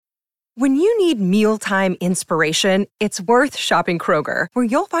When you need mealtime inspiration, it's worth shopping Kroger, where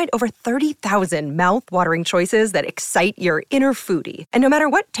you'll find over 30,000 mouth-watering choices that excite your inner foodie. And no matter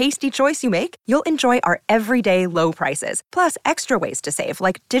what tasty choice you make, you'll enjoy our everyday low prices, plus extra ways to save,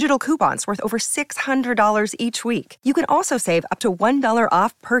 like digital coupons worth over $600 each week. You can also save up to $1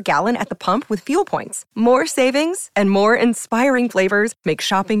 off per gallon at the pump with fuel points. More savings and more inspiring flavors make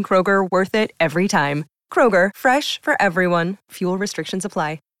shopping Kroger worth it every time. Kroger, fresh for everyone. Fuel restrictions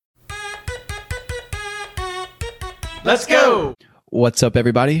apply. Let's go! What's up,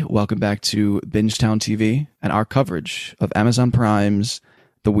 everybody? Welcome back to Bingetown TV and our coverage of Amazon Prime's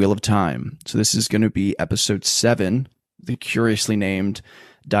The Wheel of Time. So this is going to be episode 7, the curiously named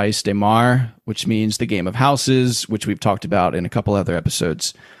Dice de Mar, which means the Game of Houses, which we've talked about in a couple other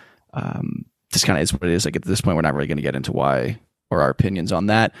episodes. This kind of is what it is. Like at this point, we're not really going to get into why or our opinions on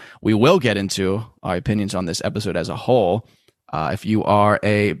that. We will get into our opinions on this episode as a whole. If you are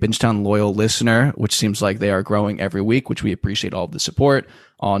a Bingetown loyal listener, which seems like they are growing every week, which we appreciate all of the support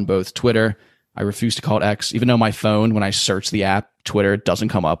on both Twitter. I refuse to call it X, even though my phone, when I search the app, Twitter doesn't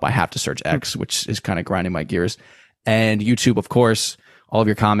come up. I have to search X, which is kind of grinding my gears. And YouTube, of course, all of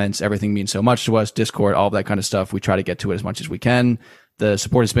your comments, everything means so much to us. Discord, all of that kind of stuff. We try to get to it as much as we can. The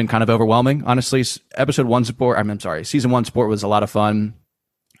support has been kind of overwhelming, honestly. Season 1 support was a lot of fun.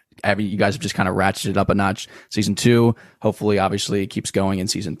 You guys have just kind of ratcheted up a notch. Season 2, hopefully, obviously, keeps going in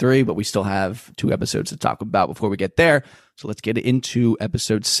season 3, but we still have 2 episodes to talk about before we get there. So let's get into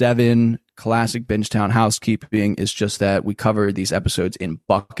episode 7. Classic Bingetown housekeeping is just that we cover these episodes in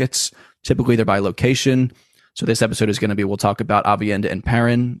buckets. Typically, they're by location. So this episode is going to be, we'll talk about Aviendha and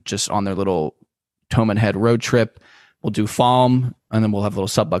Perrin just on their little Toman Head road trip. We'll do Falme, and then we'll have little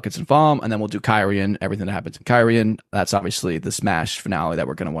sub-buckets in Falme, and then we'll do Cairhien, everything that happens in Cairhien. That's obviously the Smash finale that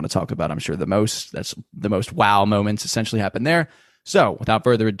we're going to want to talk about, I'm sure, the most. That's the most wow moments essentially happen there. So, without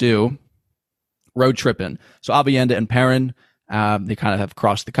further ado, road tripping. So, Aviendha and Perrin, they kind of have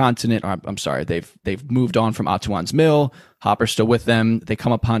crossed the continent. Or, I'm sorry, they've moved on from Atuan's Mill. Hopper's still with them. They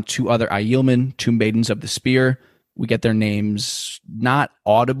come upon 2 other Aielmen, 2 Maidens of the Spear. We get their names not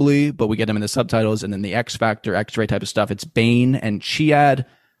audibly, but we get them in the subtitles, and then the X Factor, X-ray type of stuff. It's Bane and Chiad.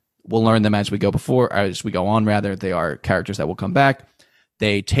 We'll learn them as we go on. They are characters that will come back.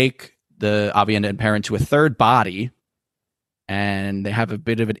 They take the Aviendha and Perrin to a third body, and they have a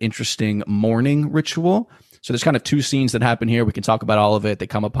bit of an interesting mourning ritual. So there's kind of 2 scenes that happen here. We can talk about all of it. They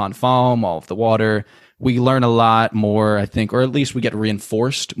come upon Falme, all of the water. We learn a lot more, I think, or at least we get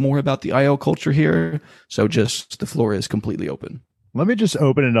reinforced more about the Aiel culture here. So just the floor is completely open. Let me just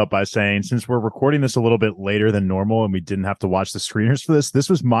open it up by saying, since we're recording this a little bit later than normal and we didn't have to watch the screeners for this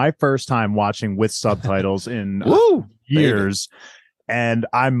was my first time watching with subtitles in years. And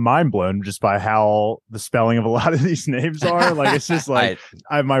I'm mind blown just by how the spelling of a lot of these names are. Like, it's just like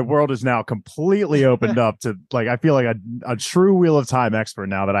my world is now completely opened up to, like, I feel like a true Wheel of Time expert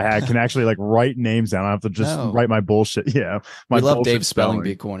now that I can actually like write names down. I don't have to just write my bullshit. Yeah. We love Dave's spelling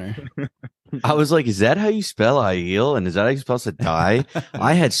bee corner. I was like, is that how you spell Aiel? And is that how you're supposed to die?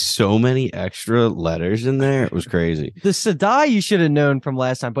 I had so many extra letters in there. It was crazy. The Sedai you should have known from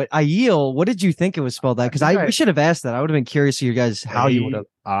last time, but Aiel, what did you think it was spelled out? Because we should have asked that. I would have been curious to you guys how you would have.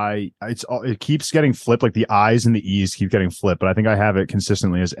 It keeps getting flipped, like the I's and the E's keep getting flipped, but I think I have it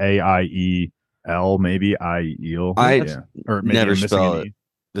consistently as AIEL, maybe Aiel. Or maybe never spell it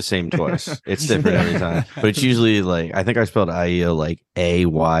the same twice. It's different every time, but it's usually like, I think I spelled Aiel like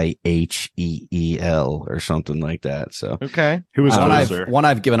AYHEEL or something like that. So okay, who was one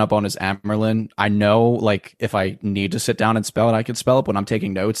I've given up on is Amerlin. I know, like, if I need to sit down and spell it, I can spell it. When I'm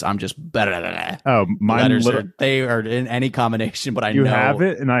taking notes, I'm just mine they are in any combination, but you have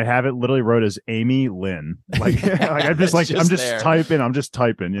it, and I have it literally wrote as Amy Lynn. Like, I'm just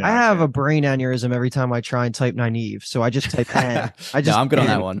typing. Yeah, I have a brain aneurysm every time I try and type Nynaeve, so I just type N. I'm good on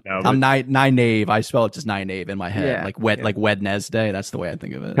that one. No, I'm Nynaeve. I spell it just Nynaeve in my head, like Wednesday. That's the way I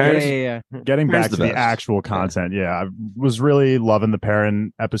think of it. Yeah. Getting back to the actual content, I was really loving the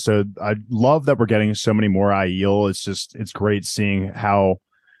Perrin episode. I love that we're getting so many more Aiel. It's great seeing how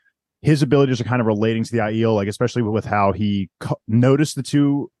his abilities are kind of relating to the Aiel, like especially with how he noticed the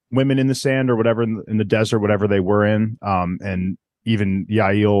 2 women in the sand or whatever in the desert, whatever they were in, and even the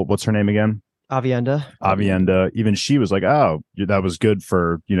Aiel. What's her name again? Aviendha. Even she was like, oh, that was good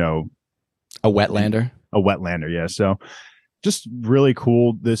for, a wetlander. Yeah. So just really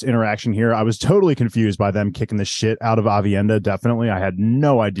cool, this interaction here. I was totally confused by them kicking the shit out of Aviendha. Definitely. I had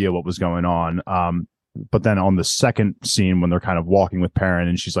no idea what was going on. But then on the second scene, when they're kind of walking with Perrin,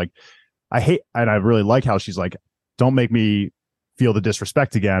 and she's like, I really like how she's like, don't make me feel the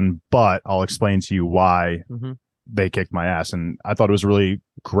disrespect again, but I'll explain to you why they kicked my ass. And I thought it was a really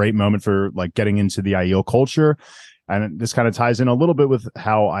great moment for like getting into the Aiel culture. And this kind of ties in a little bit with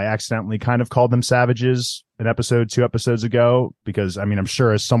how I accidentally kind of called them savages an episode, 2 episodes ago, because I mean, I'm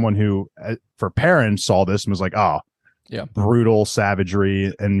sure as someone who for parents saw this and was like, oh, yeah, brutal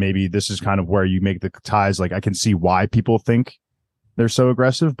savagery. And maybe this is kind of where you make the ties. Like I can see why people think they're so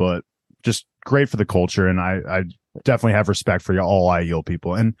aggressive, but just great for the culture. And I definitely have respect for all Aiel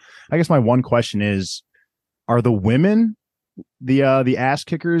people. And I guess my one question is, are the women the ass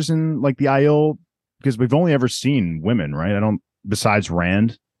kickers in like the Aiel? Because we've only ever seen women, right? Besides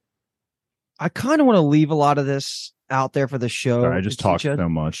Rand. I kind of want to leave a lot of this out there for the show. Sorry, I just talked so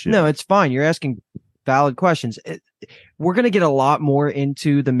much. Yeah. No, it's fine. You're asking valid questions. We're going to get a lot more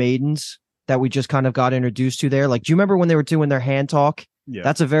into the maidens that we just kind of got introduced to there. Like, do you remember when they were doing their hand talk? Yeah.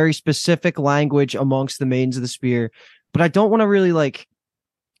 That's a very specific language amongst the maidens of the spear. But I don't want to really like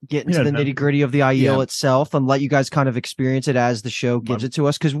get into the nitty gritty of the Aiel itself and let you guys kind of experience it as the show gives it to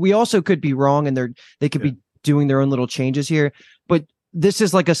us. Because we also could be wrong and they could be doing their own little changes here. But this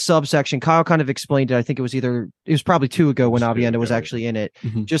is like a subsection. Kyle kind of explained it. I think it was probably 2 ago when Aviendha was actually in it.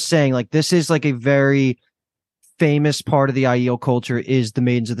 Mm-hmm. Just saying like this is like a very famous part of the Aiel culture is the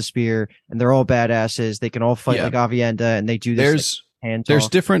Maidens of the Spear, and they're all badasses. They can all fight like Aviendha, and they do this. There's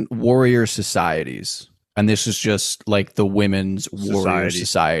different warrior societies. And this is just like the women's warrior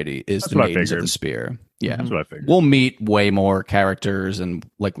society is the Maidens of the Spear. Yeah. That's what I figured. We'll meet way more characters. And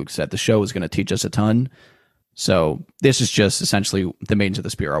like Luke said, the show is going to teach us a ton. So this is just essentially the Maidens of the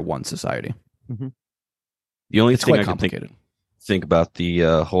Spear are one society. Mm-hmm. The only thing I can think about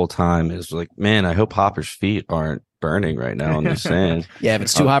the whole time is like, man, I hope Hopper's feet aren't burning right now in the sand. Yeah, if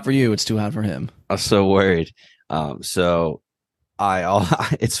it's too hot for you, it's too hot for him. I'm so worried.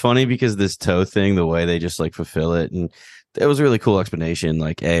 It's funny because this toe thing, the way they just like fulfill it, and it was a really cool explanation.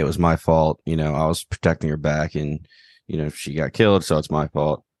 Like, hey, it was my fault. You know, I was protecting her back, and you know, she got killed, so it's my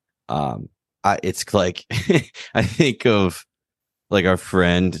fault. It's like I think of like our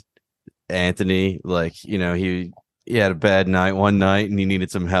friend Anthony. Like, you know, he had a bad night one night, and he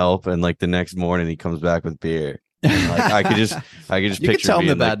needed some help, and like the next morning, he comes back with beer. Like, I could just you picture could tell him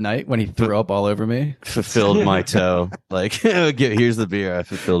the bad like, night when he threw up all over me. Fulfilled my toe. Like, here's the beer. I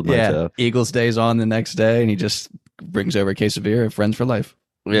fulfilled my toe. Eagles Day's on the next day, and he just brings over a case of beer. Friends for life.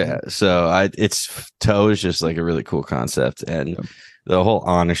 Yeah. So it's toe is just like a really cool concept, and the whole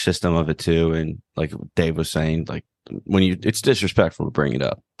honor system of it too. And like Dave was saying, like it's disrespectful to bring it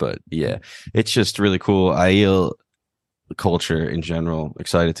up, but yeah, it's just really cool. Aiel culture in general.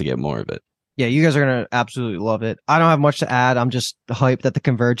 Excited to get more of it. Yeah, you guys are going to absolutely love it. I don't have much to add. I'm just hyped that the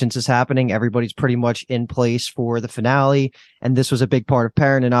convergence is happening. Everybody's pretty much in place for the finale. And this was a big part of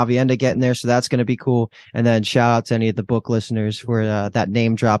Perrin and Aviendha getting there. So that's going to be cool. And then shout out to any of the book listeners for that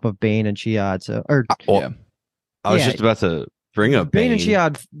name drop of Bane and Chiad. So, I was just about to bring up Bane and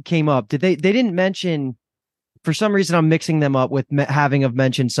Chiad came up. They didn't mention, for some reason, I'm mixing them up with having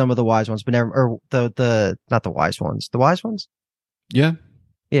mentioned some of the wise ones, but never, or not the wise ones, the wise ones. Yeah.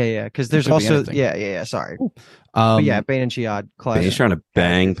 Yeah, because there's also sorry, but yeah, Bane and Chiad. Bane's trying to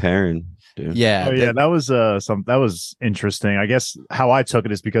bang Perrin, dude. Yeah, that was interesting. I guess how I took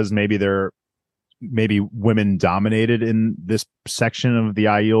it is because maybe they're women dominated in this section of the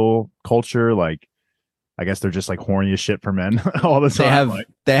Aiel culture. Like, I guess they're just like horny as shit for men all the time.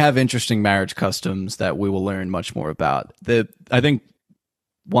 They have interesting marriage customs that we will learn much more about. I think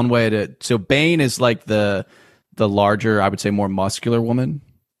one way so Bane is like the larger, I would say, more muscular woman.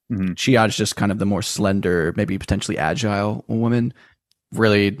 Mm-hmm. Chiad's just kind of the more slender, maybe potentially agile woman.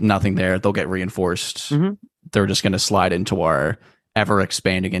 Really nothing there. They'll get reinforced. Mm-hmm. They're just going to slide into our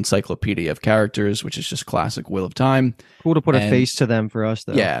ever-expanding encyclopedia of characters, which is just classic Wheel of Time. Cool to put a face to them for us,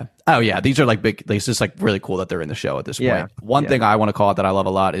 though. Yeah. Oh, yeah. These are like big. It's just like really cool that they're in the show at this point. One thing I want to call out that I love a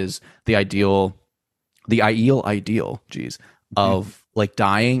lot is the Aiel ideal, of like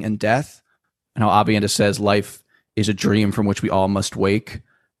dying and death. And how Aviendha says life is a dream from which we all must wake.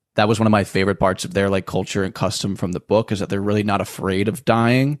 That was one of my favorite parts of their like culture and custom from the book, is that they're really not afraid of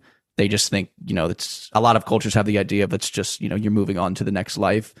dying. They just think, you know, it's a lot of cultures have the idea of it's just, you know, you're moving on to the next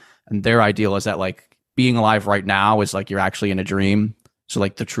life. And their ideal is that like being alive right now is like you're actually in a dream. So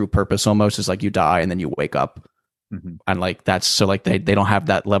like the true purpose almost is like you die and then you wake up. Mm-hmm. And like that's so like they don't have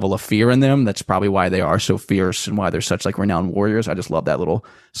that level of fear in them. That's probably why they are so fierce and why they're such like renowned warriors. I just love that little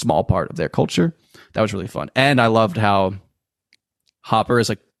small part of their culture. That was really fun. And I loved how Hopper is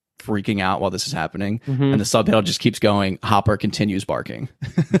like freaking out while this is happening. Mm-hmm. And the subtitle just keeps going, Hopper continues barking,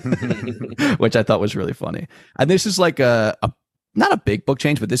 which I thought was really funny. And this is like a not a big book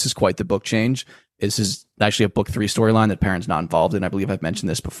change, but this is quite the book change. This is actually a book 3 storyline that Perrin's not involved in. I believe I've mentioned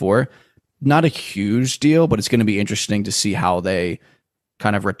this before. not a huge deal, but it's going to be interesting to see how they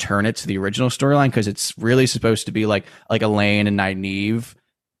kind of return it to the original storyline, because it's really supposed to be like Elaine and Nynaeve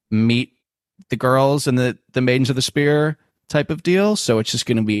meet the girls and the Maidens of the Spear type of deal. So it's just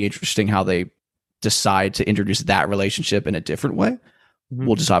going to be interesting how they decide to introduce that relationship in a different way.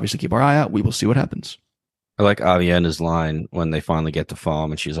 We'll just obviously keep our eye out. We will see what happens. I like Avienda's line when they finally get to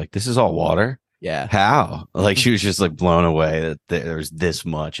Falm and she's like, "This is all water." Yeah. How? Like, she was just like blown away that there's this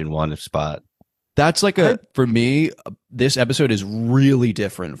much in one spot. That's like for me, this episode is really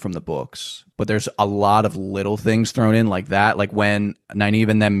different from the books, but there's a lot of little things thrown in like that. Like when Nynaeve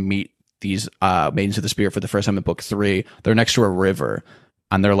and them meet these Maidens of the Spear for the first time in book 3, they're next to a river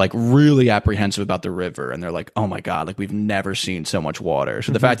and they're like really apprehensive about the river. And they're like, oh my God, like we've never seen so much water.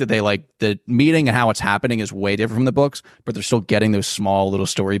 So the fact that they like the meeting and how it's happening is way different from the books, but they're still getting those small little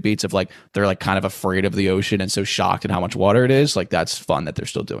story beats of like, they're like kind of afraid of the ocean and so shocked at how much water it is. Like that's fun that they're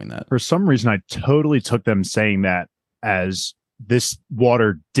still doing that. For some reason, I totally took them saying that as this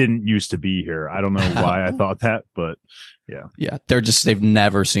water didn't used to be here. I don't know why I thought that, but yeah. They've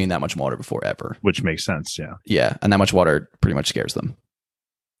never seen that much water before ever. Which makes sense. Yeah. And that much water pretty much scares them.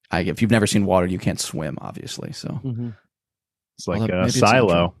 If you've never seen water, you can't swim, obviously. So it's like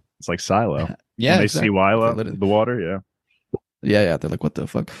Silo. It's like Silo. Yeah. When they see Wilo, the water. Yeah. They're like, what the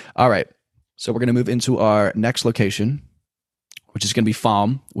fuck? All right. So we're going to move into our next location, which is going to be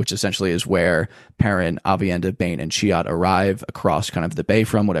Falm, which essentially is where Perrin, Avienda, Bane, and Chiat arrive across kind of the bay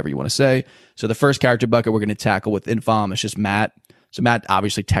from, whatever you want to say. So the first character bucket we're going to tackle within Falm is just Mat. So Mat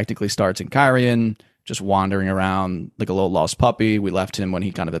obviously technically starts in Cairhien, just wandering around like a little lost puppy. We left him when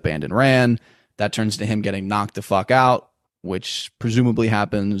he kind of abandoned Ran. That turns to him getting knocked the fuck out, which presumably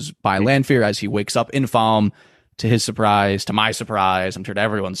happens by Lanfear as he wakes up in Falm. To his surprise, to my surprise, I'm sure to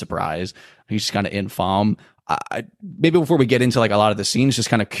everyone's surprise, he's just kind of in Falm. Maybe before we get into like a lot of the scenes, just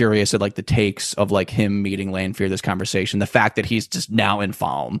kind of curious at like the takes of like him meeting Lanfear, this conversation, the fact that he's just now in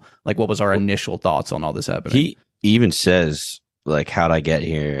Falm. Like, what was our initial thoughts on all this happening? He even says, like, how'd I get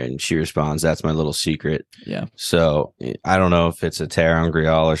here? And she responds, that's my little secret. Yeah. So I don't know if it's a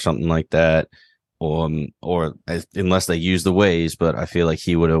ter'angreal or something like that, or unless they use the ways, but I feel like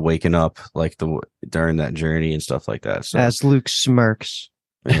he would have waken up like during that journey and stuff like that. So as Luke smirks.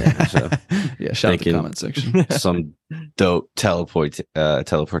 Yeah, so yeah, shout out to the comment section. Some dope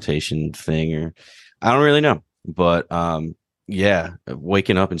teleportation thing, or I don't really know. But yeah,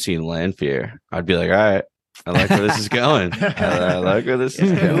 waking up and seeing Lanfear, I'd be like, all right, I like where this is going. I like where this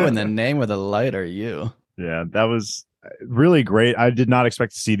is going. Who in the name of the light are you? Yeah, that was really great. I did not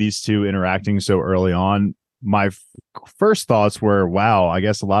expect to see these two interacting so early on. My first thoughts were, wow, I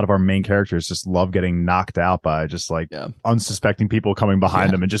guess a lot of our main characters just love getting knocked out by just like unsuspecting people coming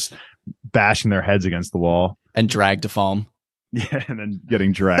behind them and just bashing their heads against the wall. And dragged to Falm. Yeah, and then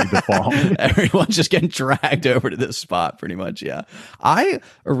getting dragged to Falm. Everyone's just getting dragged over to this spot pretty much, yeah. I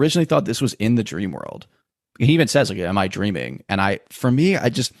originally thought this was in the dream world. He even says, like, am I dreaming? And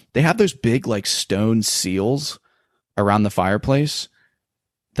they have those big like stone seals around the fireplace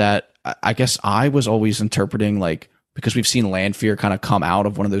that I guess I was always interpreting, like, because we've seen Lanfear kind of come out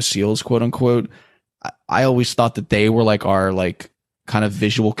of one of those seals, quote unquote. I always thought that they were like our like kind of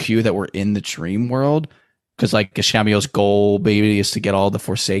visual cue that we're in the dream world, because like Gashamiel's goal maybe is to get all the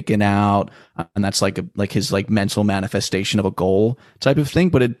Forsaken out, and that's like his like mental manifestation of a goal type of thing.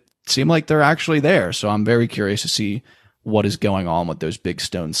 But it seemed like they're actually there, so I'm very curious to see what is going on with those big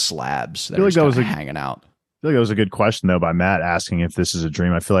stone slabs that are just hanging out. I feel like that was a good question, though, by Matt asking if this is a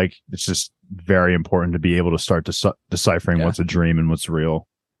dream. I feel like it's just very important to be able to start deciphering what's a dream and what's real.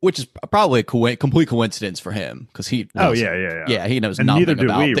 Which is probably a complete coincidence for him, because he knows, yeah, he knows and nothing neither do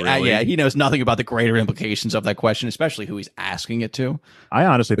about we, really. he knows nothing about the greater implications of that question, especially who he's asking it to. I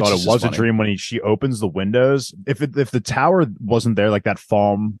honestly thought it was a dream when she opens the windows. If the tower wasn't there, like that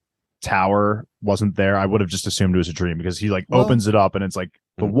Falm tower wasn't there, I would have just assumed it was a dream, because he opens it up and it's like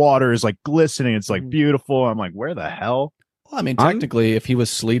the water is like glistening, it's like beautiful. I'm like, where the hell? Well, I mean, technically, if he was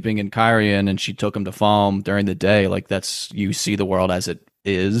sleeping in Cairhien and she took him to Falm during the day, like you see the world as it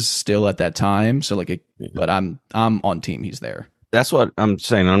is still at that time. So but I'm on team he's there. That's what I'm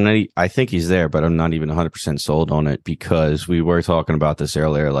saying. I think he's there, but I'm not even 100% sold on it, because we were talking about this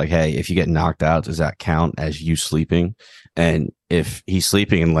earlier. Like, hey, if you get knocked out, does that count as you sleeping? And if he's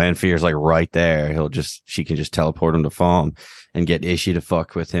sleeping and Lanfear's like right there, she can just teleport him to Falm and get Ishii to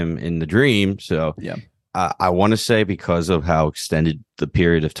fuck with him in the dream. So yeah, I want to say because of how extended the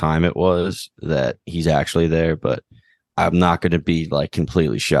period of time it was that he's actually there, but I'm not going to be like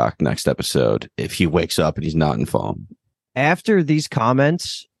completely shocked next episode if he wakes up and he's not in Falm. After these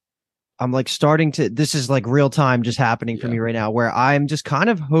comments, I'm like starting to, this is like real time just happening for me right now, where I'm just kind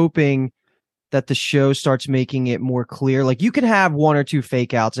of hoping that the show starts making it more clear. Like you can have one or two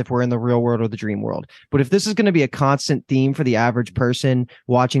fake outs if we're in the real world or the dream world. But if this is going to be a constant theme for the average person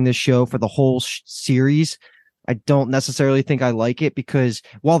watching this show for the whole series, I don't necessarily think I like it, because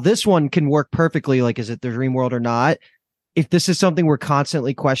while this one can work perfectly, like, is it the dream world or not? If this is something we're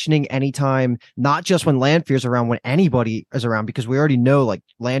constantly questioning anytime, not just when Lanfear's around, when anybody is around, because we already know like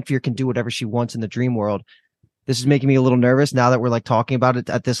Lanfear can do whatever she wants in the dream world. This is making me a little nervous now that we're like talking about it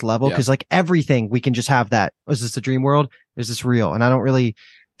at this level, because like everything we can just have that. Is this the dream world? Is this real? And I don't really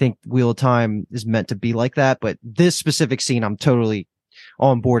think Wheel of Time is meant to be like that. But this specific scene, I'm totally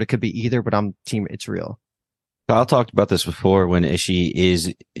on board. It could be either, but I'm team it's real. Kyle talked about this before. When Ishii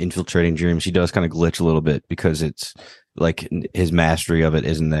is infiltrating dreams, she does kind of glitch a little bit because it's like his mastery of it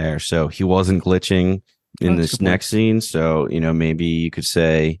isn't there. So he wasn't glitching in this next scene. So, maybe you could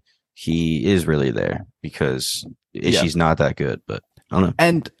say he is really there because Ishii's not that good, but I don't know.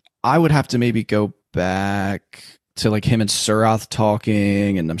 And I would have to maybe go back to like him and Surath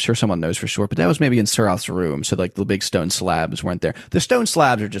talking, and I'm sure someone knows for sure, but that was maybe in Surath's room. So like the big stone slabs weren't there. The stone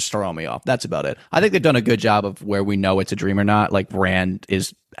slabs are just throwing me off. That's about it. I think they've done a good job of where we know it's a dream or not. Like Rand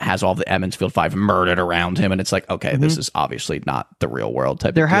has all the Emond's Field 5 murdered around him, and it's like, okay, this is obviously not the real world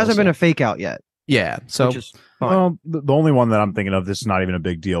type. There hasn't been a fake out yet. Yeah. So well, the only one that I'm thinking of, this is not even a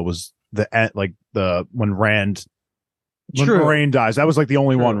big deal, was when Rand, when Moraine dies. That was like the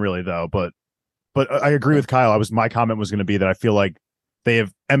only one really, though. But I agree with Kyle. My comment was going to be that I feel like they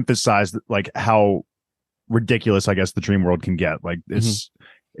have emphasized like how ridiculous, I guess, the dream world can get. Like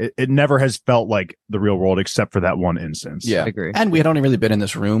it never has felt like the real world except for that one instance. Yeah, I agree. And we had only really been in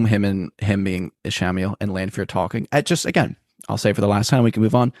this room, him being Ishamael and Lanfear talking. Again, I'll say for the last time, we can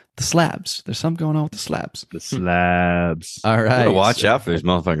move on. The slabs. There's something going on with the slabs. The slabs. All right. Watch out for these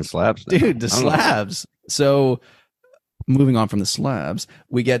motherfucking slabs. Now. Dude, the slabs. So moving on from the slabs,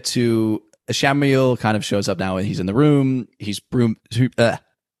 we get to Ishamael kind of shows up now and he's in the room. He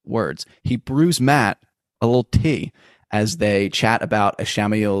brews Mat a little tea as they chat about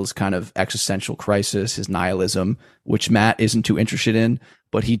Ishamael's kind of existential crisis, his nihilism, which Mat isn't too interested in,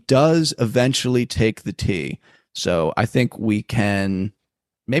 but he does eventually take the tea. So I think we can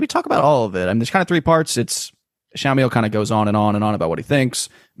maybe talk about all of it. I mean, there's kind of three parts. It's Ishamael kind of goes on and on and on about what he thinks.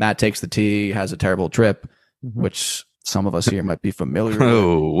 Mat takes the tea, has a terrible trip, which some of us here might be familiar with.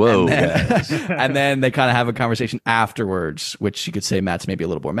 Whoa. And then they kind of have a conversation afterwards, which you could say Mat's maybe a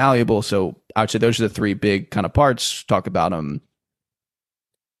little more malleable. So I would say those are the three big kind of parts. Talk about them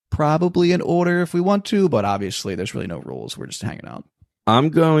probably in order if we want to, but obviously there's really no rules. We're just hanging out. I'm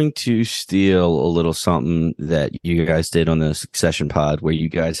going to steal a little something that you guys did on the Succession pod where you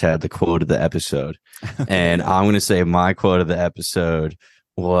guys had the quote of the episode. And I'm going to say my quote of the episode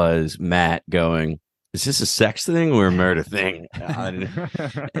was Mat going, "Is this a sex thing or a murder thing?"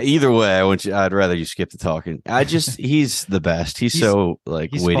 Either way, I'd rather you skip the talking. He's the best. He's so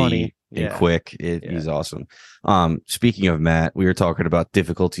he's witty funny. And quick. He's awesome. Speaking of Mat, we were talking about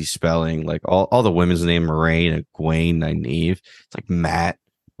difficulty spelling, like all the women's name, Moraine, Egwene, Nynaeve. It's like Mat,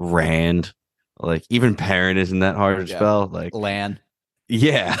 Rand, like even Perrin isn't that hard to spell. Like Lan.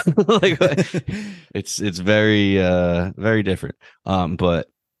 Yeah. it's very very different. But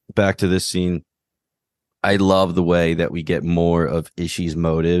back to this scene. I love the way that we get more of Ishii's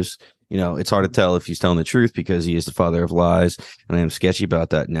motives. It's hard to tell if he's telling the truth because he is the father of lies, and I'm sketchy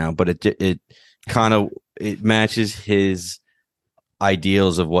about that now. But it matches his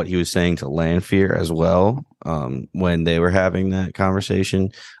ideals of what he was saying to Lanfear as well. When they were having that conversation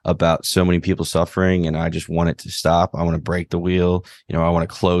about so many people suffering, and I just want it to stop. I want to break the wheel. I want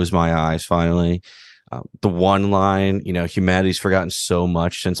to close my eyes finally. The one line, humanity's forgotten so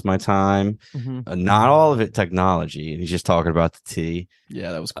much since my time. Not all of it technology. And he's just talking about the tea.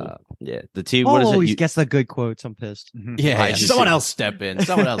 Yeah, that was cool. The tea. Oh, what is it? He gets the good quotes. I'm pissed. Yeah, someone else step in.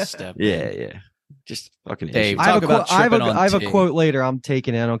 Yeah. Just fucking Dave. I have a quote later. I'm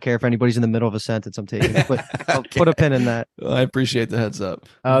taking it. I don't care if anybody's in the middle of a sentence. I'm taking it. But I'll put a pin in that. Well, I appreciate the heads up.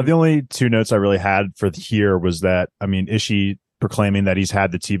 The only two notes I really had for here was that, Ishii proclaiming that he's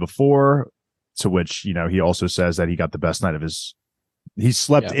had the tea before. To which, he also says that he got the best night of he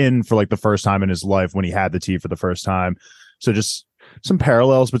slept in for like the first time in his life when he had the tea for the first time. So just some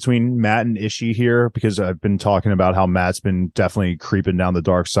parallels between Mat and Ishii here, because I've been talking about how Mat's been definitely creeping down the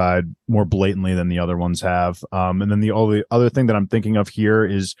dark side more blatantly than the other ones have. And then the only other thing that I'm thinking of here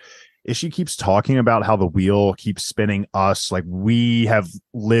is Ishii keeps talking about how the wheel keeps spinning us. Like we have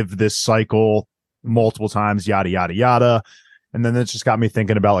lived this cycle multiple times, yada, yada, yada. And then it's just got me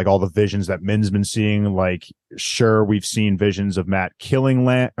thinking about like all the visions that Min's been seeing. Like, sure, we've seen visions of Mat killing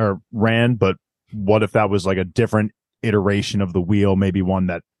Rand, but what if that was like a different iteration of the wheel? Maybe one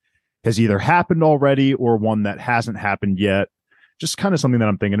that has either happened already or one that hasn't happened yet. Just kind of something that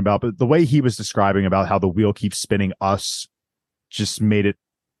I'm thinking about. But the way he was describing about how the wheel keeps spinning us just made it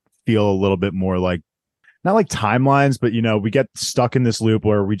feel a little bit more like, not like timelines, but, you know, we get stuck in this loop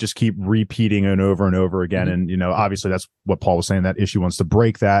where we just keep repeating it over and over again. And, you know, obviously that's what Paul was saying, that issue wants to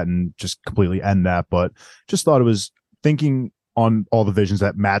break that and just completely end that. But just thought it was thinking on all the visions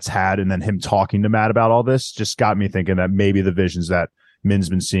that Matt's had, and then him talking to Matt about all this just got me thinking that maybe the visions that Min's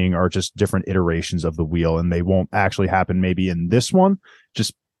been seeing are just different iterations of the wheel, and they won't actually happen maybe in this one.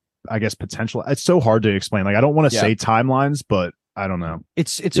 Just, I guess, potential. It's so hard to explain. Like, I don't want to say timelines, but I don't know.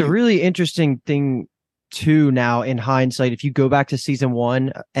 It's a really interesting thing too now in hindsight. If you go back to season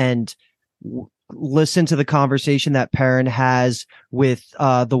 1 and listen to the conversation that Perrin has with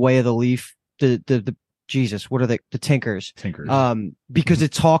the Way of the Leaf, the Jesus, what are the Tinkers? Because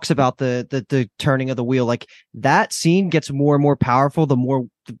it talks about the turning of the wheel. Like, that scene gets more and more powerful the more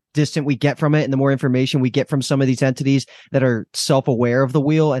distant we get from it, and the more information we get from some of these entities that are self-aware of the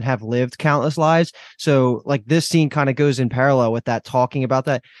wheel and have lived countless lives. So like, this scene kind of goes in parallel with that, talking about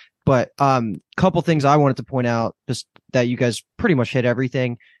that. But couple things I wanted to point out, just that you guys pretty much hit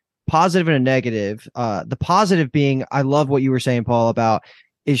everything, positive and a negative. The positive being, I love what you were saying, Paul, about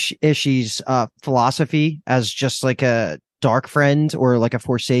Ishii's philosophy as just like a dark friend or like a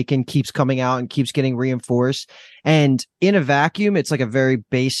Forsaken keeps coming out and keeps getting reinforced. And in a vacuum, it's like a very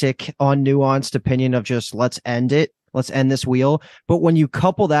basic, unnuanced opinion of just, let's end it. Let's end this wheel. But when you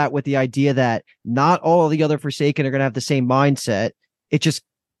couple that with the idea that not all of the other Forsaken are going to have the same mindset, it just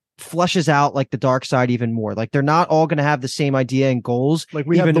fleshes out like the dark side even more. Like, they're not all going to have the same idea and goals, like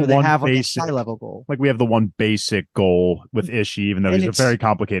we even have though they have like a high level goal. Like, we have the one basic goal with Ishii, even though he's a very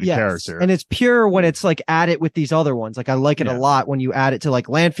complicated character. And it's pure when it's like add it with these other ones. Like, I like it a lot when you add it to like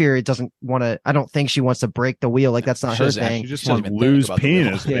Lanfear. It doesn't want to, I don't think she wants to break the wheel. Like, that's not her thing. She just wants to lose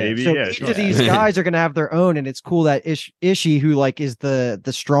penis, baby. So each of these guys are going to have their own. And it's cool that Ishii, who like is the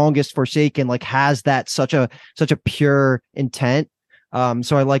strongest Forsaken, like has that such a pure intent.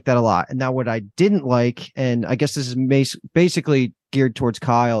 So I like that a lot. And now what I didn't like, and I guess this is basically geared towards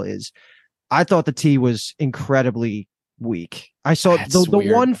Kyle, is I thought the T was incredibly weak. I saw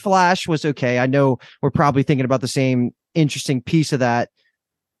the one flash was okay. I know we're probably thinking about the same interesting piece of that,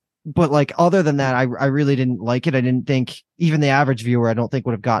 but like, other than that, I really didn't like it. I didn't think, even the average viewer, I don't think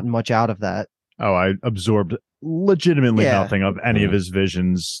would have gotten much out of that. Oh, I absorbed legitimately nothing of any of his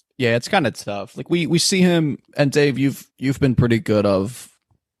visions. Yeah, it's kind of tough. Like, we see him, and Dave, you've been pretty good of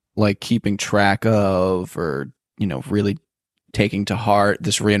like keeping track of, or, you know, really taking to heart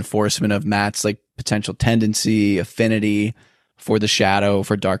this reinforcement of Matt's like potential tendency, affinity for the shadow,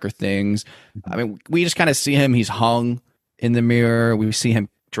 for darker things. I mean, we just kind of see him, he's hung in the mirror. We see him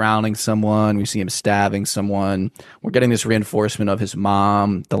drowning someone. We see him stabbing someone. We're getting this reinforcement of his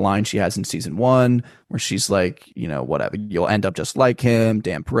mom, the line she has in season 1, where she's like, you know, whatever, you'll end up just like him,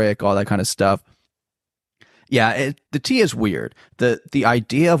 damn prick, all that kind of stuff. Yeah, the T is weird. The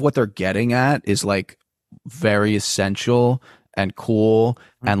idea of what they're getting at is like very essential and cool.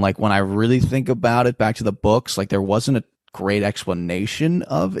 And like, when I really think about it, back to the books, like, there wasn't a great explanation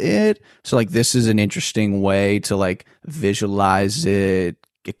of it. So like, this is an interesting way to like visualize it,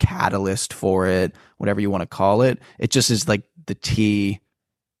 a catalyst for it, whatever you want to call it. It just is like, the T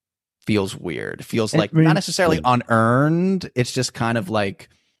feels weird. It feels like not necessarily unearned. It's just kind of like,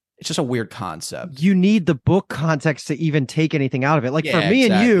 it's just a weird concept. You need the book context to even take anything out of it. Like, for me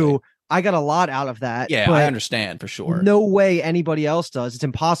and you, I got a lot out of that. Yeah, I understand for sure. No way anybody else does. It's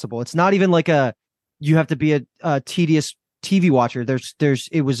impossible. It's not even like you have to be a tedious TV watcher.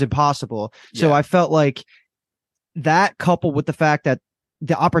 It was impossible. So I felt like that, coupled with the fact that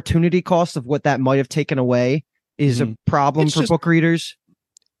the opportunity cost of what that might have taken away is a problem for book readers.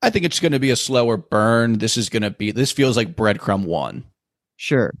 I think it's going to be a slower burn. This feels like breadcrumb 1.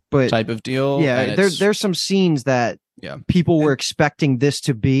 Sure, but type of deal. Yeah, there's some scenes that people were expecting this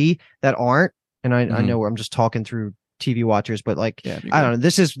to be that aren't. And I know where I'm just talking through TV watchers, but like, I don't know.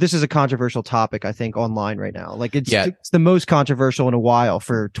 This is a controversial topic, I think, online right now. Like, it's the most controversial in a while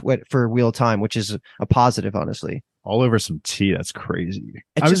for Wheel of Time, which is a positive, honestly. All over some tea. That's crazy.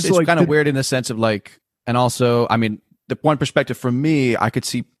 It's like, kind of weird in the sense of like, and also, I mean, the one perspective from me, I could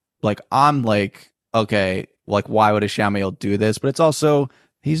see like, I'm like, okay, like, why would a Ishamael do this? But it's also,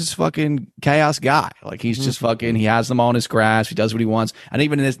 he's this fucking chaos guy. Like, he's just fucking, he has them all in his grasp. He does what he wants. And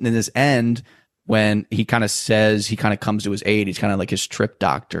even in this end, when he kind of comes to his aid. He's kind of like his trip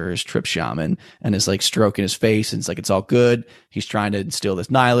doctor, his trip shaman, and is like stroking his face, and it's like, it's all good. He's trying to instill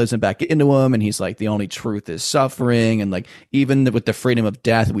this nihilism back into him, and he's like, the only truth is suffering, and like, even with the freedom of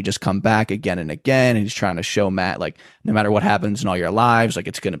death, we just come back again and again. And he's trying to show Matt, like, no matter what happens in all your lives, like,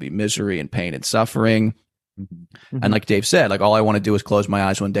 it's going to be misery and pain and suffering. And like Dave said, like, all I want to do is close my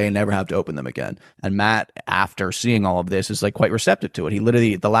eyes one day and never have to open them again. And Matt, after seeing all of this, is like quite receptive to it. He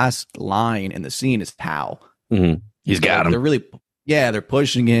literally, the last line in the scene is how. He's got him. They're really, they're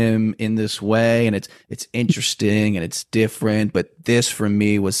pushing him in this way, and it's interesting and it's different. But this, for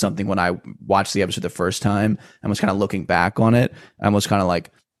me, was something when I watched the episode the first time and was kind of looking back on it, I was kind of like,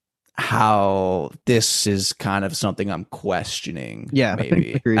 how this is kind of something I'm questioning. Yeah,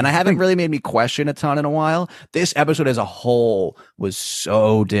 maybe. And I haven't really made me question a ton in a while. This episode as a whole was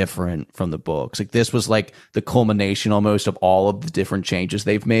so different from the books. Like, this was like the culmination almost of all of the different changes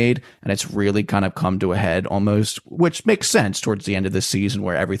they've made. And it's really kind of come to a head almost, which makes sense towards the end of the season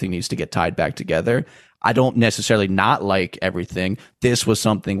where everything needs to get tied back together. I don't necessarily not like everything. This was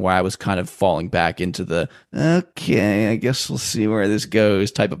something where I was kind of falling back into the, okay, I guess we'll see where this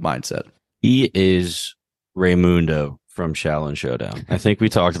goes type of mindset. He is Raymundo from Shaolin Showdown. I think we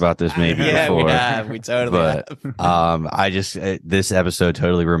talked about this maybe before. We totally have. This episode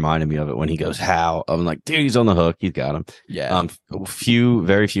totally reminded me of it when he goes, how? I'm like, dude, he's on the hook. He's got him. Yeah.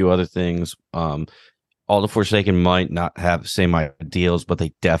 Very few other things. All the Forsaken might not have the same ideals, but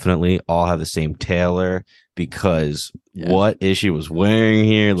they definitely all have the same tailor, because what Ishii was wearing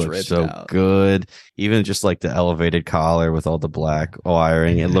here looks so good. Even just like the elevated collar with all the black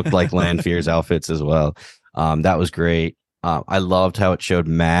wiring, it looked like Lanfear's outfits as well. That was great. I loved how it showed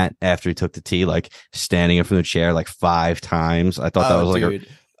Matt after he took the tea, like standing up from the chair like 5 times. I thought that was like a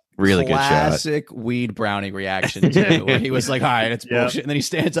really good shot. Classic weed brownie reaction too, where he was like, all right, it's bullshit. And then he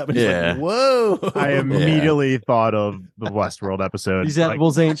stands up and he's like, whoa. I immediately thought of the Westworld episode. These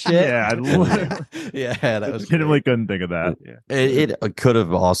edibles ain't shit. Yeah. That was legitimately couldn't think of that. Yeah. It could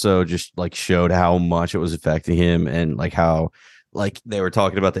have also just like showed how much it was affecting him, and like how like they were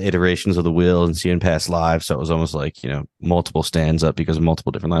talking about the iterations of the will and seeing past lives. So it was almost like, you know, multiple stands up because of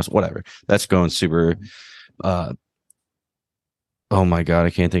multiple different lives, whatever. That's going super oh my God,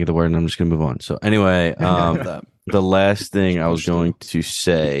 I can't think of the word, and I'm just going to move on. So anyway, the last thing I was going to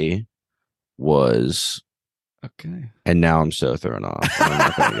say was, okay. And now I'm so thrown off.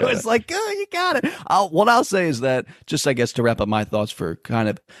 I was like, oh, you got it. What I'll say is that, just I guess to wrap up my thoughts for kind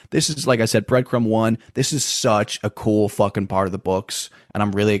of, this is, like I said, Breadcrumb 1. This is such a cool fucking part of the books, and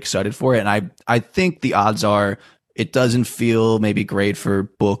I'm really excited for it. And I think the odds are, it doesn't feel maybe great for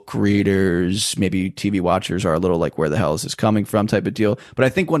book readers, maybe TV watchers are a little like, where the hell is this coming from type of deal. But I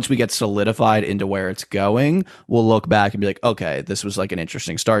think once we get solidified into where it's going, we'll look back and be like, okay, this was like an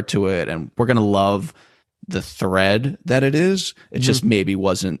interesting start to it, and we're going to love the thread that it is. It just maybe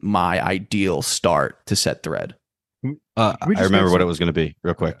wasn't my ideal start to set thread. I remember what it was going to be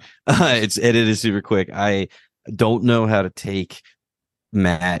real quick. It is super quick. I don't know how to take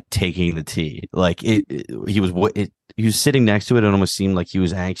Matt taking the tea. Like he was sitting next to it. It almost seemed like he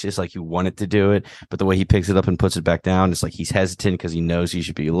was anxious, like he wanted to do it. But the way he picks it up and puts it back down, it's like he's hesitant because he knows he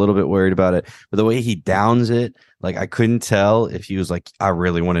should be a little bit worried about it. But the way he downs it, like I couldn't tell if he was like, I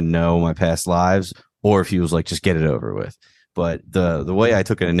really want to know my past lives, or if he was like, just get it over with. But the way I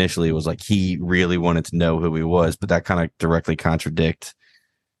took it initially was like he really wanted to know who he was, but that kind of directly contradict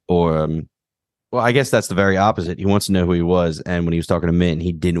or well, I guess that's the very opposite. He wants to know who he was, and when he was talking to Mint,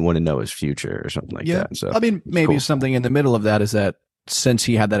 he didn't want to know his future or something like that. So I mean, maybe something in the middle of that is that since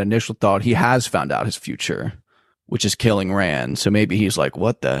he had that initial thought, he has found out his future, which is killing Rand. So maybe he's like,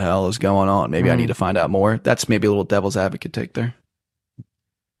 what the hell is going on? Maybe I need to find out more. That's maybe a little devil's advocate take there.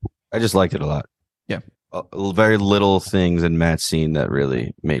 I just liked it a lot. Yeah. Very little things in Matt's scene that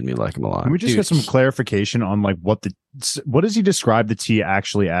really made me like him a lot. Can we just get some clarification on like what does he describe the tea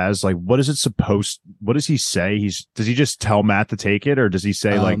actually as? Like, what is it supposed? What does he say? Does he just tell Matt to take it, or does he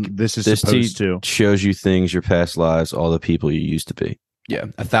say like this is supposed to shows you things, your past lives, all the people you used to be? Yeah,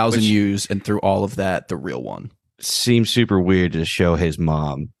 1,000 years, and through all of that, the real one. Seems super weird to show his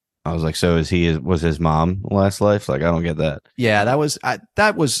mom. I was like, so was his mom last life? Like, I don't get that. Yeah, that was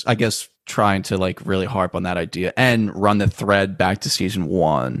I guess trying to like really harp on that idea and run the thread back to season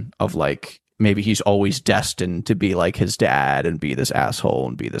 1 of like maybe he's always destined to be like his dad and be this asshole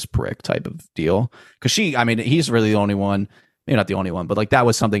and be this prick type of deal. Because he's really the only one, maybe not the only one, but like that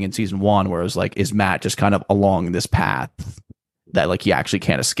was something in season 1 where it was like, is Matt just kind of along this path that like he actually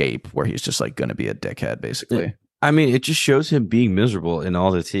can't escape, where he's just like going to be a dickhead basically. I mean, it just shows him being miserable in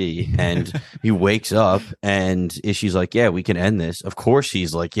all the tea. And he wakes up and she's like, yeah, we can end this. Of course,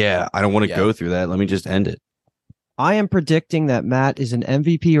 he's like, yeah, I don't want to go through that. Let me just end it. I am predicting that Matt is an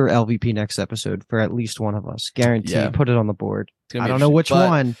MVP or LVP next episode for at least one of us. Guarantee. Yeah. Put it on the board. I don't know which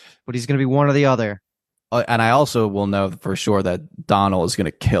one, but he's going to be one or the other. And I also will know for sure that Donald is going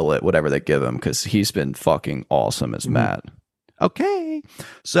to kill it, whatever they give him, because he's been fucking awesome as Matt. Okay.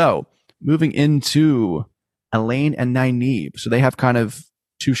 So moving into Elaine and Nynaeve. So they have kind of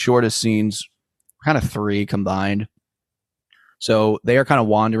two shortest scenes, kind of three combined. So they are kind of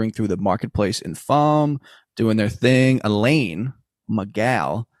wandering through the marketplace in Thumb, doing their thing. Elaine,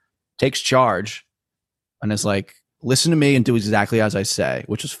 Miguel, takes charge and is like, listen to me and do exactly as I say,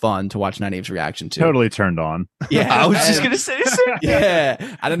 which was fun to watch Nynaeve's reaction to. Totally turned on. Yeah. I was just going to say the same.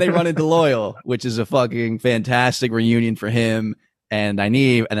 Yeah. And then they run into Loial, which is a fucking fantastic reunion for him and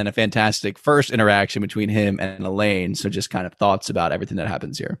Nynaeve, and then a fantastic first interaction between him and Elaine. So just kind of thoughts about everything that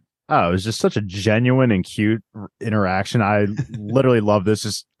happens here. Oh, it was just such a genuine and cute interaction. I literally love this.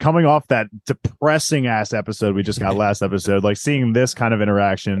 Just coming off that depressing ass episode we just got last episode, like seeing this kind of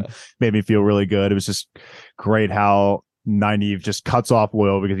interaction made me feel really good. It was just great how Nynaeve just cuts off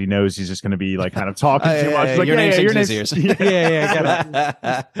Loial because he knows he's just going to be like kind of talking too much. Like, your name's ears.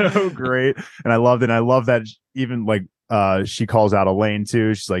 Yeah. So great. And I loved it. And I love that even like she calls out Elaine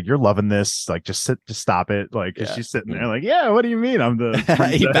too. She's like, "You're loving this. Like, just stop it." Like, she's sitting there like, "Yeah, what do you mean? I'm the."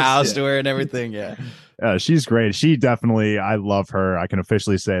 He bows to her and everything. Yeah. She's great. She definitely, I love her. I can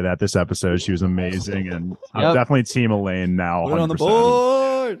officially say that this episode she was amazing, and I'm definitely team Elaine now. Put it on the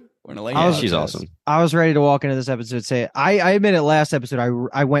board. She's awesome. I was ready to walk into this episode and say, I admit it, last episode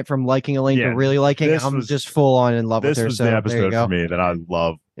I went from liking Elaine to really liking. I'm just full on in love with her. This was the episode for me that I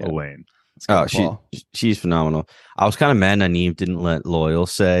love Elaine. Oh, she's phenomenal. I was kind of mad Nynaeve didn't let Loial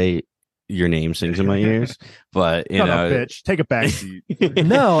say your name sings in my ears, but you know, bitch, take a back seat.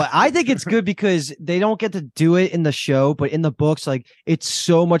 No, I think it's good because they don't get to do it in the show, but in the books, like it's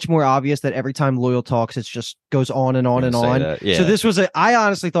so much more obvious that every time Loial talks, it just goes on and on and on. Yeah. So this was I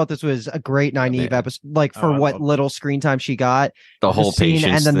honestly thought this was a great Nynaeve episode, like for what little screen time she got. The whole scene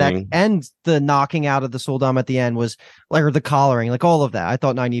and the thing. and the knocking out of the Sul'dam at the end was like, or the collaring, like all of that. I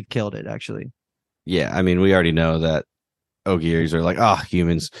thought Nynaeve killed it actually. Yeah, I mean, we already know that Ogiers are like,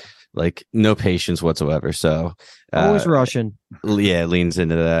 humans, like no patience whatsoever. So always Russian. Yeah, leans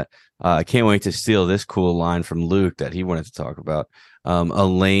into that. I can't wait to steal this cool line from Luke that he wanted to talk about.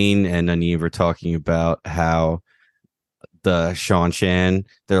 Elaine and Nynaeve are talking about how the Seanchan,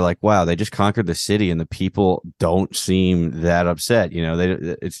 they're like, wow, they just conquered the city and the people don't seem that upset. You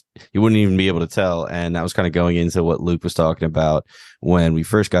know, you wouldn't even be able to tell. And that was kind of going into what Luke was talking about when we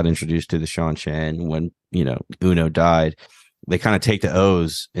first got introduced to the Seanchan, when, you know, Uno died. They kind of take the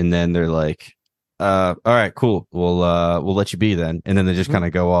O's and then they're like, all right, cool. We'll let you be then. And then they just kind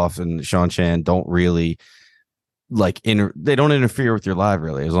of go off, and Seanchan don't really they don't interfere with your life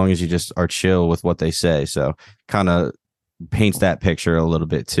really, as long as you just are chill with what they say. So kind of paints that picture a little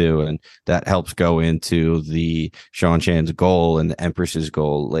bit too, and that helps go into the Seanchan's goal and the Empress's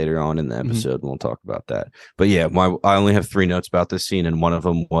goal later on in the episode. And we'll talk about that. But yeah, I only have 3 notes about this scene, and one of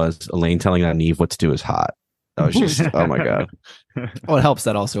them was Elaine telling Nynaeve what to do is hot. That was just oh my god. Well, it helps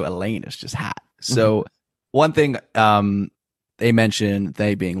that also Elaine is just hot. So one thing they mentioned,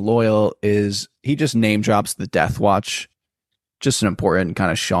 they being Loial, is he just name drops the Death Watch, just an important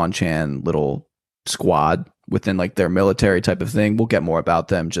kind of Seanchan little squad within like their military type of thing. We'll get more about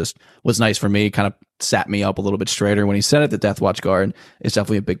them. Just was nice for me, kind of sat me up a little bit straighter when he said it. The Death Watch Guard is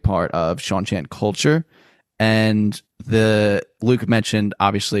definitely a big part of Seanchan culture. And Luke mentioned,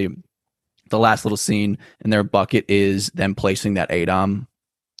 obviously, the last little scene in their bucket is them placing that Adom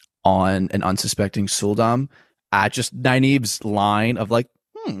on an unsuspecting Sul'dam. Just Nynaeve's line of like,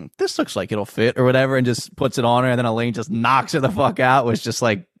 this looks like it'll fit or whatever, and just puts it on her, and then Elaine just knocks her the fuck out, was just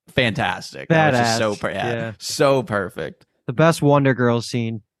like fantastic. That was just so perfect. The best Wonder Girls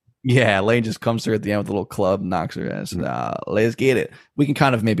scene. Yeah, Elaine just comes through at the end with a little club, knocks her ass. Let's get it. We can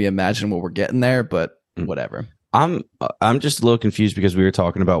kind of maybe imagine what we're getting there, but whatever. I'm just a little confused because we were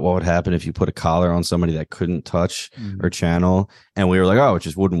talking about what would happen if you put a collar on somebody that couldn't touch or channel, and we were like, oh, it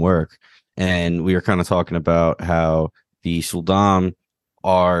just wouldn't work. And we were kind of talking about how the Sul'dam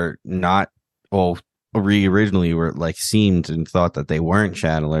are not, well, we originally were like seemed and thought that they weren't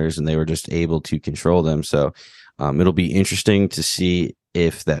channelers and they were just able to control them. So it'll be interesting to see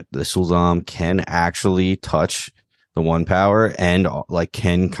if the Sul'dam can actually touch the one power and like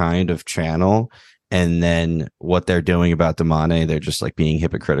can kind of channel. And then what they're doing about Damane, they're just like being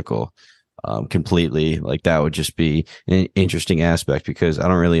hypocritical completely. Like that would just be an interesting aspect, because I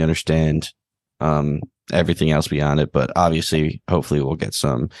don't really understand everything else beyond it. But obviously, hopefully, we'll get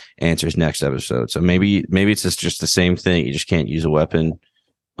some answers next episode. So maybe it's just the same thing. You just can't use a weapon.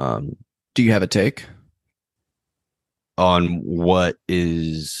 Do you have a take on what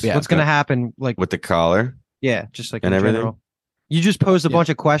is what's going to happen? Like with the collar? Yeah, just like and in everything. General. You just posed a bunch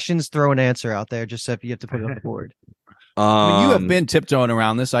of questions, throw an answer out there, just so if you have to put it on the board. I mean, you have been tiptoeing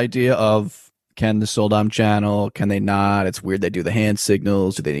around this idea of can the Soldam channel, can they not? It's weird they do the hand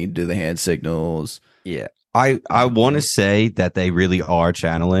signals. Do they need to do the hand signals? Yeah. I want to say that they really are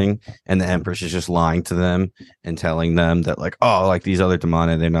channeling, and the Empress is just lying to them and telling them that, like, oh, like these other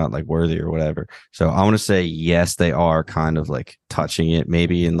demonic, they're not like worthy or whatever. So I want to say yes, they are kind of like touching it,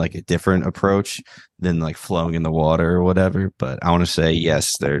 maybe in like a different approach than like flowing in the water or whatever. But I want to say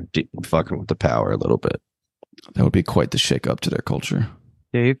yes, they're fucking with the power a little bit. That would be quite the shake up to their culture.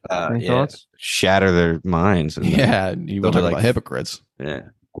 Dave, any thoughts? Shatter their minds. And you will talk about hypocrites. Yeah.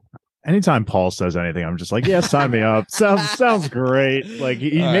 Anytime Paul says anything, I'm just like, yeah, sign me up. Sounds great. Like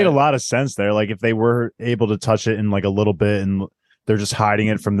he made a lot of sense there. Like if they were able to touch it in like a little bit and they're just hiding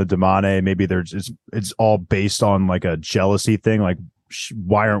it from the Damane, maybe it's all based on like a jealousy thing. Like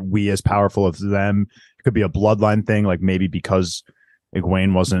why aren't we as powerful as them? It could be a bloodline thing. Like maybe because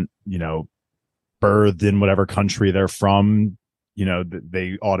Egwene wasn't, birthed in whatever country they're from,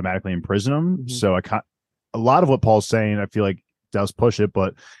 they automatically imprison them. Mm-hmm. So a lot of what Paul's saying, I feel like does push it,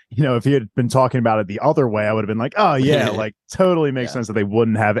 but if he had been talking about it the other way, I would have been like, oh yeah, like totally makes sense that they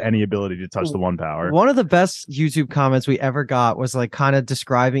wouldn't have any ability to touch the one power. One of the best YouTube comments we ever got was like kind of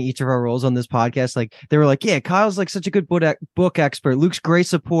describing each of our roles on this podcast. Like they were like, yeah, Kyle's like such a good book expert, Luke's great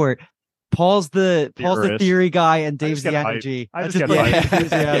support, Paul's the theory guy, and Dave's the energy. I just get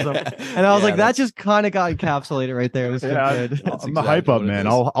enthusiasm. And I was like, that just kind of got encapsulated right there. It was good. I'm the hype up man.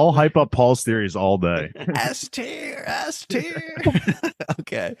 I'll hype up Paul's theories all day. S tier.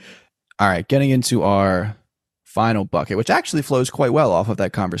 Okay. All right. Getting into our final bucket, which actually flows quite well off of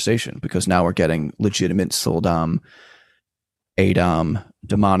that conversation, because now we're getting legitimate Soldam, Adom,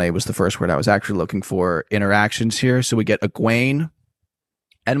 Damane was the first word I was actually looking for, interactions here. So we get Egwene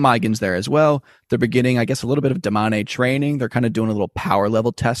and Maigen's there as well. They're beginning, I guess, a little bit of Damane training. They're kind of doing a little power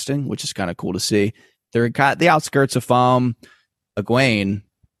level testing, which is kind of cool to see. They're at the outskirts of Fam. Egwene,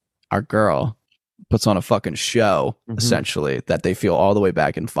 our girl, puts on a fucking show, essentially, that they feel all the way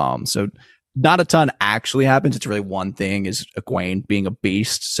back in Fam. So not a ton actually happens. It's really one thing, is Egwene being a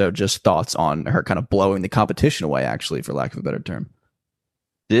beast. So just thoughts on her kind of blowing the competition away, actually, for lack of a better term.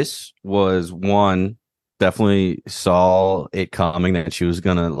 This was one... definitely saw it coming that she was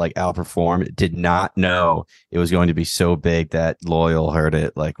gonna like outperform. Did not know it was going to be so big that Loyal heard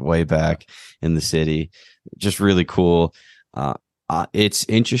it like way back in the city. Just really cool. It's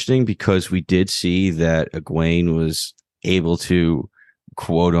interesting because we did see that Egwene was able to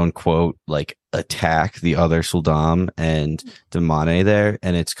quote unquote like attack the other Soldam and Damane there,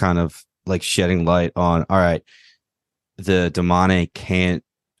 and it's kind of like shedding light on, all right, the Damane can't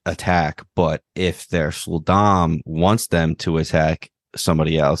attack, but if their Soldam wants them to attack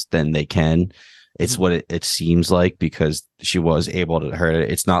somebody else, then they can. It's what it seems like, because she was able to hurt it.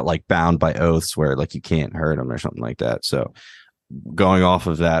 It's not like bound by oaths where like you can't hurt them or something like that. So going off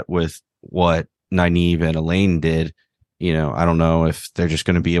of that with what Nynaeve and Elaine did, I don't know if they're just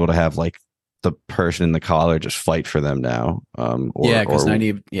going to be able to have like the person in the collar just fight for them now. Because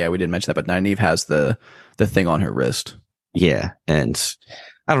Nynaeve, we didn't mention that, but Nynaeve has the thing on her wrist. Yeah, and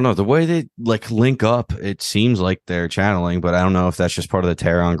I don't know, the way they like link up, it seems like they're channeling, but I don't know if that's just part of the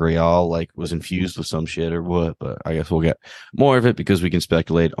ter'angreal, like was infused with some shit or what, but I guess we'll get more of it because we can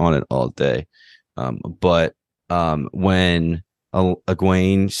speculate on it all day. But when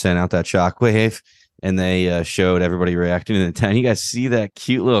Egwene sent out that shockwave and they showed everybody reacting in the tent, you guys see that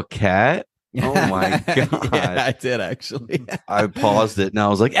cute little cat? Oh my god! Yeah, I did actually. I paused it and I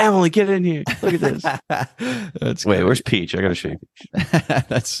was like, "Emily, get in here! Look at this." Wait, where's Peach? I gotta show you Peach.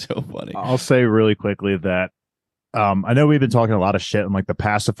 That's so funny. I'll say really quickly that I know we've been talking a lot of shit on like the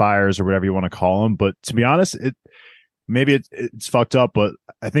pacifiers or whatever you want to call them, but to be honest, it's fucked up. But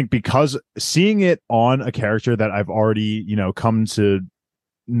I think because seeing it on a character that I've already come to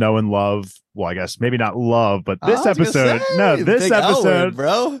know and love, well, I guess maybe not love, but this episode,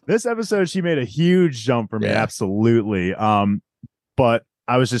 this episode, she made a huge jump for me. Absolutely. But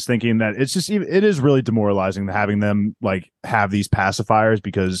I was just thinking that it is really demoralizing having them like have these pacifiers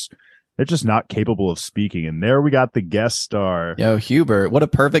because they're just not capable of speaking. And there we got the guest star. Yo, Hubert, what a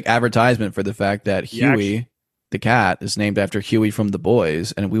perfect advertisement for the fact that Huey, the cat, is named after Huey from The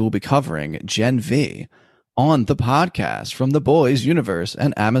Boys, and we will be covering Gen V on the podcast from The Boys universe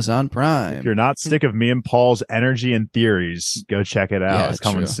and Amazon Prime. If you're not sick of me and Paul's energy and theories, go check it out. It's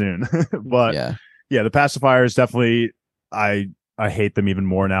coming soon. But Yeah, the pacifiers definitely. I hate them even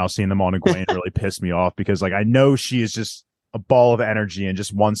more now. Seeing them on Egwene really pissed me off because like I know she is just a ball of energy and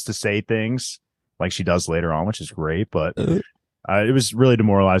just wants to say things like she does later on, which is great. But it was really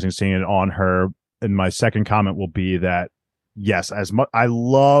demoralizing seeing it on her. And my second comment will be that yes, as much I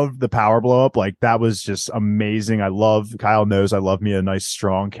love the power blow up, like that was just amazing. I love Kyle knows I love me a nice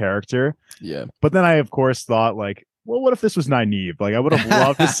strong character. Yeah, but then I of course thought like, well, what if this was Nynaeve? Like I would have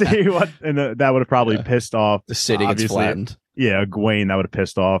loved to see what, and that would have probably pissed off the city gets flattened. Yeah, Egwene, that would have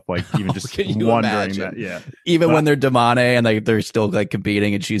pissed off. Like even just wondering that. Yeah, even when they're Damane and they're still like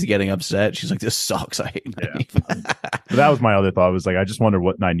competing and she's getting upset, she's like, "This sucks. I hate Nynaeve." But that was my other thought. Was like I just wonder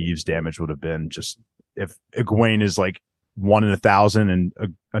what Nynaeve's damage would have been just if Egwene is like 1 in 1,000 and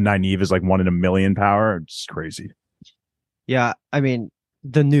a Nynaeve is like 1 in 1,000,000 power. It's crazy. Yeah, I mean,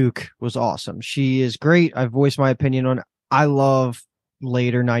 the nuke was awesome. She is great. I voiced my opinion on. I love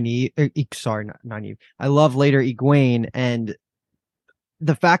later Nynaeve. Sorry, not Nynaeve. I love later Egwene, and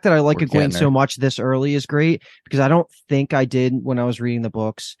the fact that I like Egwene so much this early is great because I don't think I did when I was reading the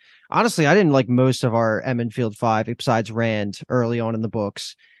books. Honestly, I didn't like most of our Emondfield 5 besides Rand early on in the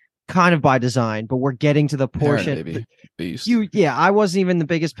books. Kind of by design, but we're getting to the portion. Beast. I wasn't even the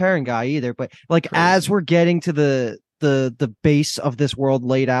biggest Perrin guy either, but like as we're getting to the base of this world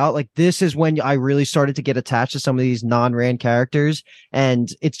laid out, like this is when I really started to get attached to some of these non-Rand characters, and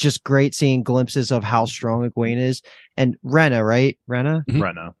it's just great seeing glimpses of how strong Egwene is. And Rena, right? Rena.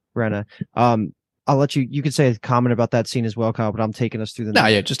 I'll let you can say a comment about that scene as well, Kyle, but I'm taking us through the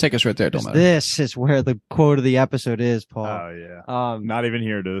yeah, just take us right there. Don't matter. This is where the quote of the episode is, Paul. Oh yeah. Not even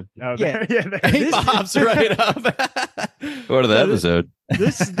here to He pops right up. Quote of the episode.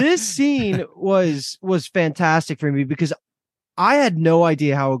 This scene was fantastic for me because I had no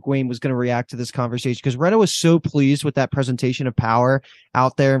idea how Egwene was going to react to this conversation because Rena was so pleased with that presentation of power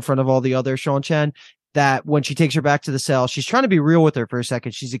out there in front of all the other Seanchan that when she takes her back to the cell, she's trying to be real with her for a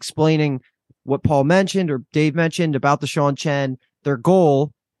second. She's explaining what Paul mentioned or Dave mentioned about the Seanchan. Their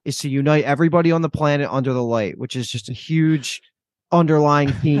goal is to unite everybody on the planet under the light, which is just a huge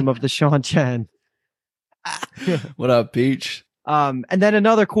underlying theme of the Seanchan. What up, Peach? And then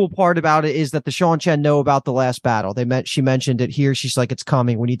another cool part about it is that the Seanchan know about the last battle. She mentioned it here. She's like, it's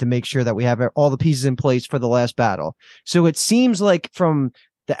coming. We need to make sure that we have all the pieces in place for the last battle. So it seems like from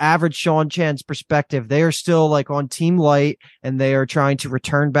the average Seanchan's perspective, they are still like on Team Light and they are trying to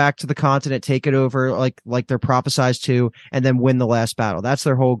return back to the continent, take it over like they're prophesized to, and then win the last battle. That's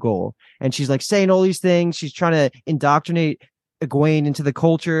their whole goal. And she's like saying all these things. She's trying to indoctrinate Egwene into the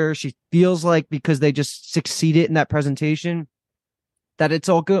culture. She feels like because they just succeeded in that presentation that it's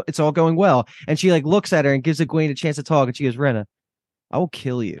all going well. And she like looks at her and gives Egwene a chance to talk, and she goes, Rena, I will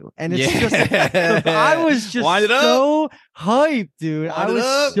kill you. And it's just I was just so hyped, dude. I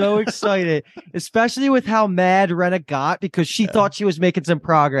was so excited, especially with how mad Rena got because she thought she was making some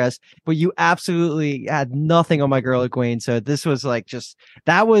progress, but you absolutely had nothing on my girl Egwene. So this was like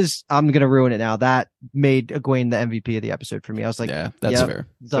I'm gonna ruin it now. That made Egwene the MVP of the episode for me. I was like, yeah, that's fair.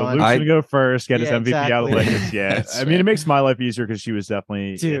 So Luke's gonna go first, get his MVP out of the way. Yeah. I mean, it makes my life easier because she was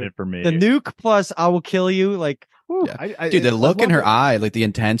definitely in it for me. The nuke plus I will kill you, like yeah. Dude, the look in her eye, like the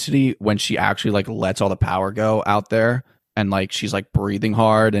intensity when she actually like lets all the power go out there and like she's like breathing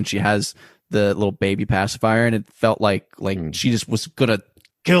hard and she has the little baby pacifier and it felt like she just was gonna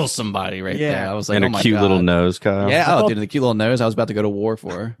kill somebody there. I was like, and a cute little nose, Kyle. Yeah, dude, the cute little nose. I was about to go to war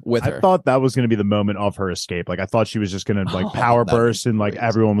with her. I thought that was going to be the moment of her escape. Like I thought she was just going to like power burst and like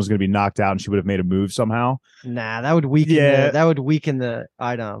everyone was going to be knocked out and she would have made a move somehow. Nah, that would weaken the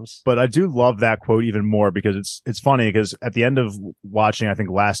items. But I do love that quote even more because it's funny because at the end of watching, I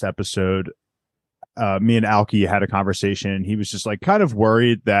think last episode, me and Alki had a conversation and he was just like kind of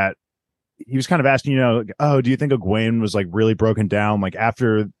worried that he was kind of asking, do you think Egwene was like really broken down? Like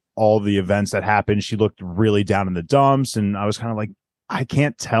after all the events that happened, she looked really down in the dumps. And I was kind of like, I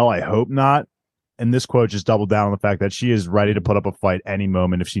can't tell. I hope not. And this quote just doubled down on the fact that she is ready to put up a fight any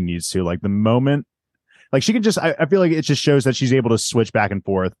moment if she needs to. Like the moment, like she could just, I feel like it just shows that she's able to switch back and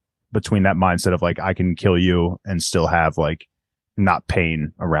forth between that mindset of like, I can kill you and still have like not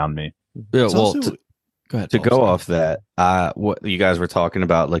pain around me. Yeah, well, go ahead, Paul, go off that, what you guys were talking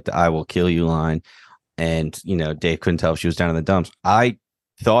about, like the "I will kill you" line, and Dave couldn't tell if she was down in the dumps. I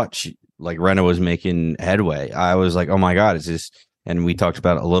thought Rena was making headway. I was like, oh my god, is this? And we talked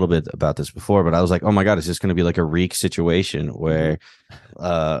about a little bit about this before, but I was like, oh my god, is this going to be like a Reek situation where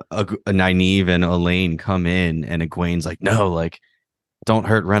a Nynaeve and Elaine come in and Egwene's like, no, like don't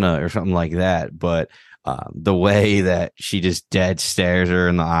hurt Rena or something like that. But The way that she just dead stares her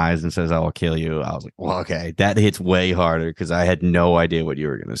in the eyes and says, "I will kill you." I was like, well, okay, that hits way harder because I had no idea what you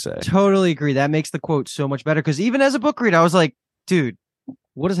were going to say. Totally agree. That makes the quote so much better because even as a book reader, I was like, dude,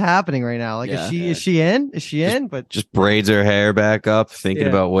 what is happening right now? Like, is she in? Is she in? But just braids her hair back up, thinking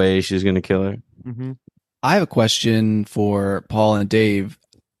about ways she's going to kill her. Mm-hmm. I have a question for Paul and Dave.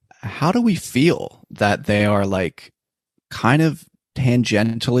 How do we feel that they are like kind of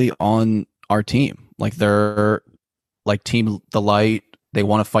tangentially on our team? Like they're like Team the Light. They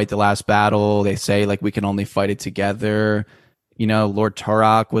want to fight the last battle. They say like we can only fight it together. You know, Lord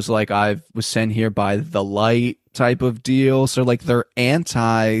Turok was like, I was sent here by the light type of deal. So like they're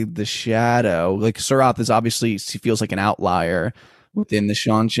anti the shadow. Like Surath is obviously, he feels like an outlier within the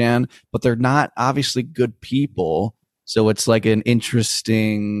Seanchan, but they're not obviously good people. So it's like an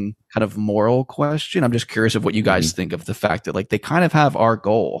interesting kind of moral question. I'm just curious of what you guys think of the fact that like they kind of have our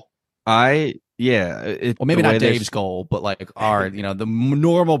goal. Well, maybe not Dave's goal, but like our, you know, the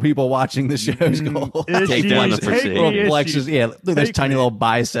normal people watching the show's goal. Take down the flexes. Yeah, look at those tiny little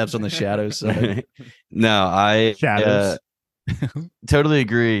biceps on the shadow side. No, I totally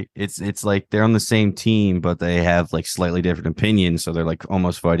agree. It's like they're on the same team, but they have like slightly different opinions, so they're like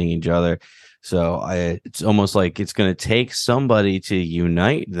almost fighting each other. So it's almost like it's going to take somebody to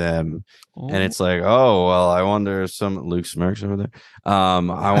unite them. Oh. And it's like, oh, well, I wonder if Luke smirks over there.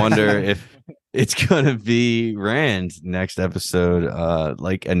 I wonder if it's going to be Rand next episode,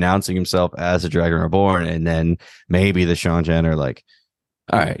 like announcing himself as a Dragon Reborn. And then maybe the Seanchan are like,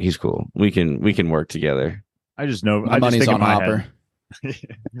 all right, he's cool. We can work together. I just know my money's on Hopper.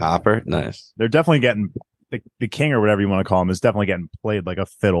 Hopper? Nice. They're definitely getting the king or whatever you want to call him is definitely getting played like a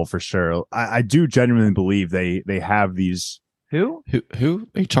fiddle for sure. I do genuinely believe they have these. Who are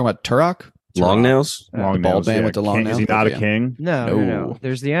you talking about? Turok? Long nails? Long nails. Bald man with the long nails. Is he not a king? No.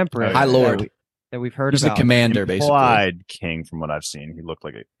 There's the emperor. High Lord. That we've heard he's about. He's the commander, Implied basically. king from what I've seen. He looked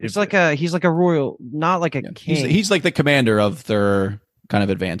like a. He's like a royal, not like a king. He's like the commander of their kind of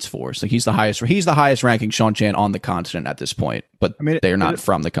advanced force. Like he's the highest ranking Seanchan on the continent at this point, but they're not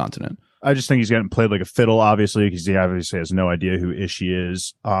from the continent. I just think he's getting played like a fiddle, obviously, because he obviously has no idea who Ishii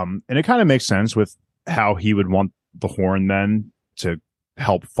is. And it kind of makes sense with how he would want the Horn then to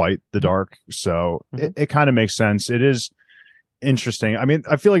help fight the Dark. So it kind of makes sense. It is interesting. I mean,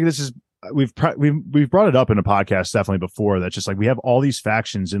 I feel like this is we've brought it up in a podcast definitely before. That's just like we have all these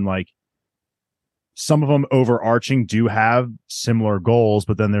factions and like some of them overarching do have similar goals,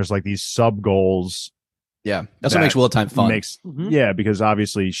 but then there's like these sub goals. Yeah, that's what makes Wheel of Time fun. Yeah, because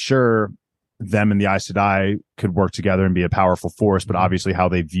obviously, sure, them and the Aes Sedai could work together and be a powerful force, but obviously how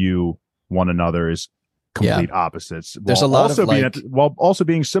they view one another is complete opposites. There's a lot of while also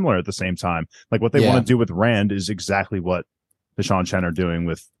being similar at the same time. Like what they want to do with Rand is exactly what the Seanchan are doing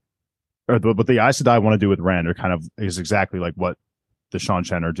with, or what the Aes Sedai want to do with Rand is exactly like what the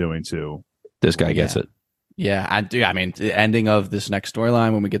Seanchan are doing too. This guy gets it. Yeah, I mean, the ending of this next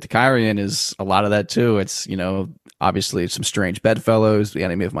storyline when we get to Cairhien is a lot of that too. It's, you know, obviously some strange bedfellows, the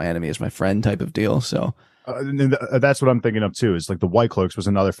enemy of my enemy is my friend type of deal. So that's what I'm thinking of too. Is like the White Cloaks was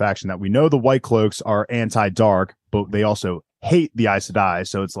another faction that we know the White Cloaks are anti-dark, but they also hate the Aes Sedai.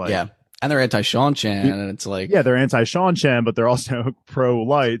 So it's like, and they're anti-Seanchan, and it's like, they're anti-Seanchan, but they're also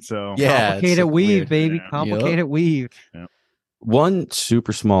pro-light. So complicated weave, baby, complicated weave. Yeah. One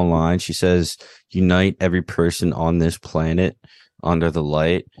super small line, she says, unite every person on this planet under the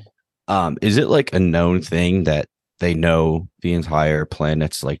light. Is it like a known thing that they know the entire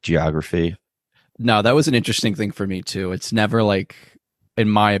planet's like geography? No, that was an interesting thing for me too. It's never like, in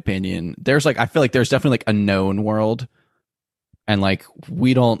my opinion, there's like, I feel like there's definitely like a known world. And like,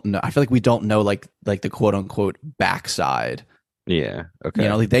 we don't know, I feel like we don't know like the quote unquote backside. Yeah. Okay. You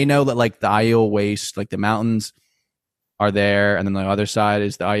know, like they know that like the Aiel Waste, like the mountains are there, and then the other side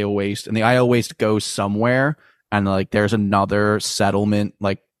is the Aiel Waste, and the Aiel Waste goes somewhere, and like there's another settlement,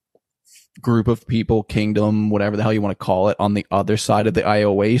 like group of people, kingdom, whatever the hell you want to call it, on the other side of the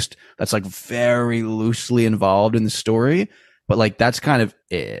Aiel Waste that's like very loosely involved in the story, but like that's kind of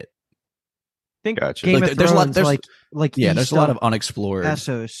it. I think gotcha. Game of Thrones, there's a lot of unexplored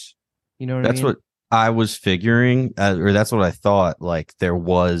Essos. You know what that's I mean? What I was figuring, or that's what I thought. Like there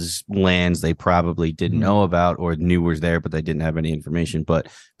was lands they probably didn't know about or knew was there, but they didn't have any information. But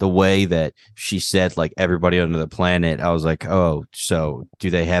the way that she said, like everybody under the planet, I was like, oh, so do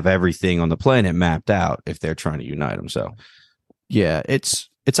they have everything on the planet mapped out if they're trying to unite them? So, yeah, it's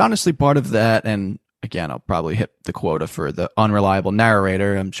honestly part of that. And again, I'll probably hit the quota for the unreliable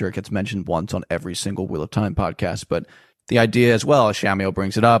narrator. I'm sure it gets mentioned once on every single Wheel of Time podcast, but the idea as well, Shamiel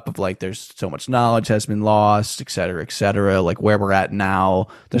brings it up, of like there's so much knowledge has been lost, et cetera, like where we're at now,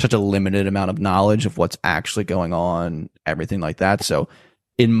 there's such a limited amount of knowledge of what's actually going on, everything like that. So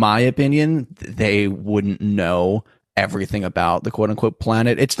in my opinion, they wouldn't know everything about the quote unquote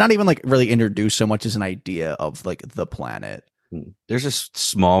planet. It's not even like really introduced so much as an idea of like the planet. There's a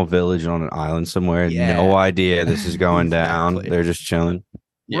small village on an island somewhere. Yeah. No idea this is going down. Exactly. They're just chilling.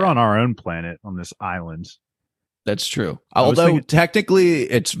 We're on our own planet on this island. That's true. I was Although thinking- technically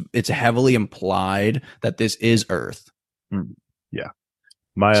it's heavily implied that this is Earth. Yeah.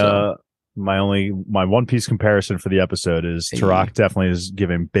 My One Piece comparison for the episode is Hey. Turok definitely is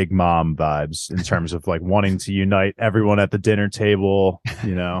giving Big Mom vibes in terms of like wanting to unite everyone at the dinner table,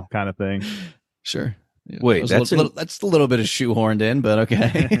 kind of thing. Sure. Yeah. Wait, that's a little bit of shoehorned in, but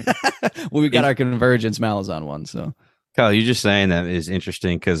okay. Well, we got our Convergence Malazan one, so Kyle, you just saying that is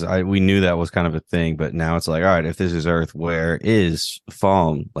interesting because we knew that was kind of a thing, but now it's like, all right, if this is Earth, where is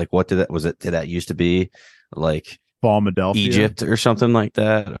Falm? Like, what did that used to be? Like Falmadelphia. Egypt or something like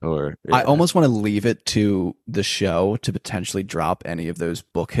that? Or I almost want to leave it to the show to potentially drop any of those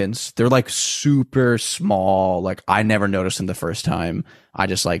book hints. They're like super small. Like I never noticed them the first time. I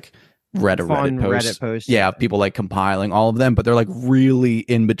just like read a Fun Reddit post. Reddit Yeah, people like compiling all of them, but they're like really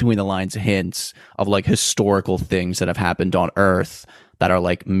in between the lines hints of like historical things that have happened on Earth that are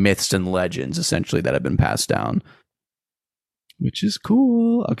like myths and legends essentially that have been passed down, which is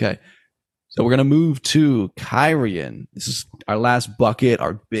cool. Okay. So we're going to move to Kyrian. This is our last bucket,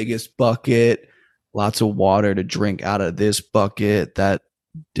 our biggest bucket. Lots of water to drink out of this bucket. That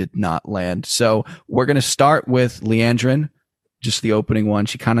did not land. So we're going to start with Liandrin. Just the opening one.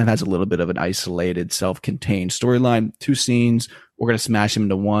 She kind of has a little bit of an isolated, self-contained storyline. 2 scenes. We're going to smash them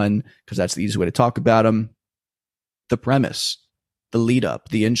into one because that's the easy way to talk about them. The premise, the lead up,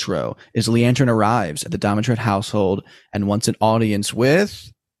 the intro is Liandrin arrives at the Domitred household and wants an audience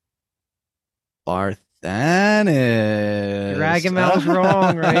with Barthanes. Drag him out was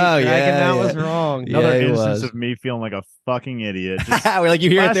wrong, right? Drag him out was wrong. Another it instance was. of me feeling like a fucking idiot. We're like, you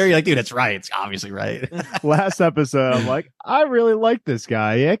hear it last- there, you're like, dude, it's right. It's obviously right. Last episode, I'm like, I really like this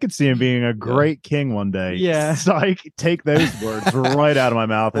guy. I could see him being a great king one day. Yeah. So I take those words right out of my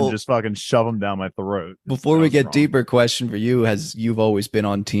mouth and Well- just fucking shove them down my throat. Before That we was get wrong. deeper, question for you: you've always been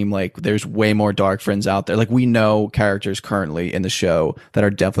on team like there's way more dark friends out there. Like we know characters currently in the show that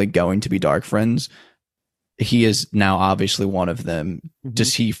are definitely going to be dark friends. He is now obviously one of them.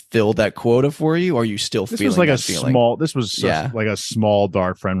 Does he fill that quota for you, or are you still This feeling was like that a feeling? small. This was Yeah. like a small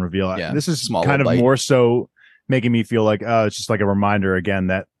dark friend reveal. Yeah, This is small kind of little bite. more so making me feel like it's just like a reminder again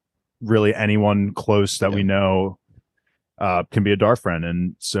that really anyone close that we know can be a dark friend.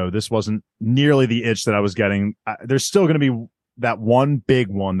 And so this wasn't nearly the itch that I was getting. There's still going to be that one big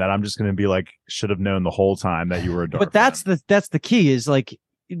one that I'm just going to be like, should have known the whole time that you were a dark But that's the key is like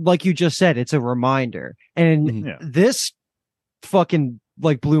you just said, it's a reminder. And Yeah. this fucking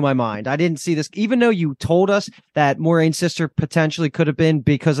like blew my mind. I didn't see this, even though you told us that Moraine's sister potentially could have been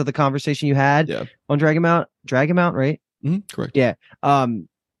because of the conversation you had Yeah. on Dragonmount, right? Correct. Yeah.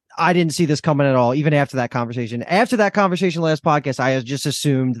 I didn't see this coming at all, even after that conversation. After that conversation last podcast, I just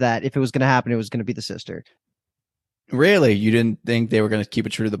assumed that if it was going to happen, it was going to be the sister. Really, you didn't think they were going to keep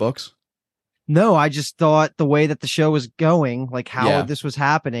it true to the books? No, I just thought the way that the show was going, like how Yeah. this was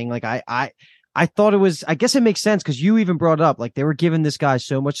happening, like I thought it was, I guess it makes sense because you even brought it up, like they were giving this guy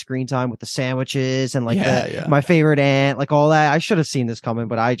so much screen time with the sandwiches and like my favorite aunt, like all that. I should have seen this coming,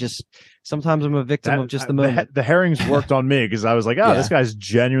 but sometimes I'm a victim of just the moment. The herrings worked on me because I was like, this guy's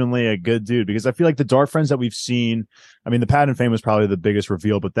genuinely a good dude. Because I feel like the dark friends that we've seen, I mean, the Pat and Fane was probably the biggest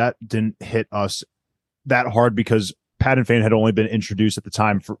reveal, but that didn't hit us that hard because Pat and Fane had only been introduced at the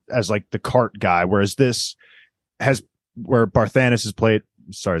time as like the cart guy, whereas this where Barthanes has played.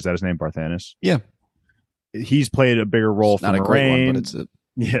 Sorry, is that his name, Barthanes? Yeah, he's played a bigger role. It's not a great one, but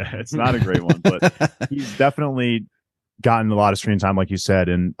it's not a great one, but he's definitely gotten a lot of screen time, like you said.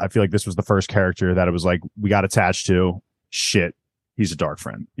 And I feel like this was the first character that it was like we got attached to. Shit, he's a dark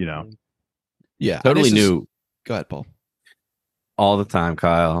friend, Yeah, Totally new. Go ahead, Paul. All the time,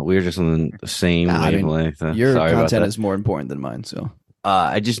 Kyle. We were just on the same wavelength. Your Sorry about content that. is more important than mine, so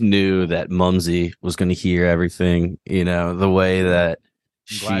I just knew that Mumsy was going to hear everything. The way that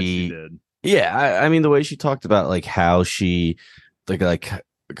I'm glad she did. Yeah, I mean the way she talked about like how she like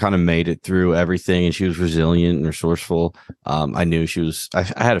kind of made it through everything, and she was resilient and resourceful. I knew she was. I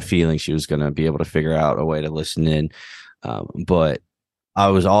had a feeling she was going to be able to figure out a way to listen in, but I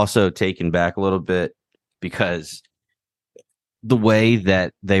was also taken back a little bit because the way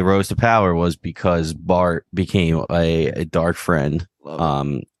that they rose to power was because Bart became a dark friend.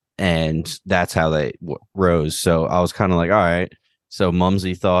 and that's how they rose. So I was kind of like, all right. So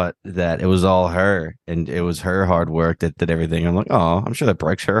Mumsy thought that it was all her, and it was her hard work that did everything. I'm like, oh, I'm sure that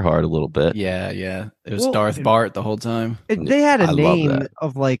breaks her heart a little bit. Yeah. It was Darth Bart the whole time. They had a name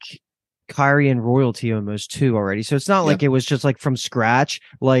of like Kyrie and royalty almost too already. So it's not like it was just like from scratch,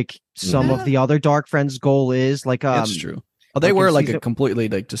 like some of the other Dark Friends' goal is. Like that's true. Oh, they were like a completely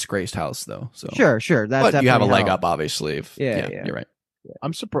like disgraced house though. So sure. But you have a leg up, obviously. Yeah, you're right.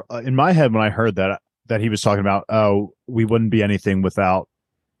 I'm surprised in my head when I heard that he was talking about, oh, we wouldn't be anything without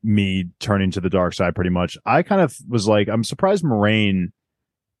me turning to the dark side pretty much. I kind of was like, I'm surprised Moiraine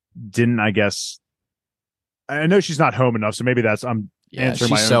didn't, I guess. I know she's not home enough, so maybe that's, I'm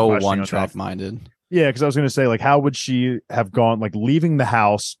answering my own so question one-track minded. Yeah, because I was going to say, like, how would she have gone, like, leaving the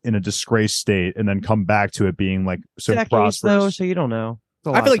house in a disgraced state and then come back to it being, like, so prosperous? Though, so you don't know.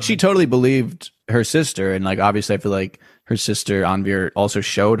 I feel like she totally believed her sister, and, like, obviously I feel like her sister, Anvir, also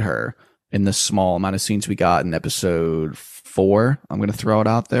showed her in the small amount of scenes we got in episode 4, I'm going to throw it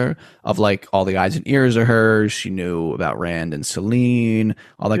out there, of like all the eyes and ears of hers. She knew about Rand and Selene,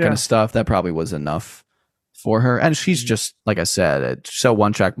 all that kind of stuff. That probably was enough for her. And she's just, like I said, so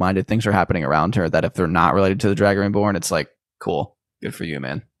one-track minded. Things are happening around her that if they're not related to the Dragon Reborn, it's like, cool. Good for you,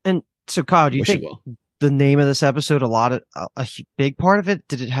 man. And so, Kyle, do you think the name of this episode, a big part of it,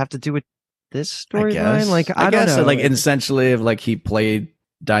 did it have to do with this storyline? Like, I don't know. Like, essentially, like he played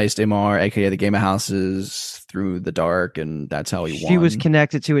Dice Daymar, aka the Game of Houses, through the dark, and that's how he won. She was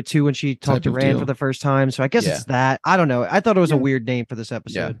connected to it too when she talked to Rand for the first time. So I guess it's that. I don't know. I thought it was a weird name for this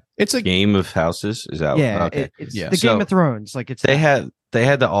episode. Yeah. It's a Game of Houses. Is that okay? It's the Game of Thrones. Like it's they had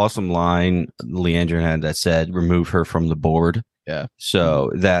the awesome line Leandrin had that said, "Remove her from the board." Yeah.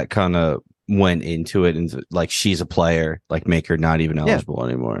 So that kind of went into it, and like she's a player, like make her not even eligible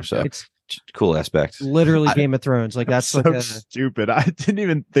anymore. So it's cool aspect. Literally Game of Thrones. Like that's so like stupid. I didn't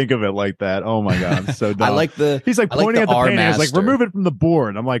even think of it like that. Oh my god, I'm so dumb. I like he's like pointing at the painting. He's like, remove it from the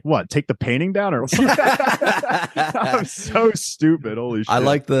board. I'm like, what? Take the painting down or I'm so stupid. Holy shit. I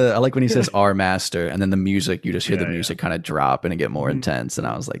like when he says our master, and then the music, you just hear the music kind of drop and it get more intense. And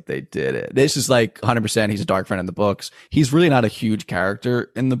I was like, they did it. This is like 100%. He's a dark friend in the books. He's really not a huge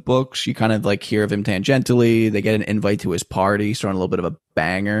character in the books. You kind of like hear of him tangentially. They get an invite to his party. He's throwing a little bit of a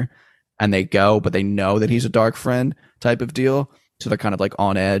banger. And they go, but they know that he's a dark friend type of deal. So they're kind of like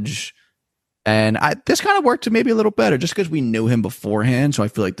on edge. And this kind of worked maybe a little better just because we knew him beforehand. So I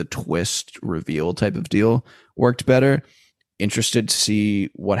feel like the twist reveal type of deal worked better. Interested to see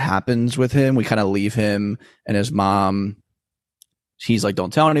what happens with him. We kind of leave him and his mom. She's like,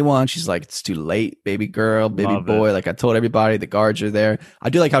 don't tell anyone. She's like, it's too late, baby girl, baby boy. Like I told everybody, the guards are there. I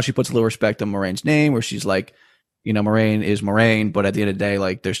do like how she puts a little respect on Moraine's name, where she's like, you know, Moiraine is Moiraine, but at the end of the day,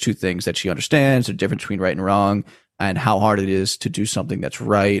 like there's two things that she understands, the difference between right and wrong and how hard it is to do something that's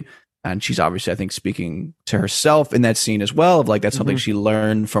right. And she's obviously, I think, speaking to herself in that scene as well, of like, that's something she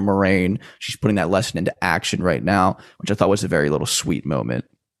learned from Moiraine. She's putting that lesson into action right now, which I thought was a very little sweet moment.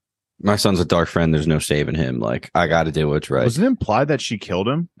 My son's a dark friend. There's no saving him. Like, I got to do what's right. Was it implied that she killed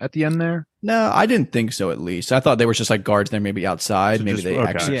him at the end there? No, I didn't think so, at least. I thought there was just like guards there, maybe outside. So maybe they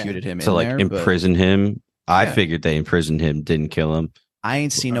executed him to in like there, imprison him. I figured they imprisoned him, didn't kill him. I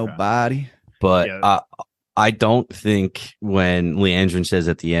ain't seen nobody. But I don't think when Leandrin says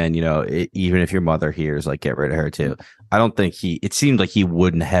at the end, you know, even if your mother hears, like, get rid of her too. I don't think it seemed like he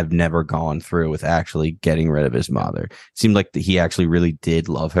wouldn't have never gone through with actually getting rid of his mother. It seemed like he actually really did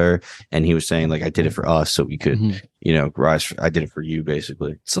love her. And he was saying, like, I did it for us so we could, you know, rise. I did it for you,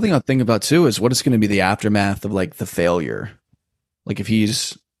 basically. Something I'll think about too is what is going to be the aftermath of like the failure. Like if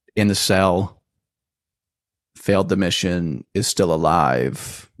he's in the cell, failed the mission, is still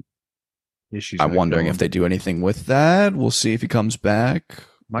alive. I'm wondering if they do anything with that. We'll see if he comes back.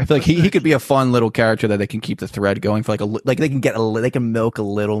 I feel like he could be a fun little character that they can keep the thread going for like they can milk a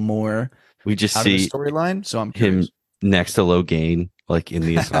little more. We just see storyline. So I'm curious. Him next to Logain, like in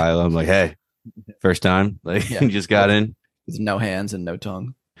the asylum, like, hey, first time, like he just got in with no hands and no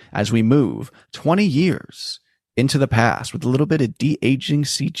tongue. As we move 20 years into the past with a little bit of de-aging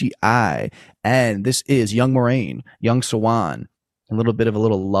CGI, and this is young Moiraine, young Siuan, a little bit of a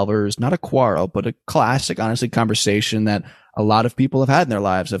little lovers, not a quarrel, but a classic, honestly, conversation that a lot of people have had in their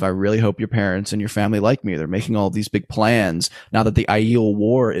lives of, I really hope your parents and your family like me. They're making all these big plans now that the Aiel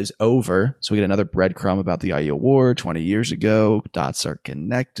War is over. So we get another breadcrumb about the Aiel War 20 years ago. Dots are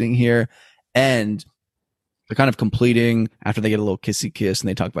connecting here. And they're kind of completing, after they get a little kissy kiss and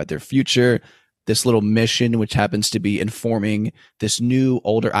they talk about their future, this little mission, which happens to be informing this new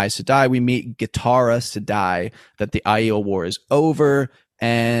older Aes Sedai. We meet Gitara Sedai, that the Aiel War is over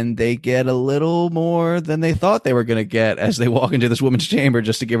and they get a little more than they thought they were going to get as they walk into this woman's chamber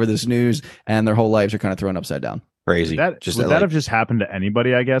just to give her this news, and their whole lives are kind of thrown upside down. Crazy. Would that have just happened to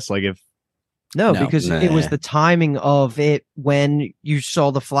anybody, I guess? Like if No, because it was the timing of it when you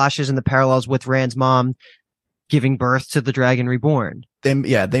saw the flashes and the parallels with Rand's mom giving birth to the Dragon Reborn.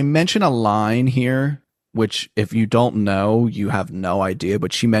 They mention a line here, which if you don't know, you have no idea.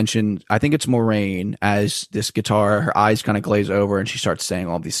 But she mentioned, I think it's Moiraine, as this guitar, her eyes kind of glaze over and she starts saying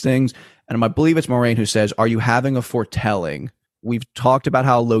all these things. And I believe it's Moiraine who says, "Are you having a foretelling?" We've talked about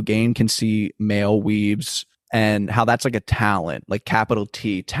how Logain can see male weaves and how that's like a talent, like capital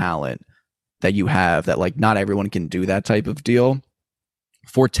T talent that you have, that like not everyone can do that type of deal.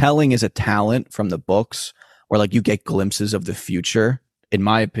 Foretelling is a talent from the books where like you get glimpses of the future. In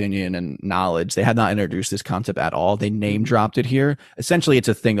my opinion and knowledge, they had not introduced this concept at all. They name dropped it here. Essentially, it's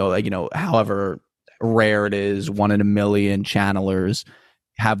a thing of like, however rare it is, 1 in a million channelers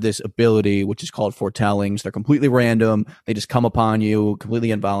have this ability, which is called foretellings. They're completely random. They just come upon you,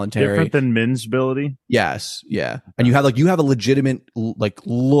 completely involuntary. Different than Min's ability. Yes, yeah. And you have a legitimate like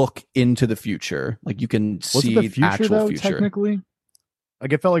look into the future. Like you can see the future, actual though, future. Technically,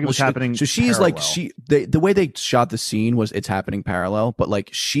 like it felt like it was happening. So she's parallel. like the way they shot the scene was it's happening parallel, but like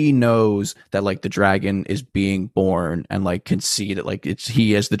she knows that like the dragon is being born and like can see that like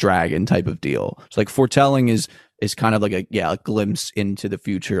he is the dragon type of deal. So like foretelling is kind of like a glimpse into the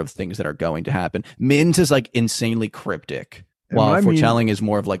future of things that are going to happen. Min's is like insanely cryptic, while foretelling is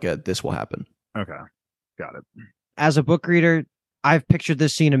more of like this will happen. Okay, got it. As a book reader, I've pictured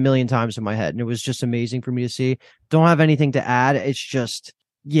this scene a million times in my head, and it was just amazing for me to see. Don't have anything to add. It's just,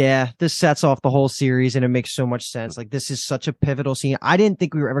 this sets off the whole series, and it makes so much sense. Like, this is such a pivotal scene. I didn't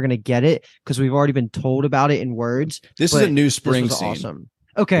think we were ever going to get it because we've already been told about it in words. This is a new spring scene. Awesome.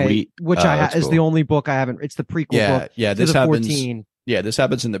 Okay, which is the only book I haven't. It's the prequel book. Yeah, this happens. 14. Yeah, this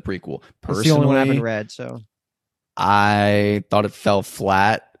happens in the prequel. Personally, it's the only one I haven't read. So I thought it fell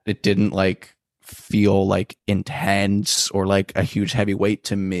flat. It didn't like feel like intense or like a huge heavy weight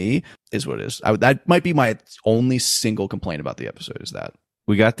to me. Is what it is. That might be my only single complaint about the episode. Is that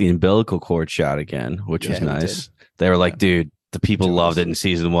we got the umbilical cord shot again, which was nice. They were like, dude, the people loved it in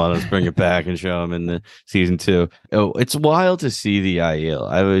season 1. Let's bring it back and show them in the season 2. Oh, it's wild to see the Aiel.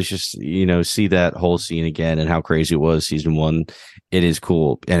 I was just, see that whole scene again and how crazy it was season 1. It is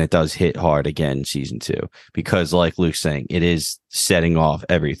cool. And it does hit hard again in season 2 because like Luke's saying, it is setting off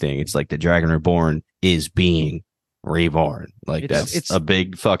everything. It's like the Dragon Reborn is being reborn. Like it's a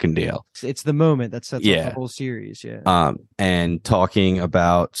big fucking deal. It's the moment that sets up the whole series. And talking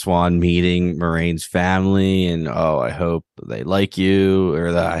about Siuan meeting Moiraine's family and I hope they like you,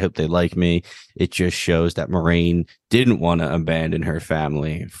 or that I hope they like me. It just shows that Moiraine didn't want to abandon her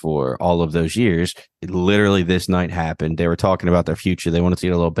family for all of those years. Literally this night happened. They were talking about their future. They wanted to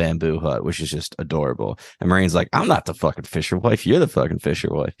get a little bamboo hut, which is just adorable. And Moiraine's like, I'm not the fucking Fisher wife. You're the fucking Fisher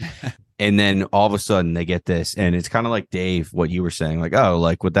wife. And then all of a sudden they get this, and it's kind of like Dave, what you were saying, like,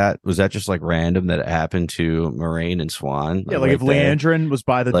 was that just like random that it happened to Moiraine and Siuan? Yeah, like if Liandrin was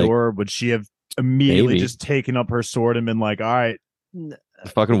by the door, would she have immediately just taken up her sword and been like, all right, the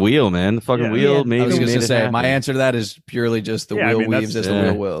fucking wheel, man, the fucking wheel. Maybe I was going to say my answer to that is purely just the wheel weaves as the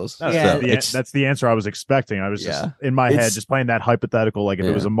wheel wills. That's the answer I was expecting. I was just in my head just playing that hypothetical, like if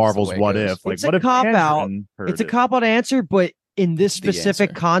it was a Marvel's what if, like what if it's a cop out answer, but in this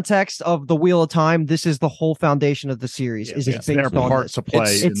specific context of the Wheel of Time, this is the whole foundation of the series. Is based their on part to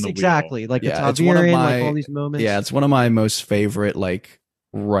play in the exactly wheel. Like the Ta'veren, like all these moments. Yeah, it's one of my most favorite like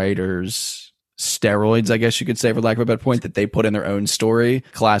writers' steroids, I guess you could say, for lack of a better point, that they put in their own story.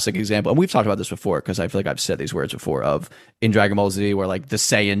 Classic example, and we've talked about this before because I feel like I've said these words before, of in Dragon Ball Z where like the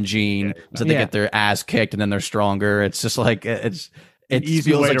Saiyan gene, so they get their ass kicked and then they're stronger. It's just like it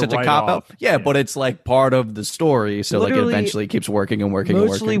feels like such a cop out. Yeah, but it's like part of the story. So literally, like it eventually keeps working and working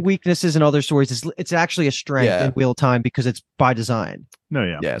mostly weaknesses in other stories. It's actually a strength in Wheel of Time because it's by design. No,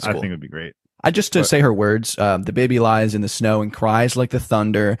 I think it would be great. Just to say her words, the baby lies in the snow and cries like the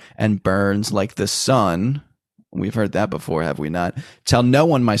thunder and burns like the sun. We've heard that before, have we not? Tell no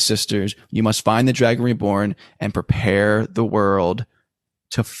one, my sisters, you must find the Dragon Reborn and prepare the world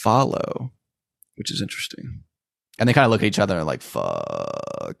to follow, which is interesting. And they kind of look at each other and like,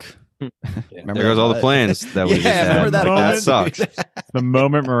 fuck. There goes all the plans that we just had. That sucks. The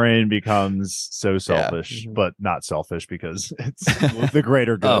moment Moiraine becomes so selfish, but not selfish because it's the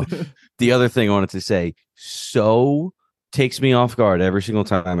greater good. The other thing I wanted to say, takes me off guard every single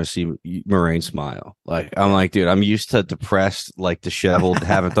time I see Moiraine smile. Like, I'm like, dude, I'm used to depressed, like disheveled,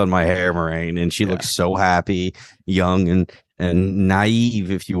 haven't done my hair Moiraine, and she looks so happy, young and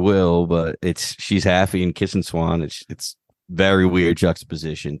naive, if you will, but she's happy and kissing Siuan. It's very weird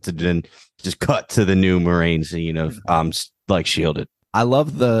juxtaposition to then just cut to the new Moraine scene of like shielded. I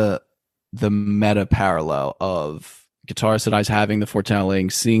love the meta parallel of Guitar Sedai's having the foretelling,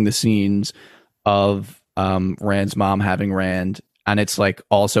 seeing the scenes of Rand's mom having Rand. And it's like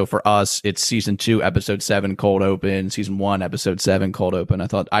also for us, it's season 2, episode 7, cold open, season 1, episode 7, cold open.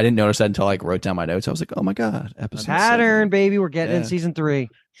 I didn't notice that until I wrote down my notes. I was like, oh my God, episode pattern, 7. baby. We're getting in season 3.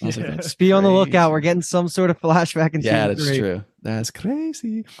 Like, Just be on the lookout. We're getting some sort of flashback in season 3. Yeah, that's true. That's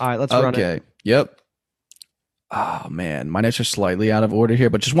crazy. All right, let's run it. Okay. Yep. Oh man, my notes are slightly out of order here,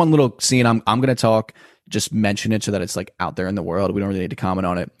 but just one little scene. I'm gonna talk, just mention it so that it's like out there in the world. We don't really need to comment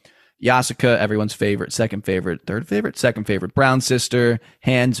on it. Yasuka, everyone's favorite, second favorite, third favorite, second favorite, brown sister,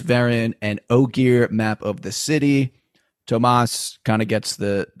 hands Varen, and Ogier map of the city. Tomas kind of gets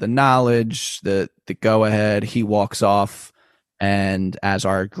the knowledge, the go ahead. He walks off, and as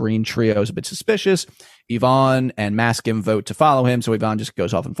our green trio is a bit suspicious, Yvonne and Maskim vote to follow him. So Yvonne just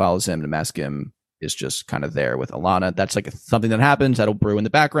goes off and follows him, and Maskim is just kind of there with Alana. That's like something that happens that'll brew in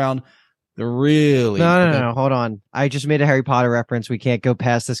the background. No, hold on. I just made a Harry Potter reference. We can't go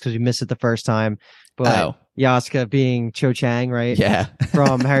past this because we missed it the first time. But Yasuka being Cho Chang, right? Yeah,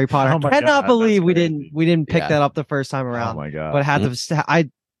 from Harry Potter. I cannot believe we didn't pick that up the first time around. Oh my God! But I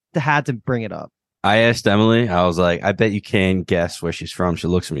had to bring it up. I asked Emily. I was like, I bet you can guess where she's from. She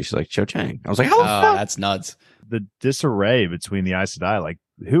looks at me. She's like, Cho Chang. I was like, oh, that's nuts. The disarray between the Aes Sedai. Like,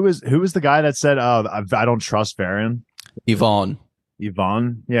 who was the guy that said, I don't trust Varen? Yvonne.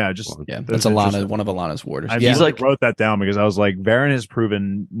 Yeah, that's Alana, one of Alana's warders. I wrote that down because I was like, Varen has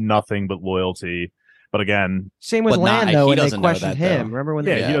proven nothing but loyalty. But again, same with Lan, though, and they questioned him. Remember when?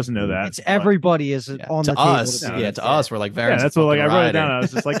 He doesn't know that. It's everybody is on the us. table. To us, we're like Varen's. Yeah, that's what I wrote it down. Rider. I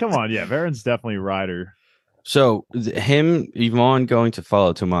was just like, come on, Varen's definitely a rider. So him, Yvonne going to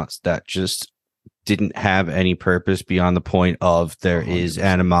follow Tomas, that just didn't have any purpose beyond the point of there 100%. Is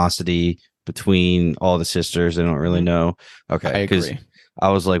animosity between all the sisters. They don't really know. Okay, because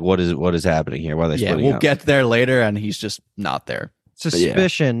I was like, what is happening here? Why are they splitting we'll up? get there later, and he's just not there.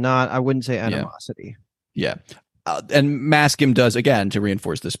 Suspicion, I wouldn't say animosity. Yeah. And Maskim does, again, to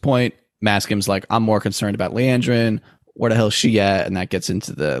reinforce this point, Maskim's like, I'm more concerned about Leandrin. Where the hell's she at? And that gets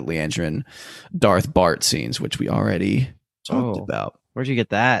into the Leandrin Darth Bart scenes, which we already talked about. Where'd you get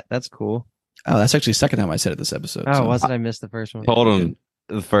that? That's cool. Oh, that's actually the second time I said it this episode. Oh, wasn't I missed the first one? Told him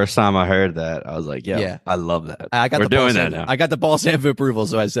the first time I heard that, I was like, yeah, I love that. We're doing that now. I got the ball stamp of approval,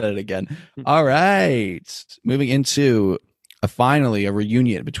 so I said it again. All right. Moving into finally a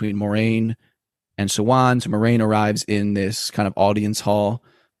reunion between Moraine and Siuan. So Moraine arrives in this kind of audience hall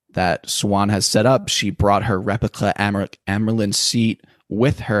that Siuan has set up. She brought her replica Amyrlin seat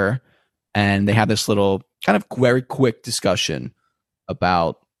with her, and they have this little kind of very quick discussion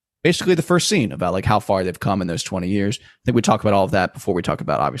about basically the first scene, about like how far they've come in those 20 years. I think we talk about all of that before we talk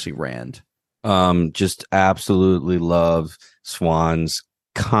about obviously Rand. Just absolutely love Siuan's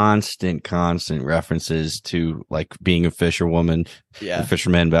constant references to like being a fisherwoman, a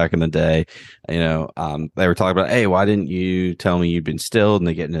fisherman back in the day. They were talking about, hey, why didn't you tell me you'd been stilled? And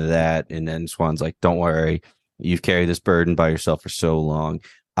they get into that, and then Siuan's like, don't worry, you've carried this burden by yourself for so long.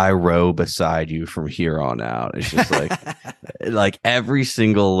 I row beside you from here on out. It's just like like every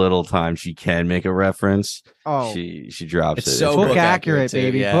single little time she can make a reference, she drops it. So book accurate,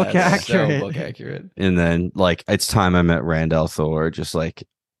 baby. Yeah, book accurate. So book accurate. And then like it's time I met Rand al'Thor, just like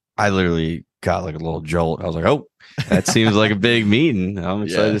I literally got like a little jolt. I was like, oh, that seems like a big meeting. I'm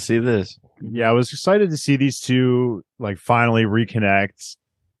excited to see this. Yeah, I was excited to see these two like finally reconnect,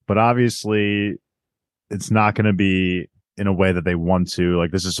 but obviously it's not going to be in a way that they want to.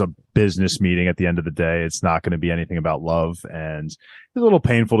 Like, this is a business meeting at the end of the day. It's not going to be anything about love, and it's a little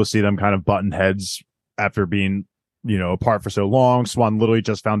painful to see them kind of button heads after being, apart for so long. Siuan literally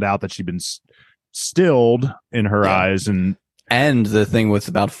just found out that she'd been stilled in her eyes, and the thing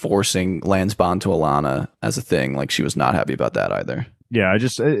about forcing Lan's bond to Alana as a thing, like she was not happy about that either. Yeah,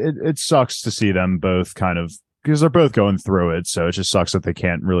 it sucks to see them both kind of, because they're both going through it, so it just sucks that they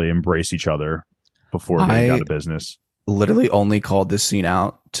can't really embrace each other before getting out of business. Literally only called this scene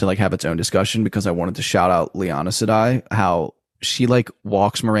out to like have its own discussion because I wanted to shout out Lyanna Sedai, how she like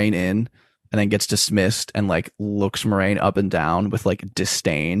walks Moraine in and then gets dismissed and like looks Moraine up and down with like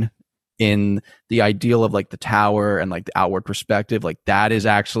disdain, in the ideal of like the tower and like the outward perspective. Like that is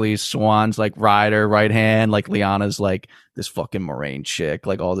actually Siuan's like rider, right hand. Like Lyanna's like this fucking Moraine chick,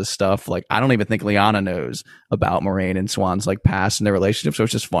 like all this stuff. Like I don't even think Lyanna knows about Moraine and Siuan's like past and their relationship. So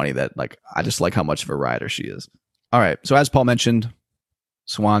it's just funny that like I just like how much of a rider she is. All right. So as Paul mentioned,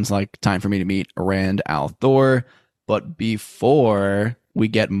 Siuan's like, time for me to meet Rand al'Thor. But before we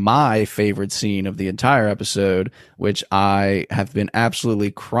get my favorite scene of the entire episode, which I have been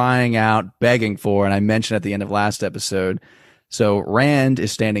absolutely crying out, begging for, and I mentioned at the end of last episode. So Rand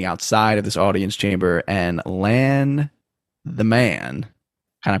is standing outside of this audience chamber, and Lan, the man,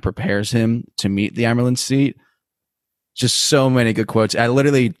 kind of prepares him to meet the Amyrlin seat. Just so many good quotes. I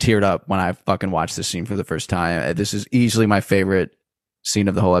literally teared up when I fucking watched this scene for the first time. This is easily my favorite scene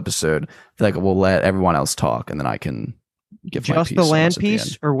of the whole episode. I feel like we'll let everyone else talk, and then I can give my piece. Just the Lan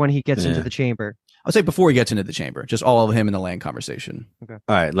piece, or when he gets into the chamber? I'll say before he gets into the chamber, just all of him in the Lan conversation. Okay.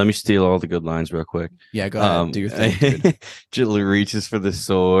 All right, let me steal all the good lines real quick. Yeah, go ahead. Do your thing. Jill reaches for the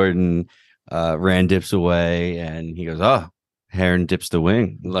sword, and Rand dips away, and he goes, "Oh, Heron dips the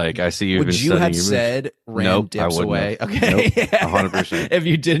wing." Like, I see you've been studying. Would you have said Rand dips away? Have. Okay, nope, 100%. If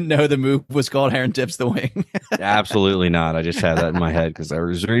you didn't know the move was called Heron dips the wing, absolutely not. I just had that in my head because I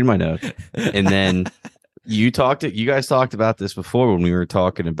was reading my notes, and then. You guys talked about this before when we were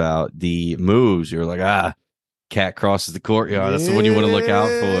talking about the moves. You were like, cat crosses the courtyard. That's the one you want to look out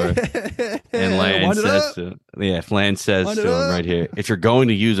for. And Lan says Lan says to him right here, if you're going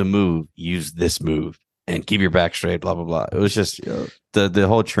to use a move, use this move and keep your back straight, blah, blah, blah. It was just the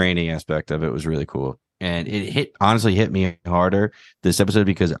whole training aspect of it was really cool. And it honestly hit me harder this episode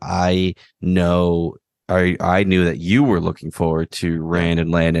because I knew that you were looking forward to Rand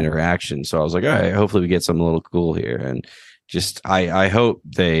and Lan interaction. So I was like, all right, hopefully we get something a little cool here. And just, I hope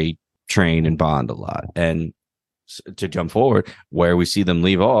they train and bond a lot. And to jump forward, where we see them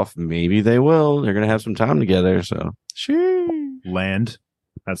leave off, maybe they will. They're going to have some time together. So sure. Land.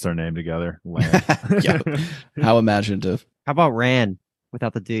 That's their name together. Land. How imaginative. How about Rand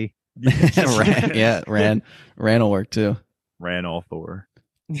without the D? Rand will work too. Ran all Thor.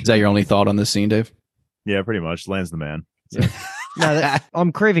 Is that your only thought on this scene, Dave? Yeah, pretty much. Lan's the man. No,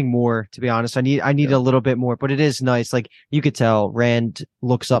 I'm craving more, to be honest. I need a little bit more, but it is nice. Like, you could tell Rand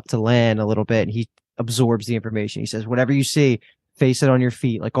looks up to Lan a little bit and he absorbs the information. He says, whatever you see, face it on your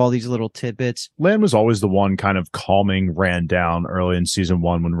feet, like all these little tidbits. Lan was always the one kind of calming Rand down early in season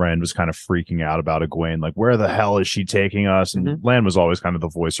 1 when Rand was kind of freaking out about Egwene. Like, where the hell is she taking us? And Lan was always kind of the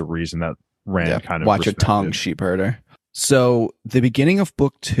voice of reason that Rand kind of watch your tongue, sheep herder. So the beginning of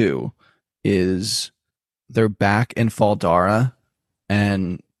book 2 is they're back in Fal Dara,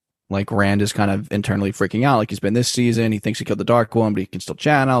 and like Rand is kind of internally freaking out. Like, he's been this season, he thinks he killed the Dark One, but he can still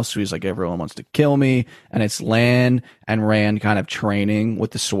channel. So he's like, everyone wants to kill me. And it's Lan and Rand kind of training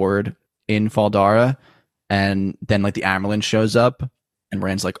with the sword in Fal Dara. And then like the Amyrlin shows up, and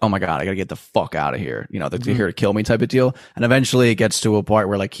Rand's like, oh my God, I gotta get the fuck out of here. You know, they're here to kill me type of deal. And eventually it gets to a part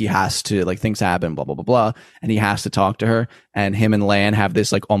where like he has to, like, things happen, blah, blah, blah, blah. And he has to talk to her. And him and Lan have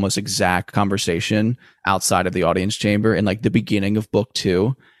this like almost exact conversation outside of the audience chamber in like the beginning of book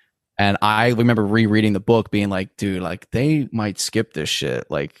 2. And I remember rereading the book being like, dude, like they might skip this shit.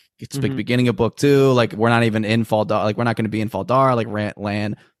 Like, it's the beginning of book 2. Like, we're not even in Fal Dara. Like, we're not going to be in Fal Dara. Like,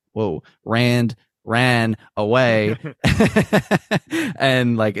 Rand ran away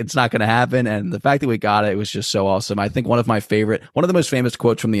and like it's not going to happen. And the fact that we got it was just so awesome. I think one of the most famous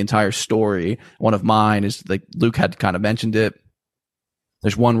quotes from the entire story, one of mine, is like Luke had kind of mentioned it.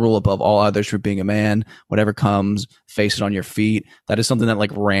 There's one rule above all others for being a man: whatever comes, face it on your feet. That is something that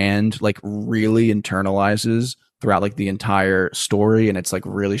like Rand like really internalizes throughout like the entire story, and it's like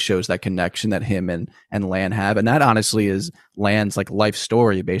really shows that connection that him and Lan have. And that honestly is Lan's like life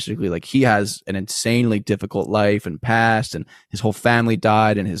story. Basically, like, he has an insanely difficult life and past, and his whole family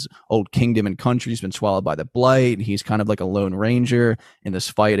died, and his old kingdom and country's been swallowed by the blight, and he's kind of like a lone ranger in this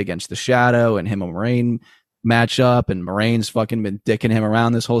fight against the Shadow. And him and Moiraine match up, and Moraine's fucking been dicking him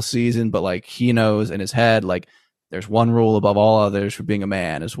around this whole season, but like he knows in his head, like, there's one rule above all others for being a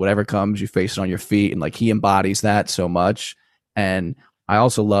man, is whatever comes, you face it on your feet. And like, he embodies that so much. And I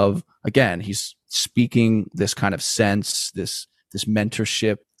also love, again, he's speaking this kind of sense, this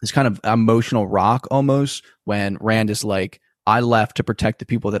mentorship, this kind of emotional rock almost, when Rand is like, I left to protect the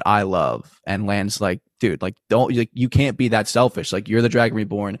people that I love. And Lan's like, dude, like, you can't be that selfish. Like, you're the Dragon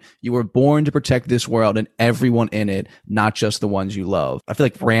Reborn. You were born to protect this world and everyone in it, not just the ones you love. I feel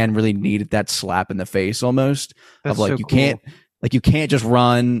like Rand really needed that slap in the face almost. That's of like, so you can't just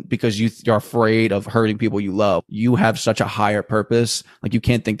run because you're afraid of hurting people you love. You have such a higher purpose. Like, you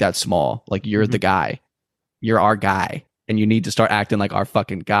can't think that small. Like, you're the guy. You're our guy. And you need to start acting like our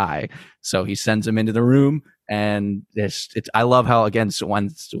fucking guy. So he sends him into the room. And I love how, again,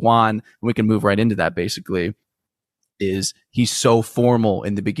 Siuan, we can move right into that basically. is he's so formal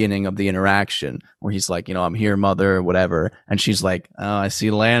in the beginning of the interaction where he's like, I'm here, mother, or whatever. And she's like, oh, I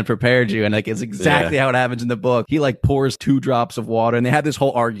see Lan prepared you. And like, it's exactly how it happens in the book. He like pours 2 drops of water, and they have this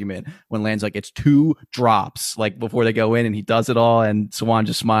whole argument when Lan's like, it's 2 drops, like before they go in, and he does it all. And Swan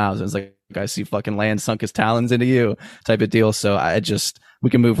just smiles and it's like, I see fucking Lan sunk his talons into you type of deal. So we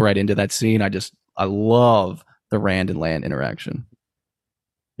can move right into that scene. I love the Rand and Lan interaction.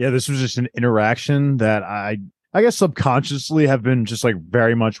 Yeah, this was just an interaction that I guess subconsciously have been just like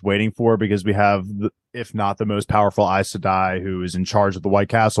very much waiting for, because we have, if not the most powerful Aes Sedai, who is in charge of the White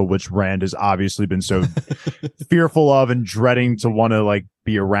Castle, which Rand has obviously been so fearful of and dreading to want to like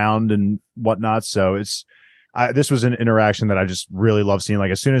be around and whatnot. So this was an interaction that I just really love seeing.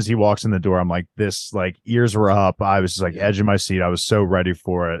 Like as soon as he walks in the door, I'm like, this, like ears were up. I was just like edge of my seat. I was so ready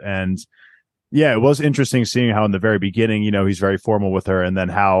for it. And yeah, it was interesting seeing how in the very beginning, he's very formal with her, and then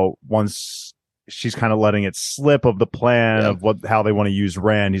how once she's kind of letting it slip of the plan of how they want to use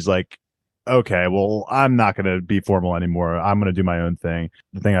Rand, he's like, okay, well, I'm not going to be formal anymore. I'm going to do my own thing.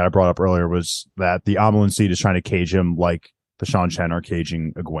 The thing that I brought up earlier was that the Amyrlin Seat is trying to cage him like the Shan Chen are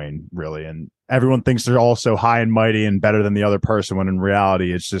caging Egwene, really. And everyone thinks they're all so high and mighty and better than the other person, when in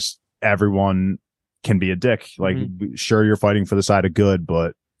reality, it's just everyone can be a dick. Like, sure, you're fighting for the side of good,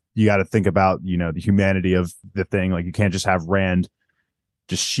 but you got to think about, the humanity of the thing. Like, you can't just have Rand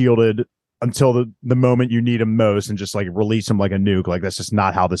just shielded until the moment you need him most and just like release him like a nuke. Like, that's just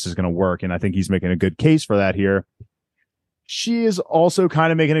not how this is going to work. And I think he's making a good case for that here. She is also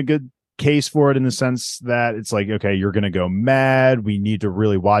kind of making a good case for it in the sense that it's like, okay, you're going to go mad. We need to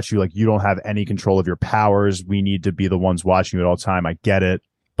really watch you. Like, you don't have any control of your powers. We need to be the ones watching you at all time. I get it.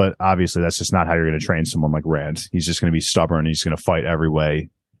 But obviously that's just not how you're going to train someone like Rand. He's just going to be stubborn. He's going to fight every way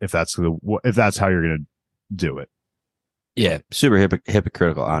if that's how you're going to do it. Yeah, super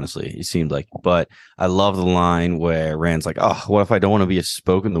hypocritical, honestly, it seemed like. But I love the line where Rand's like, oh, what if I don't want to be a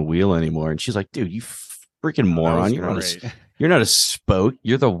spoke in the wheel anymore? And she's like, dude, you freaking moron. You're not a spoke.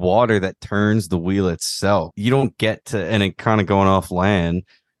 You're the water that turns the wheel itself. You don't get to, and it kind of going off land,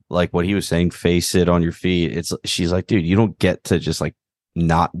 like what he was saying, face it on your feet. She's like, dude, you don't get to just like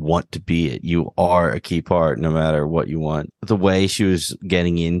not want to be it. You are a key part no matter what you want. The way she was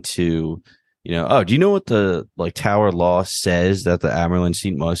getting into, do you know what the like Tower Law says that the Amyrlin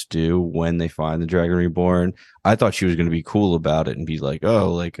Seat must do when they find the Dragon Reborn? I thought she was going to be cool about it and be like,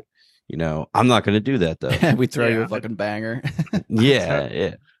 oh, like, I'm not going to do that though. We throw you a fucking banger.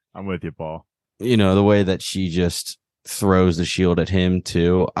 Yeah. I'm with you, Paul. The way that she just throws the shield at him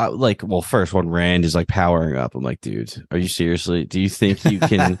too. First when Rand is like powering up, I'm like, dude, are you seriously? Do you think you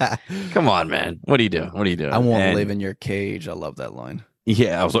can? Come on, man. What are you doing? I won't live in your cage. I love that line.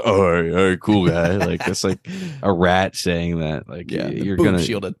 Yeah, I was like, all right, cool guy. Like, it's like a rat saying that. Like, yeah, you're gonna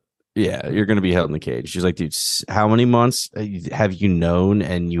shielded. Yeah, you're gonna be held in the cage. She's like, dude, how many months have you known?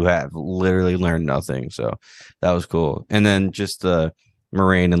 And you have literally learned nothing. So that was cool. And then just the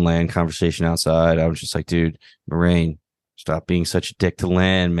Moiraine and Lan conversation outside. I was just like, dude, Moiraine, stop being such a dick to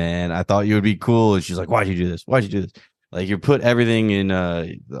Lan, man. I thought you would be cool. And she's like, why'd you do this? Why'd you do this? Like, you put everything in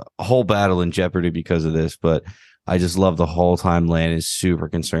the whole battle in jeopardy because of this. But I just love the whole time Lan is super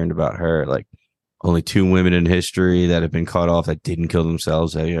concerned about her. Like, only 2 women in history that have been cut off that didn't kill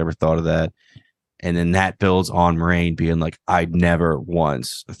themselves. Have you ever thought of that? And then that builds on Moiraine being like, I never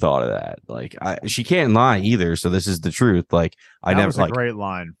once thought of that. Like, she can't lie either. So this is the truth. Like, that was a great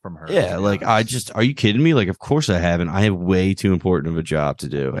line from her. Yeah. Like, are you kidding me? Like, of course I haven't. I have way too important of a job to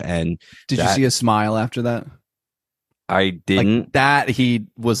do. And did you see a smile after that? I didn't. Like, that he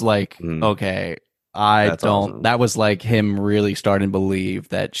was like, okay, That's awesome. That was like him really starting to believe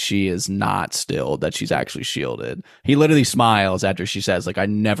that she is not stilled, that she's actually shielded. He literally smiles after she says, like, I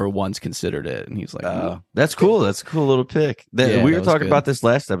never once considered it. And he's like, that's cool. That's a cool little pick. We were talking about this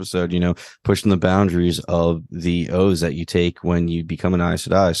last episode, pushing the boundaries of the oaths that you take when you become an Aes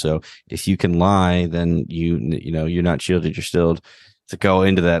Sedai. So if you can lie, then you're not shielded, you're stilled. To go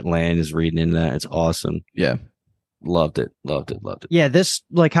into that land is reading into that. It's awesome. Yeah. Loved it. Yeah, this,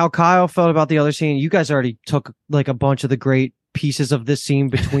 like how Kyle felt about the other scene, you guys already took like a bunch of the great pieces of this scene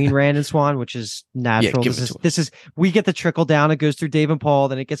between Rand and Swan, which is natural. Yeah, we get the trickle down, it goes through Dave and Paul,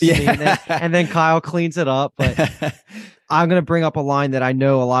 then it gets to me, and then Kyle cleans it up. But I'm going to bring up a line that I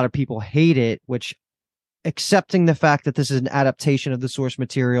know a lot of people hate it, which, accepting the fact that this is an adaptation of the source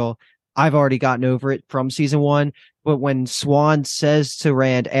material, I've already gotten over it from season 1. But when Swan says to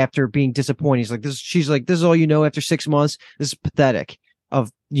Rand after being disappointed, she's like, this is all you know after 6 months. This is pathetic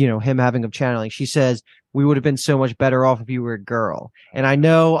of, him having of channeling. She says, we would have been so much better off if you were a girl. And I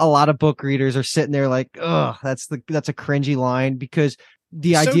know a lot of book readers are sitting there like, ugh, that's a cringy line, because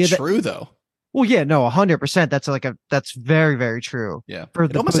the idea that true though. Well, yeah, no, 100%. That's very, very true. Yeah, For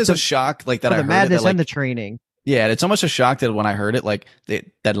it almost is a shock, like that. For I the heard madness it, that, like, and the training. Yeah, it's almost a shock that when I heard it, like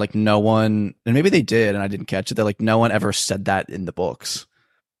that like no one, and maybe they did, and I didn't catch it. That like no one ever said that in the books.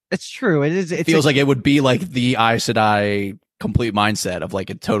 It's true. It feels like it would be like the Aes Sedai complete mindset of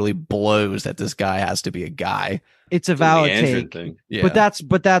like it totally blows that this guy has to be a guy. It's a valid take. Yeah.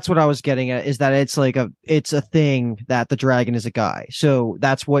 But that's what I was getting at, is that it's a thing that the dragon is a guy. So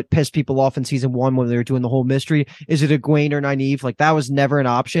that's what pissed people off in season 1 when they were doing the whole mystery. Is it Egwene or Nynaeve? Like that was never an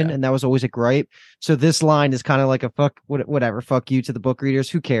option, and that was always a gripe. So this line is kind of like a whatever, fuck you to the book readers.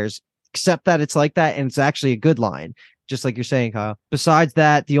 Who cares? Except that it's like that, and it's actually a good line, just like you're saying, Kyle. Besides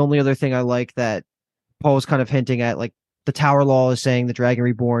that, the only other thing I like that Paul was kind of hinting at, like, the Tower Law is saying the Dragon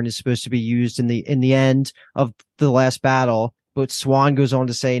Reborn is supposed to be used in the end of the last battle, but Siuan goes on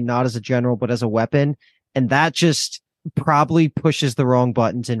to say not as a general but as a weapon, and that just probably pushes the wrong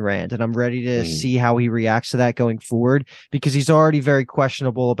buttons in Rand, and I'm ready to see how he reacts to that going forward, because he's already very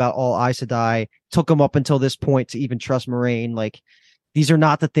questionable about all Aes Sedai. Took him up until this point to even trust Moiraine. Like, these are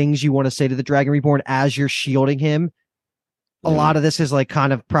not the things you want to say to the Dragon Reborn as you're shielding him. A lot of this is like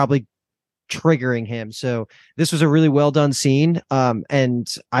kind of probably triggering him. So this was a really well done scene.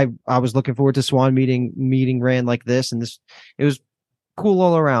 And I was looking forward to Siuan meeting Rand like this, and it was cool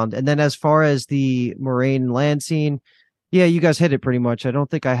all around. And then as far as the Moiraine land scene, yeah, you guys hit it pretty much. I don't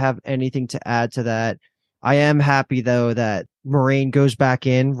think I have anything to add to that. I am happy though that Moiraine goes back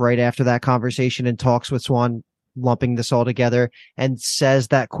in right after that conversation and talks with Siuan, lumping this all together, and says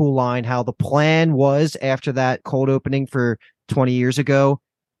that cool line, how the plan was after that cold opening for 20 years ago,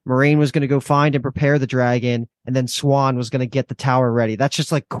 Moiraine was going to go find and prepare the dragon, and then Siuan was going to get the tower ready. That's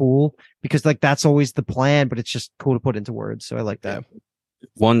just like cool, because like that's always the plan, but it's just cool to put into words. So I like that.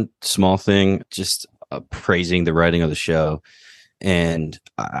 One small thing, just praising the writing of the show. And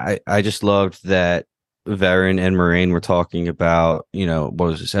I just loved that Verin and Moiraine were talking about, what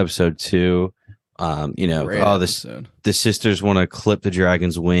was this, episode 2? The sisters want to clip the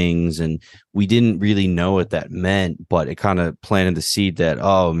dragon's wings, and we didn't really know what that meant, but it kind of planted the seed that,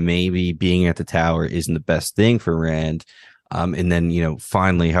 maybe being at the tower isn't the best thing for Rand. And then,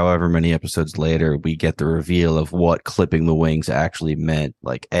 finally, however many episodes later, we get the reveal of what clipping the wings actually meant.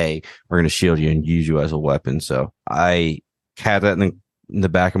 Like, we're going to shield you and use you as a weapon. So I had that in the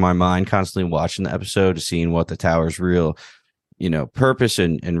back of my mind, constantly watching the episode, seeing what the tower's real purpose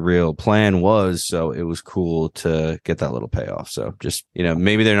and real plan was. So it was cool to get that little payoff. So just,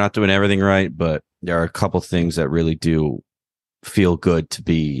 maybe they're not doing everything right, but there are a couple things that really do feel good to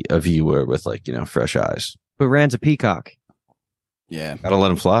be a viewer with, like, fresh eyes. But Rand's a peacock. Yeah. Gotta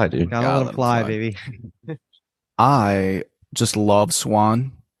let him fly, dude. Gotta let him fly, baby. I just love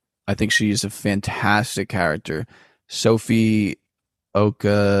Siuan. I think she's a fantastic character. Sophie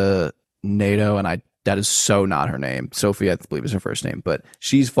Oka Nato, and that is so not her name. Sophie, I believe, is her first name, but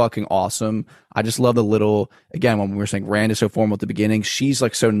she's fucking awesome. I just love the little, again, when we were saying Rand is so formal at the beginning, she's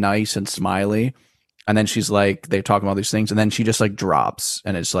like so nice and smiley. And then she's like, they're talking about these things, and then she just like drops,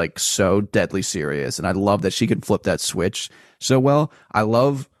 and it's like so deadly serious. And I love that she can flip that switch so well. I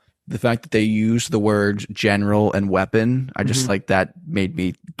love the fact that they use the words general and weapon. I just like that made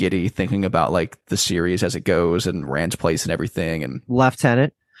me giddy thinking about like the series as it goes and Rand's place and everything. And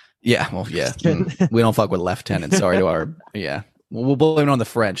Lieutenant. Yeah, well, yeah. We don't fuck with lieutenant. Sorry to our, yeah. We'll blame it on the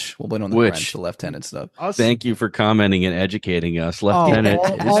French. We'll blame it on the French, the lieutenant stuff. Thank you for commenting and educating us, Lieutenant.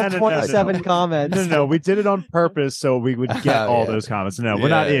 All 27 comments. No, we did it on purpose so we would get all those comments. No, we're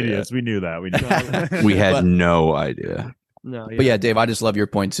not idiots. We knew that. We knew that. We had no idea. No, But yeah, Dave, I just love your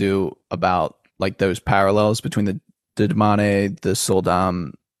point too about like those parallels between the Damane, the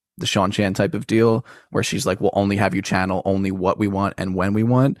Soldam, the Sean Chan type of deal, where she's like, we'll only have you channel only what we want and when we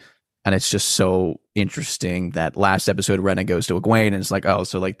want. And it's just so interesting that last episode Rena goes to Egwene and it's like, oh,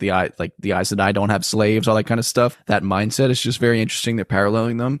 so like the Aes Sedai don't have slaves, all that kind of stuff. That mindset is just very interesting. They're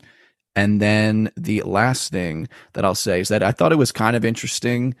paralleling them. And then the last thing that I'll say is that I thought it was kind of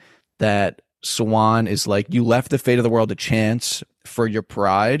interesting that Siuan is like, you left the fate of the world to chance for your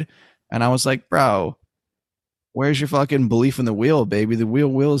pride. And I was like, bro, where's your fucking belief in the wheel, baby? The wheel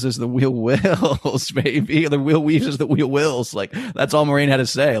wills as the wheel wills, baby. The wheel weaves as the wheel wills. Like, that's all Moiraine had to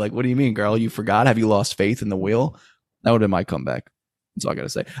say. Like, what do you mean, girl? You forgot? Have you lost faith in the wheel? That would have been my comeback. That's all I got to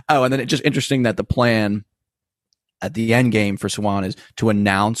say. Oh, and then it's just interesting that the plan at the end game for Siuan is to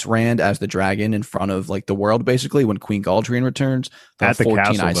announce Rand as the dragon in front of like the world, basically, when Queen Galdrian returns. They'll have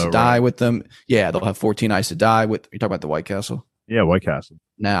 14 Aes Sedai with them. Yeah, they'll have 14 Aes Sedai with, you talking about the White Castle? Yeah, White Castle.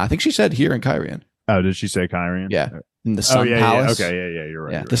 Nah, I think she said here in Cairhien. Oh, did she say Cairhien? Yeah. In the Sun Palace. Yeah. Okay, yeah, you're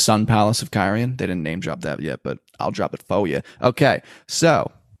right. Yeah, you're the right. Sun Palace of Cairhien. They didn't name drop that yet, but I'll drop it for you. Okay,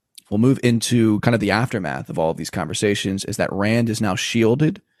 so we'll move into kind of the aftermath of all of these conversations is that Rand is now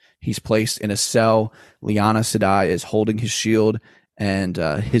shielded. He's placed in a cell. Lyanna Sedai is holding his shield, and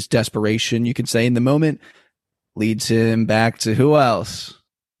his desperation, you could say, in the moment leads him back to who else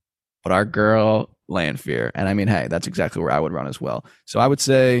but our girl Lanfear. And I mean, hey, that's exactly where I would run as well. So I would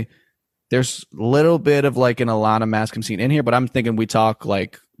say there's a little bit of like an Alana Mascom scene in here, but I'm thinking we talk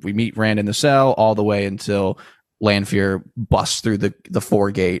like we meet Rand in the cell all the way until Lanfear busts through the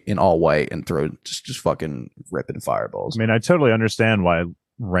foregate in all white and throw just fucking ripping fireballs. I mean, I totally understand why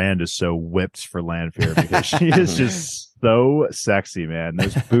Rand is so whipped for Lanfear, because she is just so sexy, man.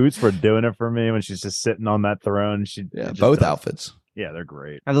 Those boots were doing it for me when she's just sitting on that throne. Both outfits. Yeah, they're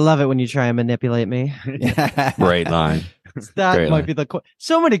great. I love it when you try and manipulate me. Great line. That Great might line. be the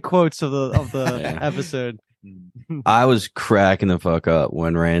so many quotes of the Yeah. episode. I was cracking the fuck up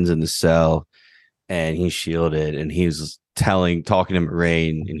when Rand's in the cell and he's shielded and he's talking to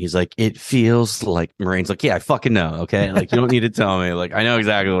Moiraine, and he's like, it feels like, Moraine's like, yeah, I fucking know, okay, like you don't need to tell me, like I know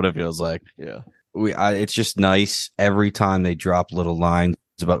exactly what it feels like. Yeah, it's just nice every time they drop little lines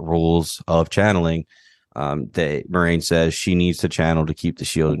about rules of channeling. Moiraine says she needs to channel to keep the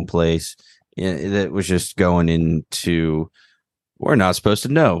shield in place. That was just going into, we're not supposed to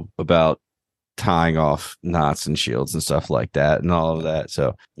know about tying off knots and shields and stuff like that and all of that.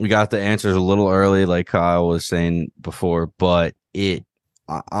 So we got the answers a little early, like Kyle was saying before, but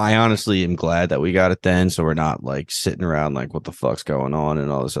I honestly am glad that we got it then, so we're not like sitting around like what the fuck's going on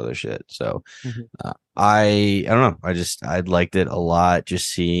and all this other shit. So I don't know, I liked it a lot, just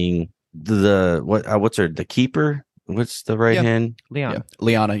seeing what's the keeper, what's the right hand, Lyanna.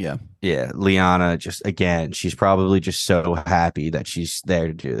 Lyanna, just again, she's probably just so happy that she's there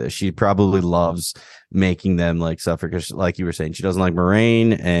to do this. She probably loves making them like suffer, because like you were saying, she doesn't like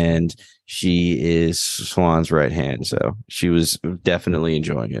Moiraine and she is Swan's right hand, so she was definitely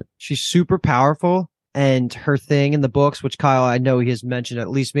enjoying it. She's super powerful, and her thing in the books, which Kyle, I know he has mentioned at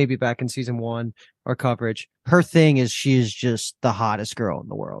least maybe back in season 1 or coverage, her thing is she is just the hottest girl in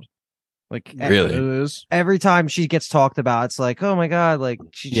the world. Like, really, every time she gets talked about, it's like, oh my god, like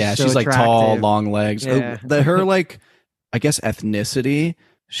she's so she's like attractive. tall, long legs. Yeah. Her like, I guess ethnicity.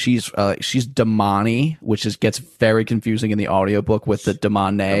 She's Damani, which gets very confusing in the audiobook with the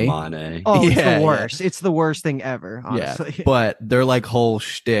Damane. Oh, it's Yeah, the worst. It's the worst thing ever, honestly. Yeah, but their like whole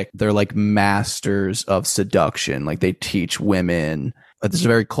shtick, they're like masters of seduction. Like they teach women. It's a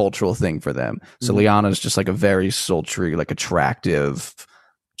very cultural thing for them. So Lyanna is just like a very sultry, like attractive,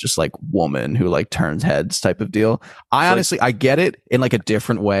 just like woman who like turns heads type of deal. I get it in like a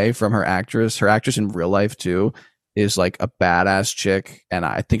different way from her actress. Her actress in real life too is like a badass chick, and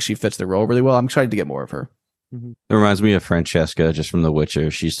I think she fits the role really well. I'm excited to get more of her. It reminds me of Francesca just from The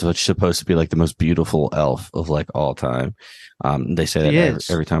Witcher. She's supposed to be like the most beautiful elf of like all time. They say that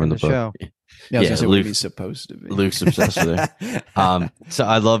every time in the book. Show. Yeah, Luke's supposed to be. Luke's obsessed with her. So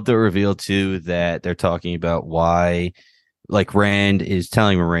I love the reveal too that they're talking about why, like Rand is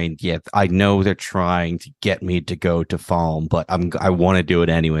telling Moiraine, yeah, I know they're trying to get me to go to Falme, but I want to do it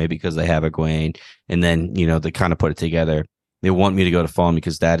anyway because they have Egwene. And then, they kind of put it together. They want me to go to Falme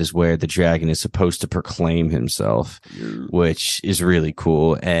because that is where the dragon is supposed to proclaim himself, which is really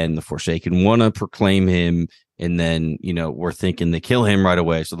cool. And the Forsaken want to proclaim him. And then, we're thinking they kill him right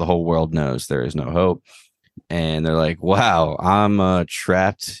away. So the whole world knows there is no hope. And they're like, wow, I'm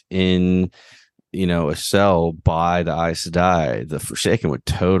trapped in, a cell by the Aes Sedai. The Forsaken would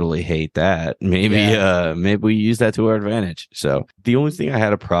totally hate that. Maybe we use that to our advantage. So the only thing I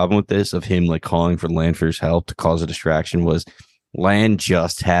had a problem with this, of him like calling for Lanfear's help to cause a distraction, was Lan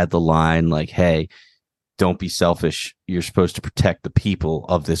just had the line like, hey, don't be selfish. You're supposed to protect the people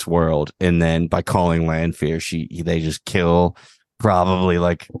of this world. And then by calling Lanfear, they just kill probably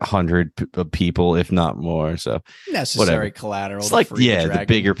like 100 people, if not more. So necessary collateral. It's like, the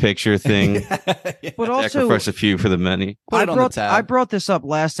bigger picture thing. But also, sacrifice a few for the many. I brought this up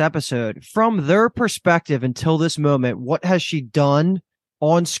last episode. From their perspective until this moment, what has she done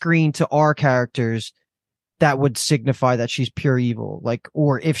on screen to our characters that would signify that she's pure evil? Like,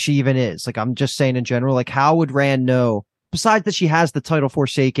 or if she even is. Like, I'm just saying in general, like, how would Rand know, besides that she has the title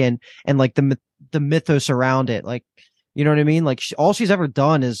Forsaken and like the mythos around it? Like, you know what I mean? Like, all she's ever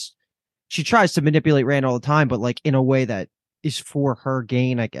done is she tries to manipulate Rand all the time, but like in a way that is for her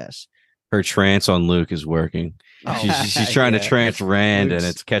gain, I guess. Her trance on Luke is working. She's trying to trance Rand, and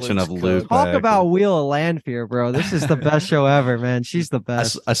it's catching up Luke. Talk about Wheel of Lanfear, bro. This is the best show ever, man. She's the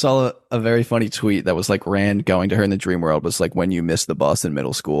best. I saw a very funny tweet that was like Rand going to her in the dream world was like when you miss the bus in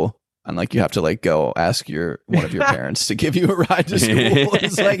middle school. And like you have to like go ask one of your parents to give you a ride to school.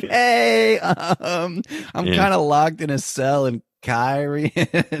 It's like, hey, I'm kind of locked in a cell in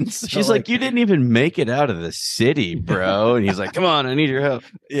Kyrian. So, She's like, you didn't even make it out of the city, bro. And he's like, come on, I need your help.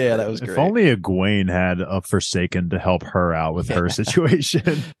 Yeah, that was great. If only Egwene had a Forsaken to help her out with her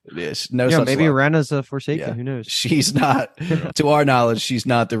situation. Yes, maybe Renna's a Forsaken. Yeah. Who knows? She's not, to our knowledge, she's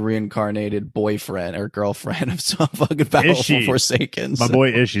not the reincarnated boyfriend or girlfriend of some fucking powerful Forsaken. My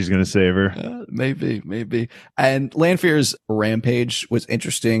boy Ishi's gonna save her. Maybe. And Lanfear's rampage was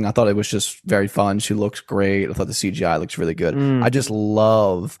interesting. I thought it was just very fun. She looks great. I thought the CGI looks really good. I just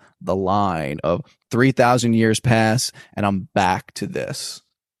love the line of 3,000 years pass and I'm back to this,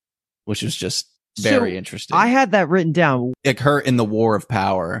 which is just very interesting. I had that written down. Like her in the War of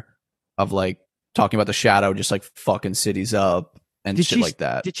Power of like talking about the shadow just like fucking cities up and shit like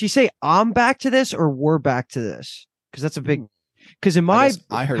that. Did she say I'm back to this or we're back to this? Because that's a big, because in my,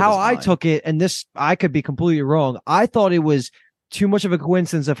 how I took it, and this, I could be completely wrong. I thought it was too much of a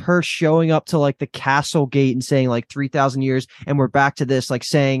coincidence of her showing up to like the castle gate and saying like 3,000 years and we're back to this, like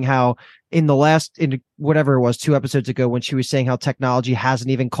saying how in whatever it was 2 episodes ago when she was saying how technology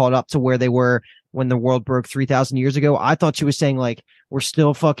hasn't even caught up to where they were when the world broke 3,000 years ago. I thought she was saying like we're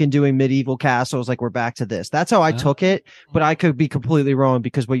still fucking doing medieval castles, like we're back to this. That's how I took it, but I could be completely wrong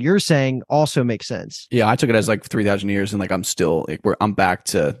because what you're saying also makes sense. Yeah, I took it as like 3,000 years and like I'm still like I'm back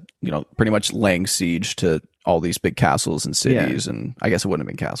to, you know, pretty much laying siege to all these big castles and cities, and I guess it wouldn't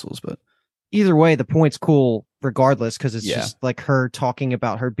have been castles, but either way, the point's cool regardless because it's just like her talking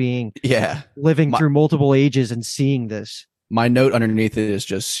about her being living through multiple ages and seeing this. My note underneath it is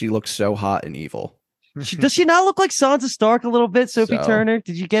just she looks so hot and evil. Does she not look like Sansa Stark a little bit, Sophie Turner?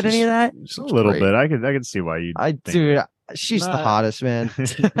 Did you get any of that? A little bit. I can see why you. She's the hottest, man.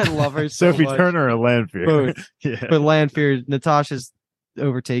 I love her. Sophie Turner or Lanfear? Both. But Lanfear, Natasha's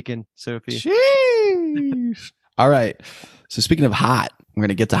overtaken Sophie. Jeez. All right. So speaking of hot, we're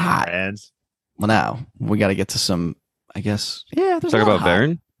gonna get to hot. Well, now we got to get to some. I guess. Yeah. Talk about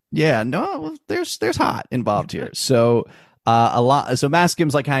Varen. Yeah. No. There's hot involved here. So. A lot. So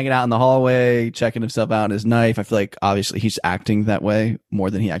Maskim's like hanging out in the hallway, checking himself out in his knife. I feel like obviously he's acting that way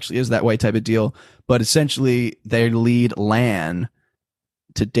more than he actually is that way type of deal. But essentially, they lead Lan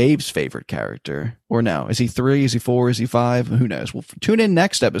to Dave's favorite character. Or no, is he 3? Is he 4? Is he 5? Who knows? Well, tune in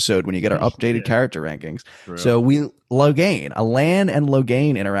next episode when you get our updated character rankings. True. So Logain, a Lan and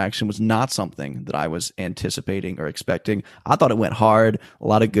Logain interaction was not something that I was anticipating or expecting. I thought it went hard. A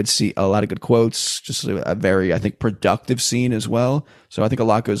lot of good quotes. Just a very, I think, productive scene as well. So I think a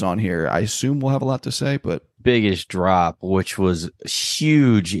lot goes on here. I assume we'll have a lot to say, but biggest drop, which was a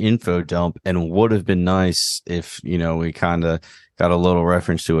huge info dump, and would have been nice if we kind of got a little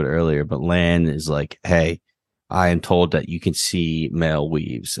reference to it earlier. But Lan is like, hey, I am told that you can see male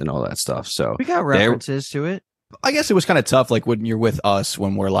weaves and all that stuff. So we got references to it. I guess it was kind of tough, like when you're with us,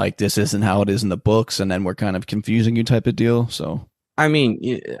 when we're like, this isn't how it is in the books, and then we're kind of confusing you type of deal. So, I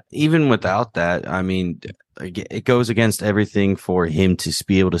mean, even without that, I mean, it goes against everything for him to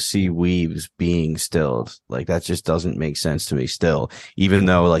be able to see weaves being stilled. Like, that just doesn't make sense to me still, even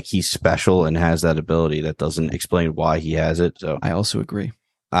though like he's special and has that ability. That doesn't explain why he has it. So I also agree.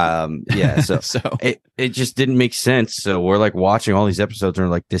 So it just didn't make sense. So we're like watching all these episodes and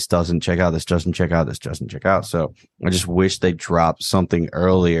we're like, this doesn't check out, this doesn't check out, this doesn't check out. So I just wish they dropped something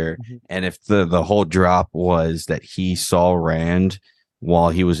earlier. And if the whole drop was that he saw Rand while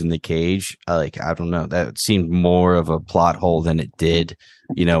he was in the cage, I don't know, that seemed more of a plot hole than it did,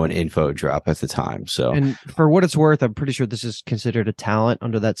 an info drop at the time. So, and for what it's worth, I'm pretty sure this is considered a talent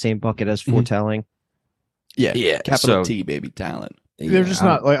under that same bucket as foretelling. Yeah. Capital T, baby, talent. They're just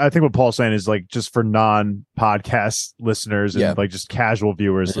not like, I think what Paul's saying is like, just for non-podcast listeners and like just casual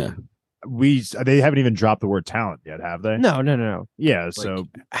viewers, they haven't even dropped the word talent yet, have they? No. Yeah. So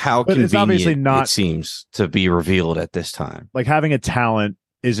how convenient it's obviously not, it seems to be revealed at this time. Like having a talent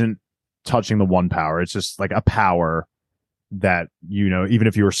isn't touching the one power. It's just like a power that, even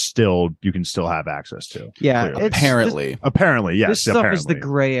if you were stilled, you can still have access to. Yeah. Apparently, yes. This stuff is the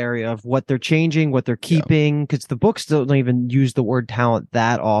gray area of what they're changing, what they're keeping, because the books don't even use the word talent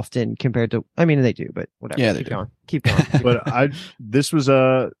that often compared to, I mean, they do, but whatever. Yeah, Keep going. But this was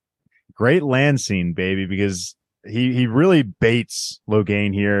a great land scene, baby, because he really baits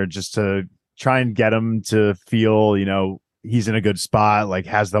Logain here just to try and get him to feel, he's in a good spot, like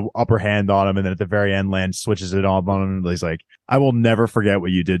has the upper hand on him, and then at the very end, Lan switches it on him. He's like, I will never forget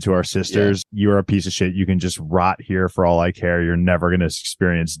what you did to our sisters. Yeah. You're a piece of shit. You can just rot here for all I care. You're never going to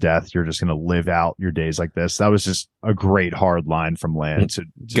experience death. You're just going to live out your days like this. That was just a great hard line from Lan to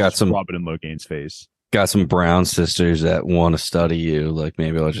rub it in Logain's face. Got some brown sisters that want to study you. Like,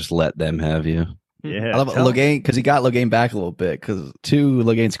 maybe I'll just let them have you. Yeah, I love Logain because he got Logain back a little bit. Because to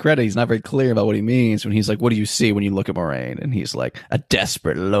Logain's credit, he's not very clear about what he means when he's like, "What do you see when you look at Moiraine?" And he's like, "A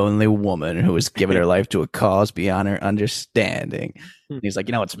desperate, lonely woman who has given her life to a cause beyond her understanding." And he's like,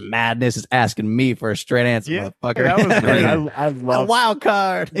 "It's madness. It's asking me for a straight answer, motherfucker." That was great. I love a wild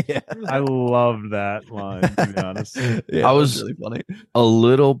card. Yeah. I love that line. To be honest, Yeah, I was really funny. a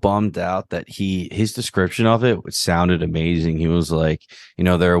little bummed out that his description of it sounded amazing. He was like,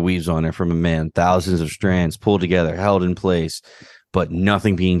 there are weaves on it from a man, thousands of strands pulled together, held in place, but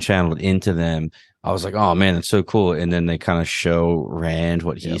nothing being channeled into them. I was like, oh man, that's so cool. And then they kind of show Rand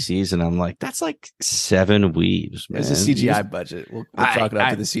what he sees, and I'm like, that's like 7 weaves, man. It's a CGI budget. We'll talk it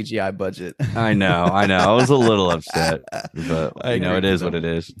up to the CGI budget. I know. I was a little upset, but it is what it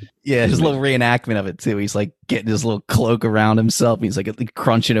is. Yeah, his little reenactment of it too. He's like getting his little cloak around himself. He's like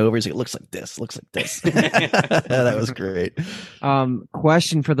crunching over. He's like, it looks like this. That was great.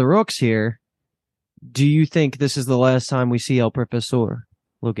 Question for the Rooks here. Do you think this is the last time we see El Profesor,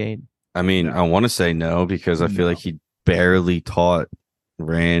 Logain? I mean, I want to say no because I feel like he barely taught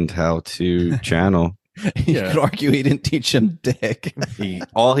Rand how to channel. You could argue he didn't teach him dick.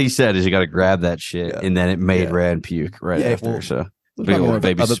 All he said is you got to grab that shit, and then it made Rand puke after. So big old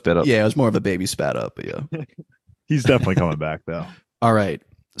baby spit up. Yeah, it was more of a baby spat up, but yeah. He's definitely coming back though. All right.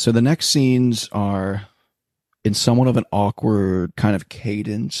 So the next scenes are in somewhat of an awkward kind of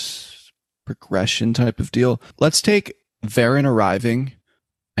cadence progression type of deal. Let's take Varen arriving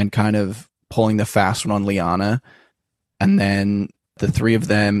and kind of pulling the fast one on Lyanna. And then the three of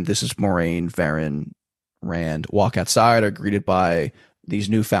them, this is Moiraine, Varen, Rand, walk outside, are greeted by these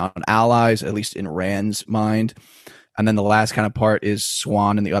newfound allies, at least in Rand's mind. And then the last kind of part is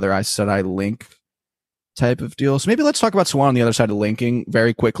Swan and the other Aes Sedai link type of deal. So maybe let's talk about Swan on the other side of linking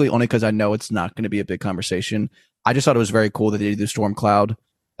very quickly, only because I know it's not going to be a big conversation. I just thought it was very cool that they did the storm cloud,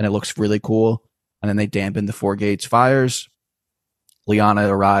 and it looks really cool. And then they dampened the Four Gates fires. Lyanna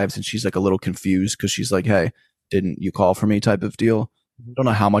arrives and she's like a little confused because she's like, hey, didn't you call for me type of deal? Don't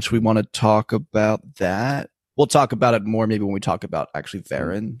know how much we want to talk about that. We'll talk about it more maybe when we talk about actually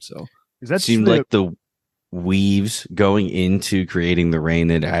Varen. So that seemed like the weaves going into creating the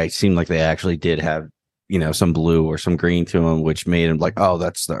rain. It seemed like they actually did have, some blue or some green to them, which made them like, oh,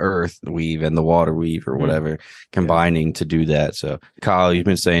 that's the earth weave and the water weave or whatever combining to do that. So Kyle, you've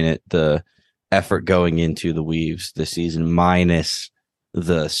been saying it, the effort going into the weaves this season minus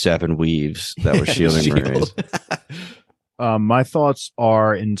the 7 weaves that were shielding Moiraine. My thoughts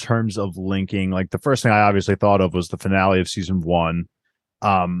are in terms of linking. Like the first thing I obviously thought of was the finale of season 1.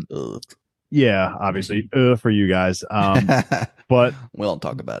 Yeah, obviously for you guys. But we don't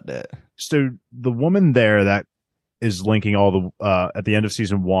talk about that. So the woman there that is linking all the at the end of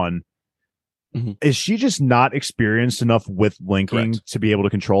season 1, is she just not experienced enough with linking to be able to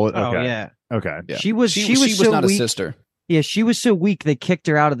control it? Okay. Oh yeah. Okay. Yeah. She was so not weak. A sister. Yeah, she was so weak they kicked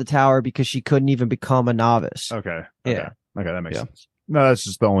her out of the tower because she couldn't even become a novice. Okay. Yeah. Okay, that makes sense. No, that's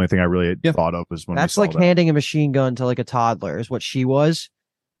just the only thing I really thought of was when that's like handing a machine gun to like a toddler is what she was.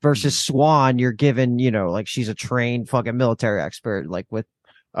 Versus Swan, you're given, like she's a trained fucking military expert, like with.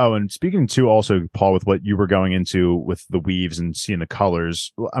 Oh, and speaking to also, Paul, with what you were going into with the weaves and seeing the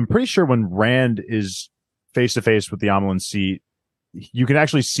colors, I'm pretty sure when Rand is face to face with the Amyrlin Seat, you can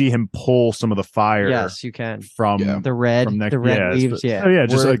actually see him pull some of the fire. Yes, you can from the red, the red weaves. Yeah,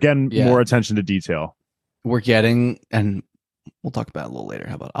 just more attention to detail. We're getting, and we'll talk about it a little later.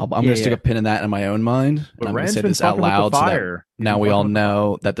 How about I'm going to stick a pin in that in my own mind, and I'm going to say this out loud. So that now we all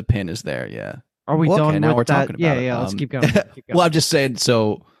know that the pin is there. Yeah. Are we done? Now we're that? talking about it. Yeah. Let's keep going. Well, I'm just saying.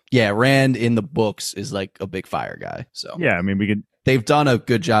 So yeah, Rand in the books is like a big fire guy. So yeah, I mean, they've done a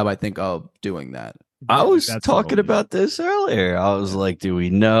good job, I think, of doing that. I was talking about this earlier. I was like, do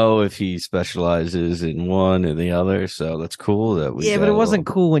we know if he specializes in one or the other? So that's cool that we. Yeah, but it wasn't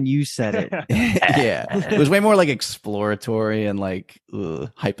cool when you said it. Yeah, it was way more like exploratory and like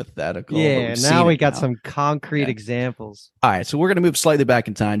hypothetical. Yeah, now we got some concrete examples. All right, so we're gonna move slightly back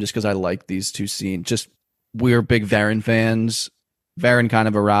in time just because I like these two scenes. Just we're big Varen fans. Varen kind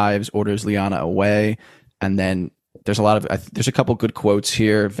of arrives, orders Lyanna away, and then. There's a couple good quotes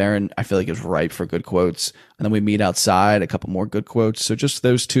here. Varen, I feel like is ripe for good quotes. And then we meet outside, a couple more good quotes. So just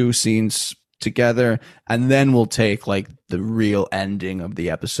those two scenes together. And then we'll take like the real ending of the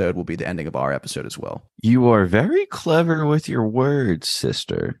episode will be the ending of our episode as well. You are very clever with your words,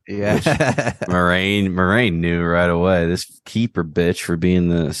 sister. Yeah. Moiraine knew right away. This keeper bitch for being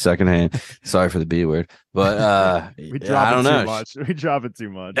the second hand. Sorry for the B word. But we drop it too much. We drop it too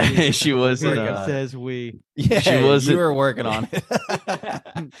much. She wasn't. Says we. Yeah, she wasn't. You were working on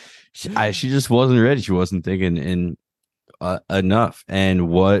it. She just wasn't ready. She wasn't thinking. And enough. And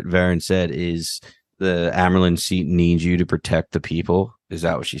what Varen said is the Amyrlin seat needs you to protect the people. Is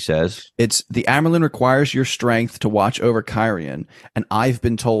that what she says? It's the Amyrlin requires your strength to watch over Kyrian, and I've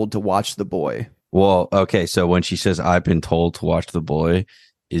been told to watch the boy. Well, okay, so when she says I've been told to watch the boy,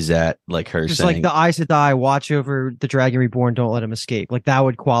 is that like her just saying like the Aes Sedai watch over the Dragon Reborn, don't let him escape? Like that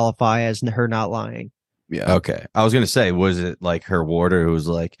would qualify as her not lying. Yeah. Okay. I was gonna say, was it like her warder who was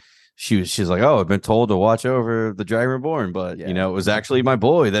like she's like, oh, I've been told to watch over the Dragon Reborn, but it was actually my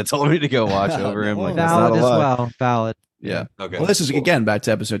boy that told me to go watch over him. Like, valid as well. Valid. Yeah. Okay. Well, this is again back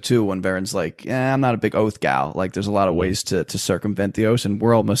to episode 2 when Varen's like, I'm not a big oath gal. Like, there's a lot of ways to circumvent the oath, and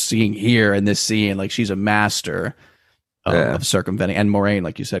we're almost seeing here in this scene, like she's a master of circumventing. And Moiraine,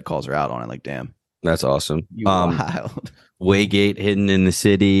 like you said, calls her out on it. Like, damn, that's awesome. You wild. Waygate hidden in the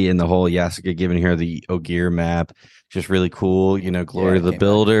city, and the whole Yasuka giving her the Ogier map, just really cool. Glory to the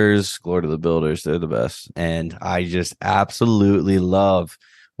builders. Glory to the builders. They're the best, and I just absolutely love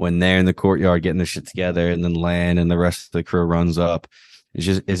when they're in the courtyard getting their shit together, and then Lan and the rest of the crew runs up. It's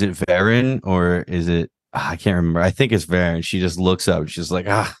just, is it Varen or is it? I can't remember. I think it's Varen. She just looks up. She's like,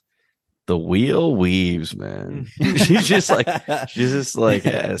 the wheel weaves, man. she's just like,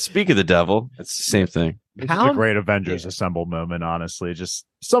 speak of the devil. It's the same thing. This is a great Avengers Assemble moment, honestly. Just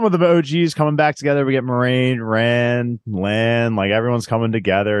some of the OGs coming back together. We get Moiraine, Rand, Lan, like everyone's coming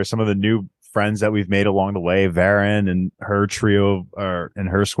together. Some of the new friends that we've made along the way, Varen and her trio and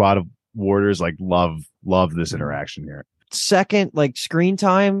her squad of warders, like love this interaction here. Second, like screen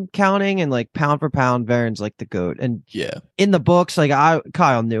time counting and like pound for pound, Varen's like the GOAT. And in the books, like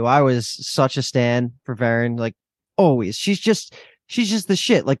Kyle knew I was such a stan for Varen, like always. She's just the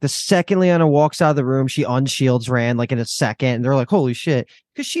shit. Like the second Lyanna walks out of the room, she unshields Rand like in a second, and they're like, holy shit,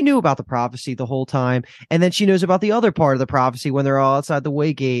 because she knew about the prophecy the whole time, and then she knows about the other part of the prophecy when they're all outside the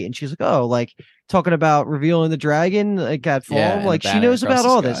Waygate, and she's like, oh, like talking about revealing the dragon like at Fall, like she knows about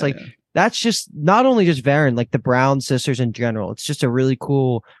all this. Like that's just not only just Varen, like the Brown sisters in general. It's just a really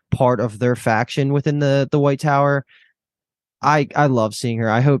cool part of their faction within the White Tower. I love seeing her.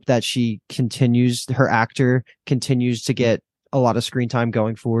 I hope that her actor continues to get a lot of screen time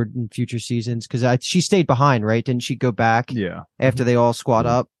going forward in future seasons, because she stayed behind, right? Didn't she go back after they all squad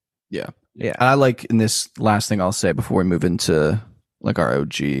up? Yeah. And I like, in this last thing I'll say before we move into like our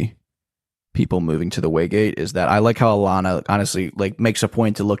OG people moving to the Waygate, is that I like how Alana honestly like makes a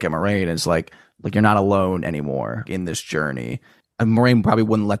point to look at Moiraine and it's like you're not alone anymore in this journey. And Moiraine probably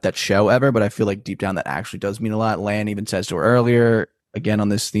wouldn't let that show ever, but I feel like deep down that actually does mean a lot. Lan even says to her earlier, again on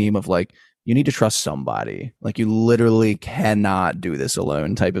this theme of like, you need to trust somebody. Like you literally cannot do this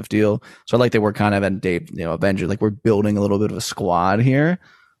alone type of deal. So I like that we're kind of at Avengers, like we're building a little bit of a squad here,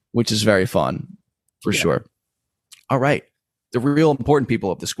 which is very fun for sure. All right. The real important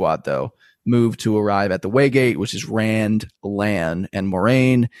people of the squad though move to arrive at the Waygate, which is Rand, Lan, and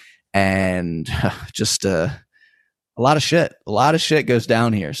Moiraine. And just a lot of shit. A lot of shit goes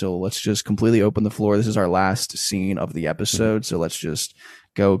down here. So let's just completely open the floor. This is our last scene of the episode. So let's just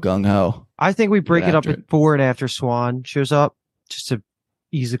go gung-ho. I think we break it up before and after Swan shows up, just to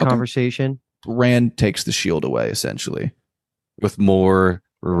ease the conversation. Rand takes the shield away, essentially. With more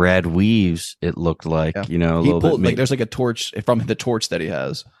red weaves, it looked like, a little bit. Like there's like a torch from the torch that he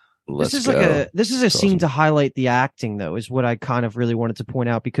has. This is a scene to highlight the acting, though, is what I kind of really wanted to point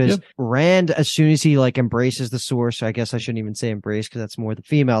out, because Rand, as soon as he like embraces the source, I guess I shouldn't even say embrace because that's more the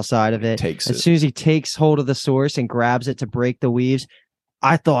female side of it. As soon as he takes hold of the source and grabs it to break the weaves,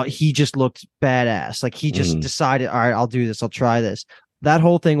 I thought he just looked badass. Like he just decided, all right, I'll do this. I'll try this. That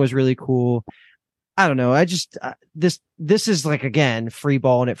whole thing was really cool. I don't know. I just this is like, again, free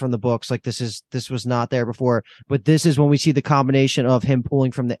balling it from the books. Like this was not there before, but this is when we see the combination of him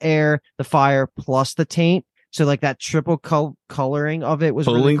pulling from the air, the fire, plus the taint. So like that triple coloring of it was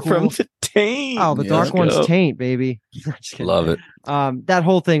pulling really cool. From the taint. Oh, the dark one's taint, baby. Love it. That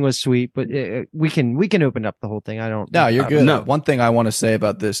whole thing was sweet, but we can open up the whole thing. I don't. No, you're good. No, one thing I want to say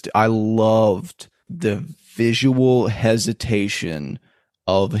about this, I loved the visual hesitation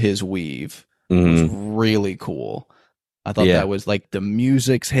of his weave. It was really cool. I thought that was like the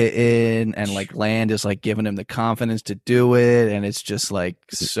music's hitting and like Land is like giving him the confidence to do it. And it's just like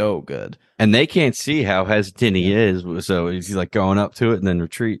so good. And they can't see how hesitant he is. So he's like going up to it and then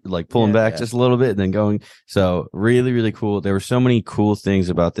retreat, like pulling back just a little bit and then going. So really, really cool. There were so many cool things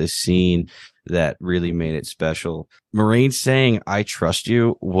about this scene that really made it special. Moiraine saying, I trust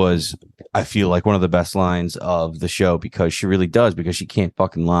you was, I feel like, one of the best lines of the show, because she really does, because she can't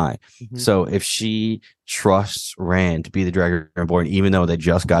fucking lie. So if she trusts Rand to be the Dragon Reborn, even though they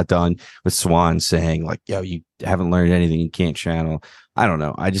just got done with Swan saying like, yo, you haven't learned anything, you can't channel. I don't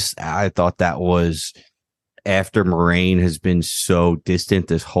know. I thought that was after Moraine has been so distant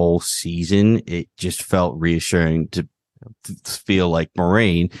this whole season, it just felt reassuring to feel like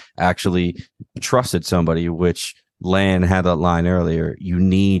Moraine actually trusted somebody, which Lan had that line earlier. You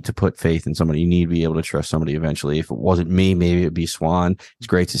need to put faith in somebody. You need to be able to trust somebody eventually. If it wasn't me, maybe it'd be Swan. It's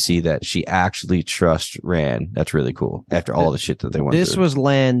great to see that she actually trusts Rand. That's really cool after all the shit that they went through. This was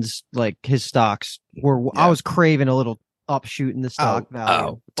Lan's, like, his stocks were, I was craving a little upshoot in the stock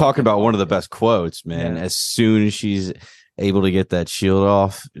value. Talking about one of the best quotes, man. As soon as she's able to get that shield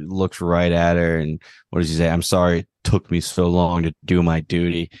off, looks right at her, and what does she say? I'm sorry it took me so long to do my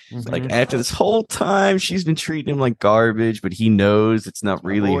duty. Like, after this whole time she's been treating him like garbage, but he knows it's not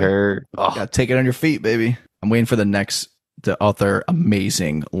really her. Gotta take it on your feet, baby. I'm waiting for the other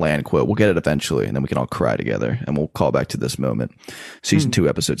amazing Lan quote. We'll get it eventually, and then we can all cry together, and we'll call back to this moment. Season 2,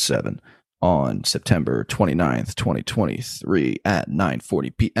 episode 7, on September 29th, 2023 at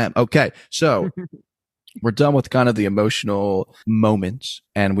 9:40 p.m. Okay, so we're done with kind of the emotional moments,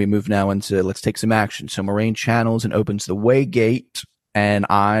 and we move now into let's take some action. So Moraine channels and opens the way gate, and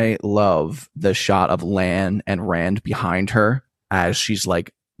I love the shot of Lan and Rand behind her as she's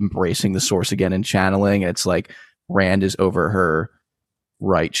like embracing the source again and channeling. And it's like Rand is over her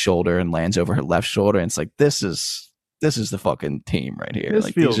right shoulder and Lan's over her left shoulder, and it's like this is the fucking team right here. This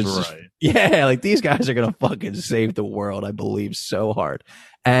like, feels right. Yeah, like these guys are gonna fucking save the world, I believe so hard.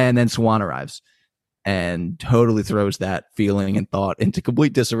 And then Swan arrives and totally throws that feeling and thought into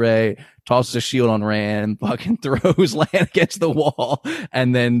complete disarray, tosses a shield on Rand, fucking throws Lan against the wall,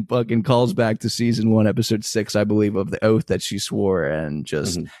 and then fucking calls back to season 1, episode 6, I believe, of the oath that she swore, and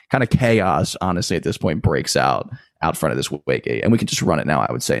just kind of chaos, honestly, at this point breaks out front of this Waygate. And we can just run it now,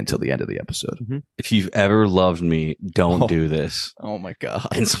 I would say, until the end of the episode. If you've ever loved me, don't do this. Oh my God.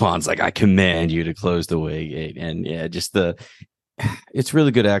 And Swan's like, I command you to close the Waygate. And yeah, just it's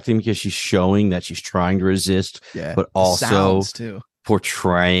really good acting because she's showing that she's trying to resist, but also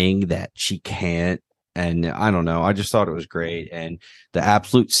portraying that she can't. And I don't know. I just thought it was great. And the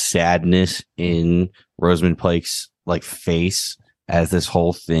absolute sadness in Rosamund Pike's like face as this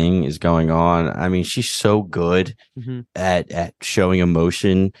whole thing is going on. I mean, she's so good at showing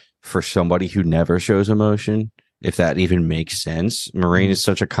emotion for somebody who never shows emotion, if that even makes sense. Moraine is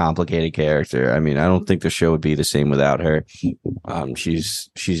such a complicated character. I mean, I don't think the show would be the same without her. She's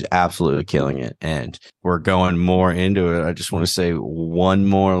absolutely killing it. And we're going more into it. I just want to say one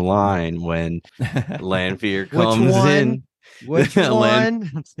more line when Lanfear comes in. Which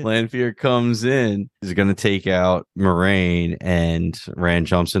one? Lanfear comes in, is going to take out Moraine, and Rand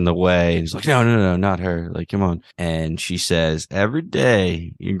jumps in the way, and he's like, no, not her. Like, come on. And she says, every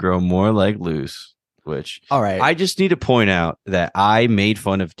day you grow more like Luce. Which, all right, I just need to point out that I made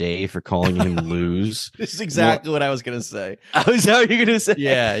fun of Dave for calling him Lose. This is exactly what I was gonna say. Was that what you're gonna say?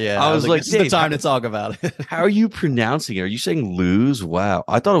 Yeah. I was like, this is the time to talk about it. How are you pronouncing it? Are you saying Lose? Wow,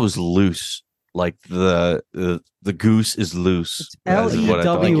 I thought it was loose. Like the goose is loose.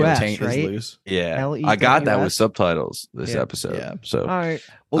 LEWS, right? Yeah, I got that with subtitles this episode. Yeah. So, all right.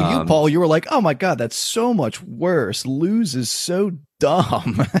 Well, you, Paul, you were like, oh my God, that's so much worse. Lose is so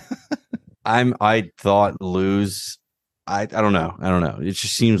dumb. I thought Lose. I don't know. It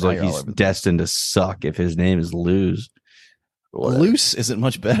just seems like he's destined to suck if his name is Lose. Loose isn't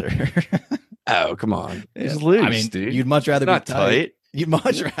much better. Oh, come on. He's loose. I mean, dude. You'd much rather not be tight. You'd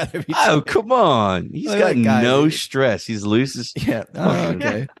much rather be tight. Oh, come on. He's got no stress. He's loose as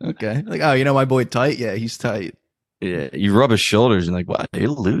okay. Like, oh, you know my boy Tight? Yeah, he's tight. Yeah, you rub his shoulders and like, wow, you're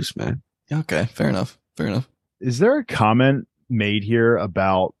loose, man. Okay, fair enough. Is there a comment made here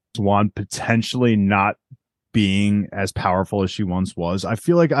about Swan potentially not being as powerful as she once was? I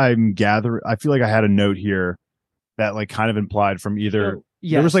feel like I had a note here that like kind of implied from either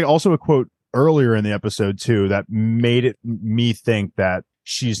there was like also a quote earlier in the episode too that made me think that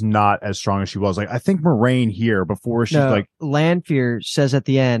she's not as strong as she was. Like, I think Moraine here before she's like Lanfear says at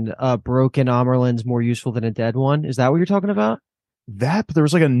the end, broken Amerlin's more useful than a dead one. Is that what you're talking about? That, but there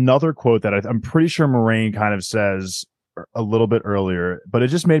was like another quote that I'm pretty sure Moraine kind of says a little bit earlier, but it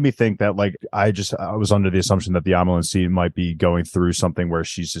just made me think that like I was under the assumption that the Amelin Seed might be going through something where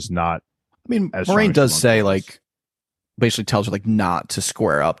she's just not. I mean, Moraine does say like basically tells her like not to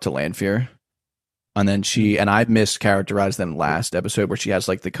square up to Lanfear, and then I mischaracterized them last episode where she has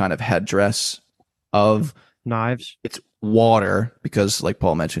like the kind of headdress of knives. It's water because like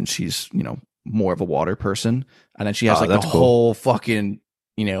Paul mentioned, she's more of a water person, and then she has like whole fucking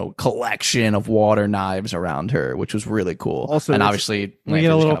collection of water knives around her, which was really cool. Also, and obviously we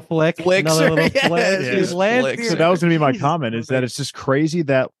get a little flick, another little flick. So that was going to be my comment, is that it's just crazy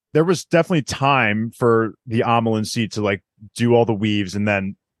that there was definitely time for the Amelin Seed to like do all the weaves and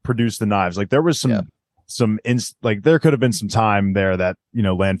then produce the knives. Like there was some there could have been some time there that,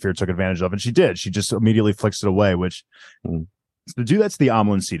 Lanfear took advantage of, and she did. She just immediately flicks it away, which to do that to the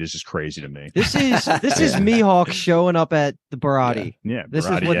Amlin seat is just crazy to me. This is Mihawk showing up at the Barati. Yeah, this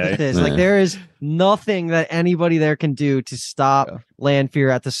is what this is. Like, there is nothing that anybody there can do to stop Lanfear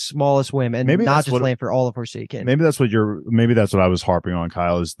at the smallest whim, and maybe not just Lanfear, all of Forsaken. Maybe that's what I was harping on,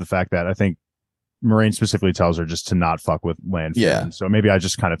 Kyle, is the fact that I think Moiraine specifically tells her just to not fuck with Lanfear. Yeah. So maybe I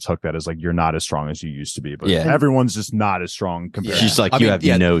just kind of took that as like, you're not as strong as you used to be, but everyone's just not as strong compared. She's like, you have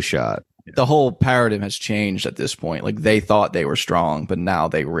no shot. The whole paradigm has changed at this point. Like, they thought they were strong, but now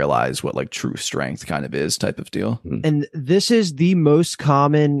they realize what like true strength kind of is, type of deal. And this is the most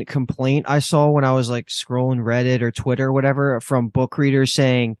common complaint I saw when I was like scrolling Reddit or Twitter or whatever, from book readers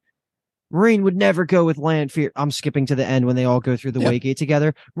saying Moiraine would never go with Lanfear. I'm skipping to the end when they all go through the Waygate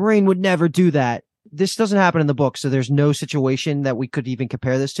together. Moiraine would never do that. This doesn't happen in the book, so there's no situation that we could even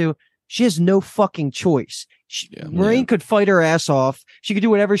compare this to. She has no fucking choice. Moiraine could fight her ass off. She could do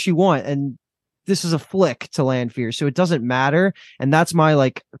whatever she want, and this is a flick to Lanfear, so it doesn't matter. And that's my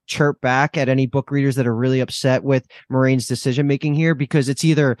like chirp back at any book readers that are really upset with Moiraine's decision making here, because it's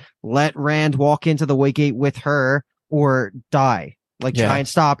either let Rand walk into the Waygate with her or die. Like, try and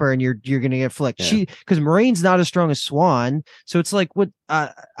stop her, and you're gonna get flicked. Because Moiraine's not as strong as Swan, so it's like, what?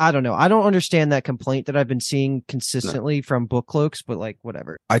 I don't know. I don't understand that complaint that I've been seeing consistently from book cloaks, but like,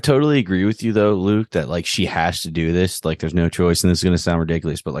 whatever. I totally agree with you though, Luke, that like she has to do this. Like, there's no choice, and this is gonna sound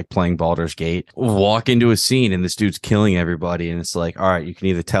ridiculous, but like playing Baldur's Gate, walk into a scene and this dude's killing everybody, and it's like, all right, you can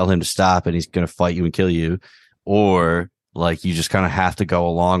either tell him to stop and he's gonna fight you and kill you, or like you just kind of have to go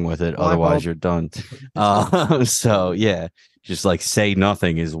along with it, otherwise you're done. So yeah. Just like say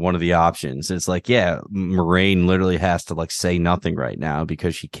nothing is one of the options. It's like, Moiraine literally has to like say nothing right now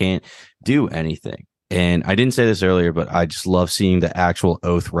because she can't do anything. And I didn't say this earlier, but I just love seeing the actual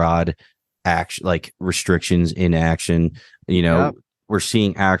Oath Rod action, like restrictions in action. We're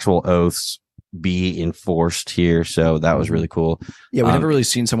seeing actual oaths be enforced here. So that was really cool. Yeah, we've never really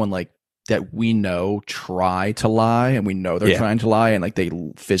seen someone like that we know try to lie, and we know they're trying to lie, and like they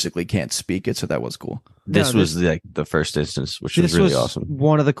physically can't speak it. So that was cool. This was like the first instance, which was really awesome.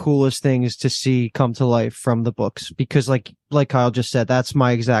 One of the coolest things to see come to life from the books, because like Kyle just said, that's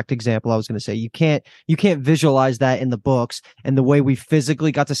my exact example. I was going to say, you can't visualize that in the books, and the way we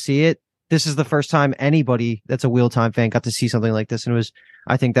physically got to see it. This is the first time anybody that's a Wheel Time fan got to see something like this, and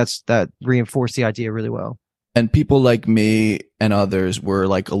I think that reinforced the idea really well. And people like me and others were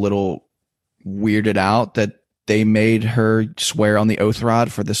like a little weirded out that they made her swear on the Oath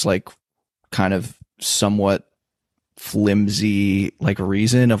Rod for this like kind of somewhat flimsy like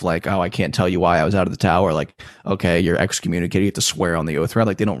reason of like, oh, I can't tell you why I was out of the tower. Like, okay, you're excommunicated, you have to swear on the Oath Rod.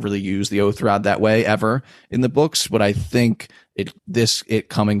 Like, they don't really use the Oath Rod that way ever in the books, but I think it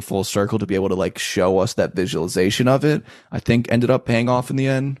coming full circle to be able to like show us that visualization of it, I think ended up paying off in the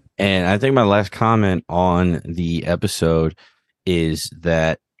end. And I think my last comment on the episode is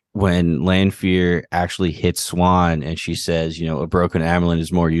that when Lanfear actually hits Swan and she says, a broken Amyrlin is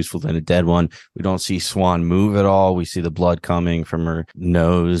more useful than a dead one, we don't see Swan move at all. We see the blood coming from her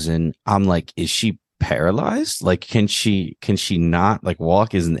nose. And I'm like, is she paralyzed? Like, can she not like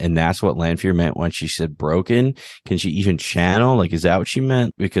walk? And that's what Lanfear meant when she said broken. Can she even channel? Like, is that what she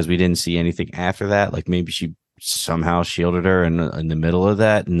meant? Because we didn't see anything after that. Like, maybe she somehow shielded her in the middle of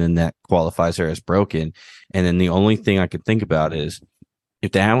that, and then that qualifies her as broken. And then the only thing I could think about is,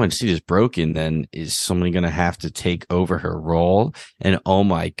 if the Amyrlin seat is broken, then is somebody going to have to take over her role? And oh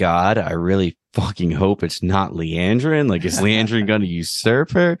my God, I really fucking hope it's not Liandrin. Like, is Liandrin going to usurp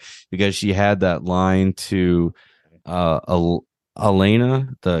her? Because she had that line to Elena,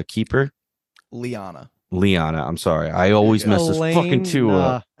 the keeper. Liana, I'm sorry. I always mess this fucking two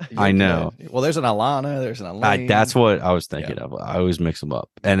up. I know. Well, there's an Alana, there's an Elaine. That's what I was thinking of. I always mix them up.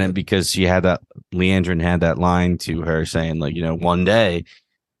 And then because she had that, Liandrin had that line to her saying, like, one day,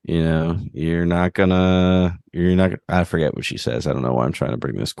 you're not gonna, I forget what she says. I don't know why I'm trying to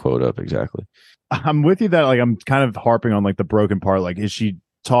bring this quote up exactly. I'm with you that, like, I'm kind of harping on, like, the broken part. Like, is she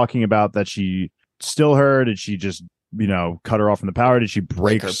talking about that she still her? Did she just cut her off from the power? Did she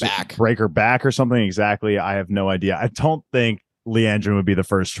break her back or something? Exactly. I have no idea. I don't think Liandrin would be the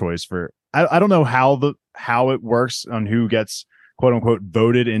first choice for. I don't know how it works on who gets quote unquote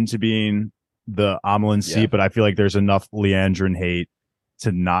voted into being the Amyrlin seat, but I feel like there's enough Liandrin hate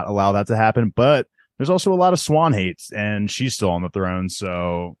to not allow that to happen. But there's also a lot of Swan hate, and she's still on the throne.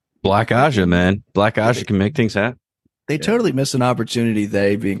 So Black Aja, man, Black Aja can make things happen. They totally missed an opportunity,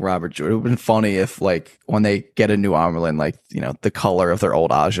 they being Robert Jordan. It would have been funny if, like, when they get a new Amyrlin, like, the color of their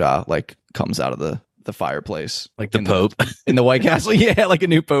old Aja, like, comes out of the the fireplace, like the Pope in the White Castle. Yeah, like a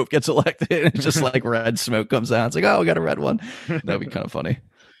new Pope gets elected, and it's just like red smoke comes out. It's like, oh, we got a red one. That'd be kind of funny.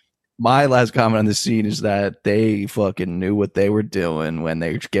 My last comment on this scene is that they fucking knew what they were doing when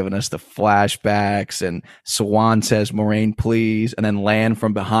they were giving us the flashbacks, and Siuan says, Moiraine, please. And then Lan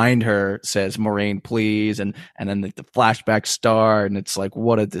from behind her says, Moiraine, please. And then the flashbacks start, and it's like,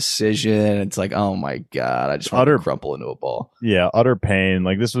 what a decision. It's like, oh my God, I just want to crumple into a ball. Yeah, utter pain.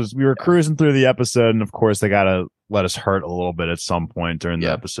 Like we were cruising through the episode, and of course they got to let us hurt a little bit at some point during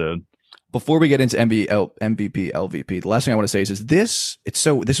the episode. Before we get into MVP, LVP, the last thing I want to say is this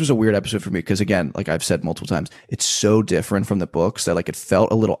was a weird episode for me because, again, like I've said multiple times, it's so different from the books that like it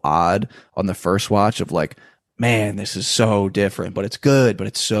felt a little odd on the first watch of like, man, this is so different, but it's good, but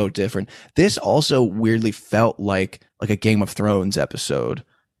it's so different. This also weirdly felt like a Game of Thrones episode,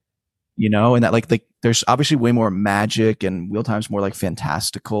 you know, and that like there's obviously way more magic and Wheel Time's more like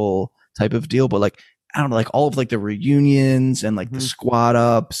fantastical type of deal, but like, I don't know, like all of like the reunions and like the squad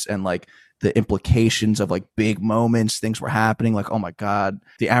ups and like the implications of like big moments, things were happening. Like, oh my God,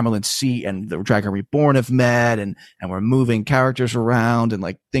 the Amyrlin Seat and the Dragon Reborn have met and we're moving characters around and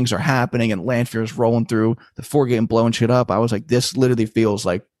like things are happening and Lanfear's rolling through the Forgate and blowing shit up. I was like, this literally feels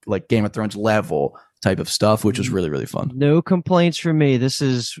like Game of Thrones level type of stuff, which was really, really fun. No complaints from me. This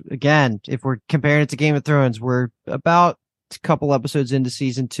is, again, if we're comparing it to Game of Thrones, we're about a couple episodes into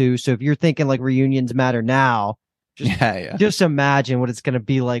season 2. So if you're thinking like reunions matter now, just imagine what it's going to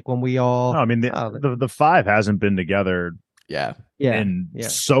be like when we all. No, I mean, the 5 hasn't been together. In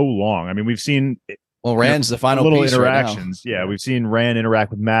so long. I mean, we've seen. Well, Rand's the final little piece interactions. Right now. We've seen Rand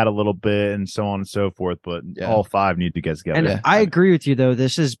interact with Matt a little bit and so on and so forth, but all 5 need to get together. And I agree with you, though.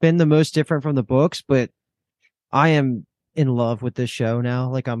 This has been the most different from the books, but I am in love with this show now.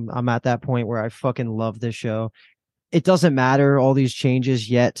 Like I'm at that point where I fucking love this show. It doesn't matter all these changes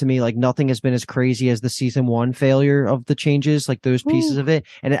yet to me. Like nothing has been as crazy as the season 1 failure of the changes, like those pieces of it.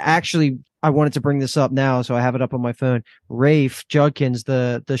 And it actually, I wanted to bring this up now, so I have it up on my phone. Rafe Judkins,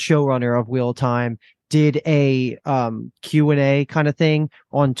 the showrunner of Wheel of Time, did a Q&A kind of thing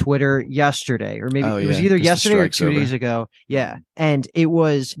on Twitter yesterday, or maybe it was either yesterday or 2 days ago. Yeah. And it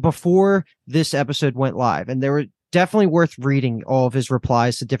was before this episode went live, and there were definitely worth reading all of his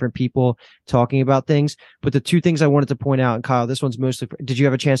replies to different people talking about things. But the 2 things I wanted to point out, and Kyle, this one's mostly did you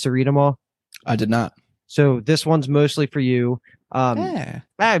have a chance to read them all? I did not. So this one's mostly for you.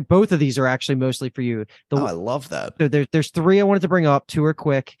 Both of these are actually mostly for you. I love that. So there's 3 I wanted to bring up. 2 are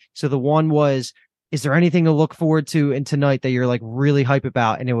quick. So the one was, is there anything to look forward to in tonight that you're like really hype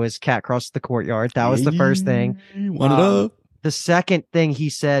about? And it was Cat Cross the Courtyard. That was the first thing. The second thing he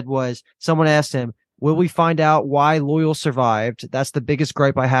said was, someone asked him, will we find out why Loial survived? That's the biggest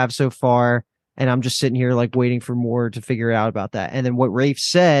gripe I have so far. And I'm just sitting here like waiting for more to figure out about that. And then what Rafe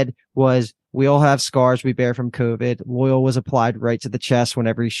said was, we all have scars we bear from COVID. Loial was applied right to the chest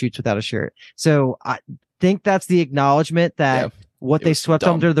whenever he shoots without a shirt. So I think that's the acknowledgement that what they swept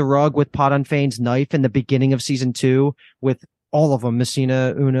under the rug with Padan Fane's knife in the beginning of season 2 with all of them,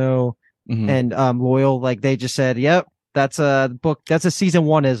 Messina, Uno, and Loial, like they just said, yep, that's a book. That's a season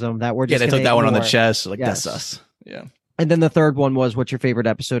 1-ism that we're just they took that one on the chest. Like that's us. Yeah. And then the third one was, what's your favorite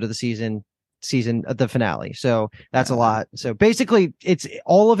episode of the season the finale. So that's a lot. So basically it's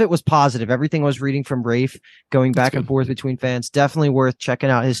all of it was positive. Everything I was reading from Rafe going back and forth between fans. Definitely worth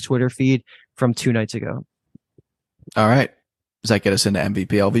checking out his Twitter feed from 2 nights ago. All right. Does that get us into MVP,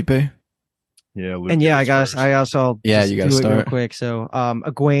 LVP? Yeah. Luke, and I also you got to start real quick. So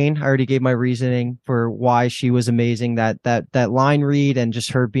Egwene, I already gave my reasoning for why she was amazing. That line read and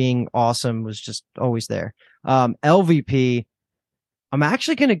just her being awesome was just always there. LVP, I'm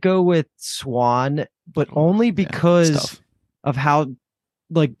actually going to go with Siuan, but only because of how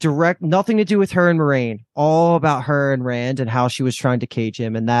like direct, nothing to do with her and Moiraine, all about her and Rand and how she was trying to cage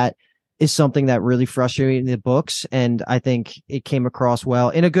him. And that is something that really frustrated me in the books. And I think it came across well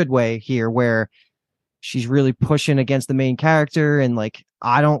in a good way here, where she's really pushing against the main character and like,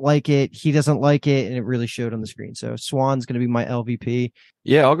 I don't like it. He doesn't like it. And it really showed on the screen. So Siuan's going to be my LVP.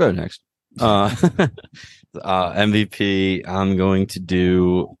 Yeah, I'll go next. MVP, I'm going to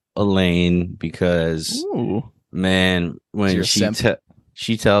do Elaine because man, when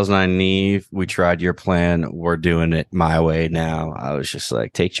she tells Nynaeve, we tried your plan, we're doing it my way now, I was just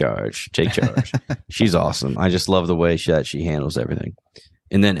like, take charge. She's awesome. I just love the way she handles everything.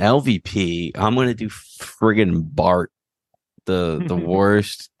 And then LVP, I'm gonna do friggin' Bart, the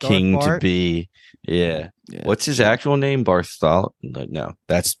worst king Bart? To be. Yeah. What's his actual name? No,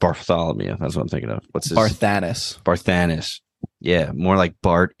 that's Bartholomew. That's what I'm thinking of. What's his? Barthanes. Yeah, more like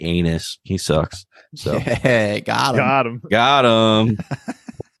Bart Anus. He sucks. So got him.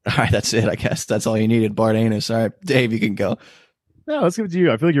 All right, that's it. I guess that's all you needed, Bart Anus. All right, Dave, you can go. No, let's give it to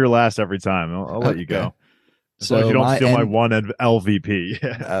you. I feel like you're last every time. I'll let you go. As long as you don't steal my one LVP.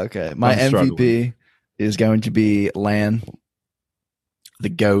 Okay, my MVP is going to be Lan, the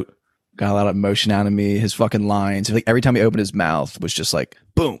GOAT. Got a lot of emotion out of me. His fucking lines, like every time he opened his mouth, was just like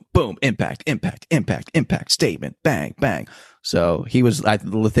boom, boom, impact, impact, impact, impact, statement, bang, bang. So he was, I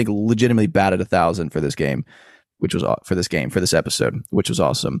think, legitimately batted 1,000 for this game, for this episode, which was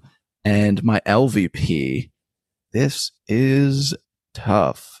awesome. And my LVP, this is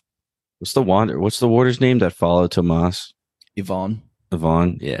tough. What's the water's name that followed Tomas? Yvonne.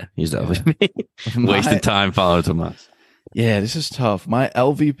 Yeah, he's the LVP. Wasted time, follow Tomas. Yeah, this is tough. My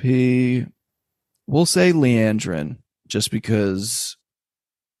LVP, we'll say Leandrin, just because.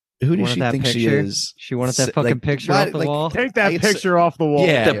 Who does she think she is? She wanted that fucking picture off the wall. Take that picture off the wall.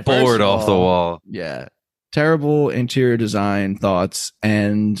 Yeah, that board off the wall. Yeah, terrible interior design thoughts,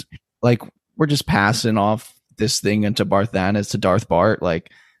 and like we're just passing off this thing into Barthanas to Darth Bart. Like,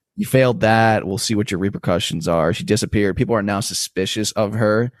 you failed that. We'll see what your repercussions are. She disappeared. People are now suspicious of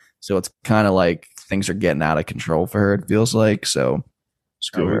her, so it's kind of like things are getting out of control for her. It feels like so.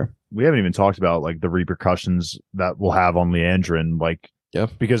 Screw her. We haven't even talked about like the repercussions that we'll have on Leandrin. Like. Yeah,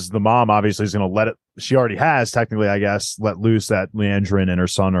 because the mom obviously is going to let it. She already has technically, I guess, let loose that Leandrin and her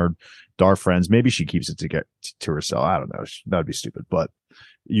son are Darth friends. Maybe she keeps it to herself. I don't know. That'd be stupid. But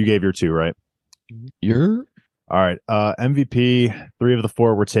you gave your 2, right? You're all right. MVP. 3 of the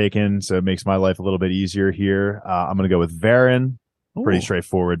 4 were taken, so it makes my life a little bit easier here. I'm going to go with Varen. Pretty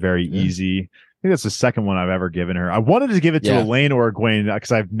straightforward, very easy. I think that's the second one I've ever given her. I wanted to give it to Elaine or Egwene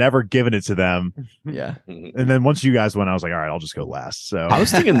because I've never given it to them. Yeah. And then once you guys went, I was like, all right, I'll just go last. So I was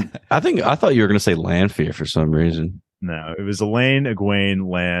thinking, I thought you were going to say Lanfear for some reason. No, it was Elaine, Egwene,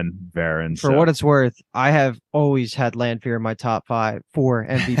 Lan, Varen. For what it's worth, I have always had Lanfear in my top 4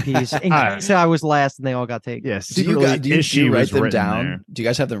 MVPs. In case I was last and they all got taken. Yes. Do you write them down? There. Do you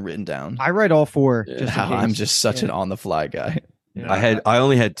guys have them written down? I write all 4. Yeah. I'm just such an on the fly guy. Yeah. I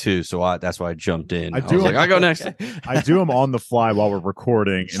only had 2, so that's why I jumped in. I go next. I do them on the fly while we're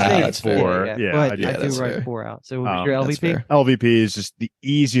recording. And that's 4. I do write 4 out. So what's your LVP? LVP is just the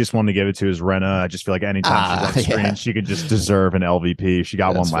easiest one to give it to is Rena. I just feel like anytime she's on the screen, she could just deserve an LVP. She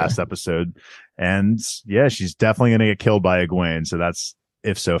got one last episode. And she's definitely going to get killed by Egwene. So that's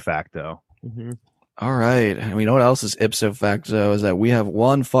ipso facto. Mm-hmm. All right. And you know what else is ipso facto is that we have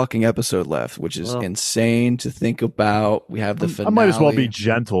 1 fucking episode left, which is insane to think about. We have the finale. I might as well be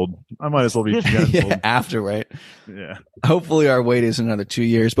gentled. After, right? Yeah. Hopefully our wait is another 2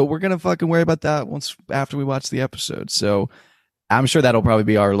 years, but we're going to fucking worry about that after we watch the episode. So I'm sure that'll probably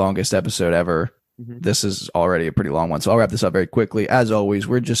be our longest episode ever. Mm-hmm. This is already a pretty long one. So I'll wrap this up very quickly. As always,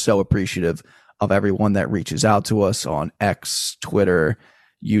 we're just so appreciative of everyone that reaches out to us on X, Twitter,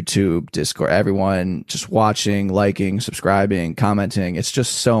 YouTube, Discord, everyone just watching, liking, subscribing, commenting. It's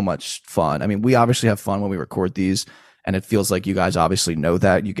just so much fun. I mean, we obviously have fun when we record these, and it feels like you guys obviously know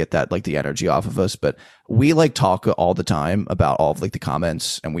that. You get that, like, the energy off of us, but we like talk all the time about all of like the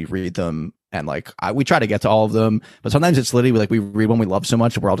comments, and we read them, and like we try to get to all of them, but sometimes it's literally like we read one we love so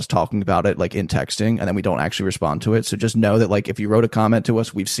much and we're all just talking about it like in texting, and then we don't actually respond to it. So just know that, like, if you wrote a comment to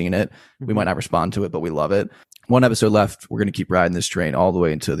us, we've seen it. We might not respond to it, but we love it. 1 episode left. We're going to keep riding this train all the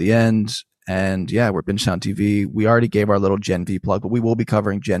way until the end. And yeah, we're Bingetown TV. We already gave our little Gen V plug, but we will be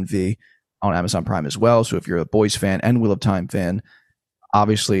covering Gen V on Amazon Prime as well. So if you're a Boys fan and Wheel of Time fan,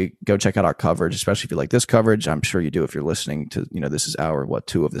 obviously go check out our coverage, especially if you like this coverage. I'm sure you do if you're listening to, this is hour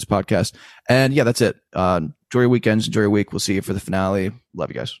 2 of this podcast. And yeah, that's it. Enjoy your weekends. Enjoy your week. We'll see you for the finale.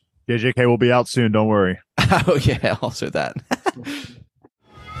 Love you guys. JJK will be out soon. Don't worry. Oh yeah. Also that.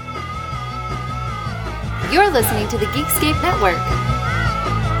 You're listening to the Geekscape Network.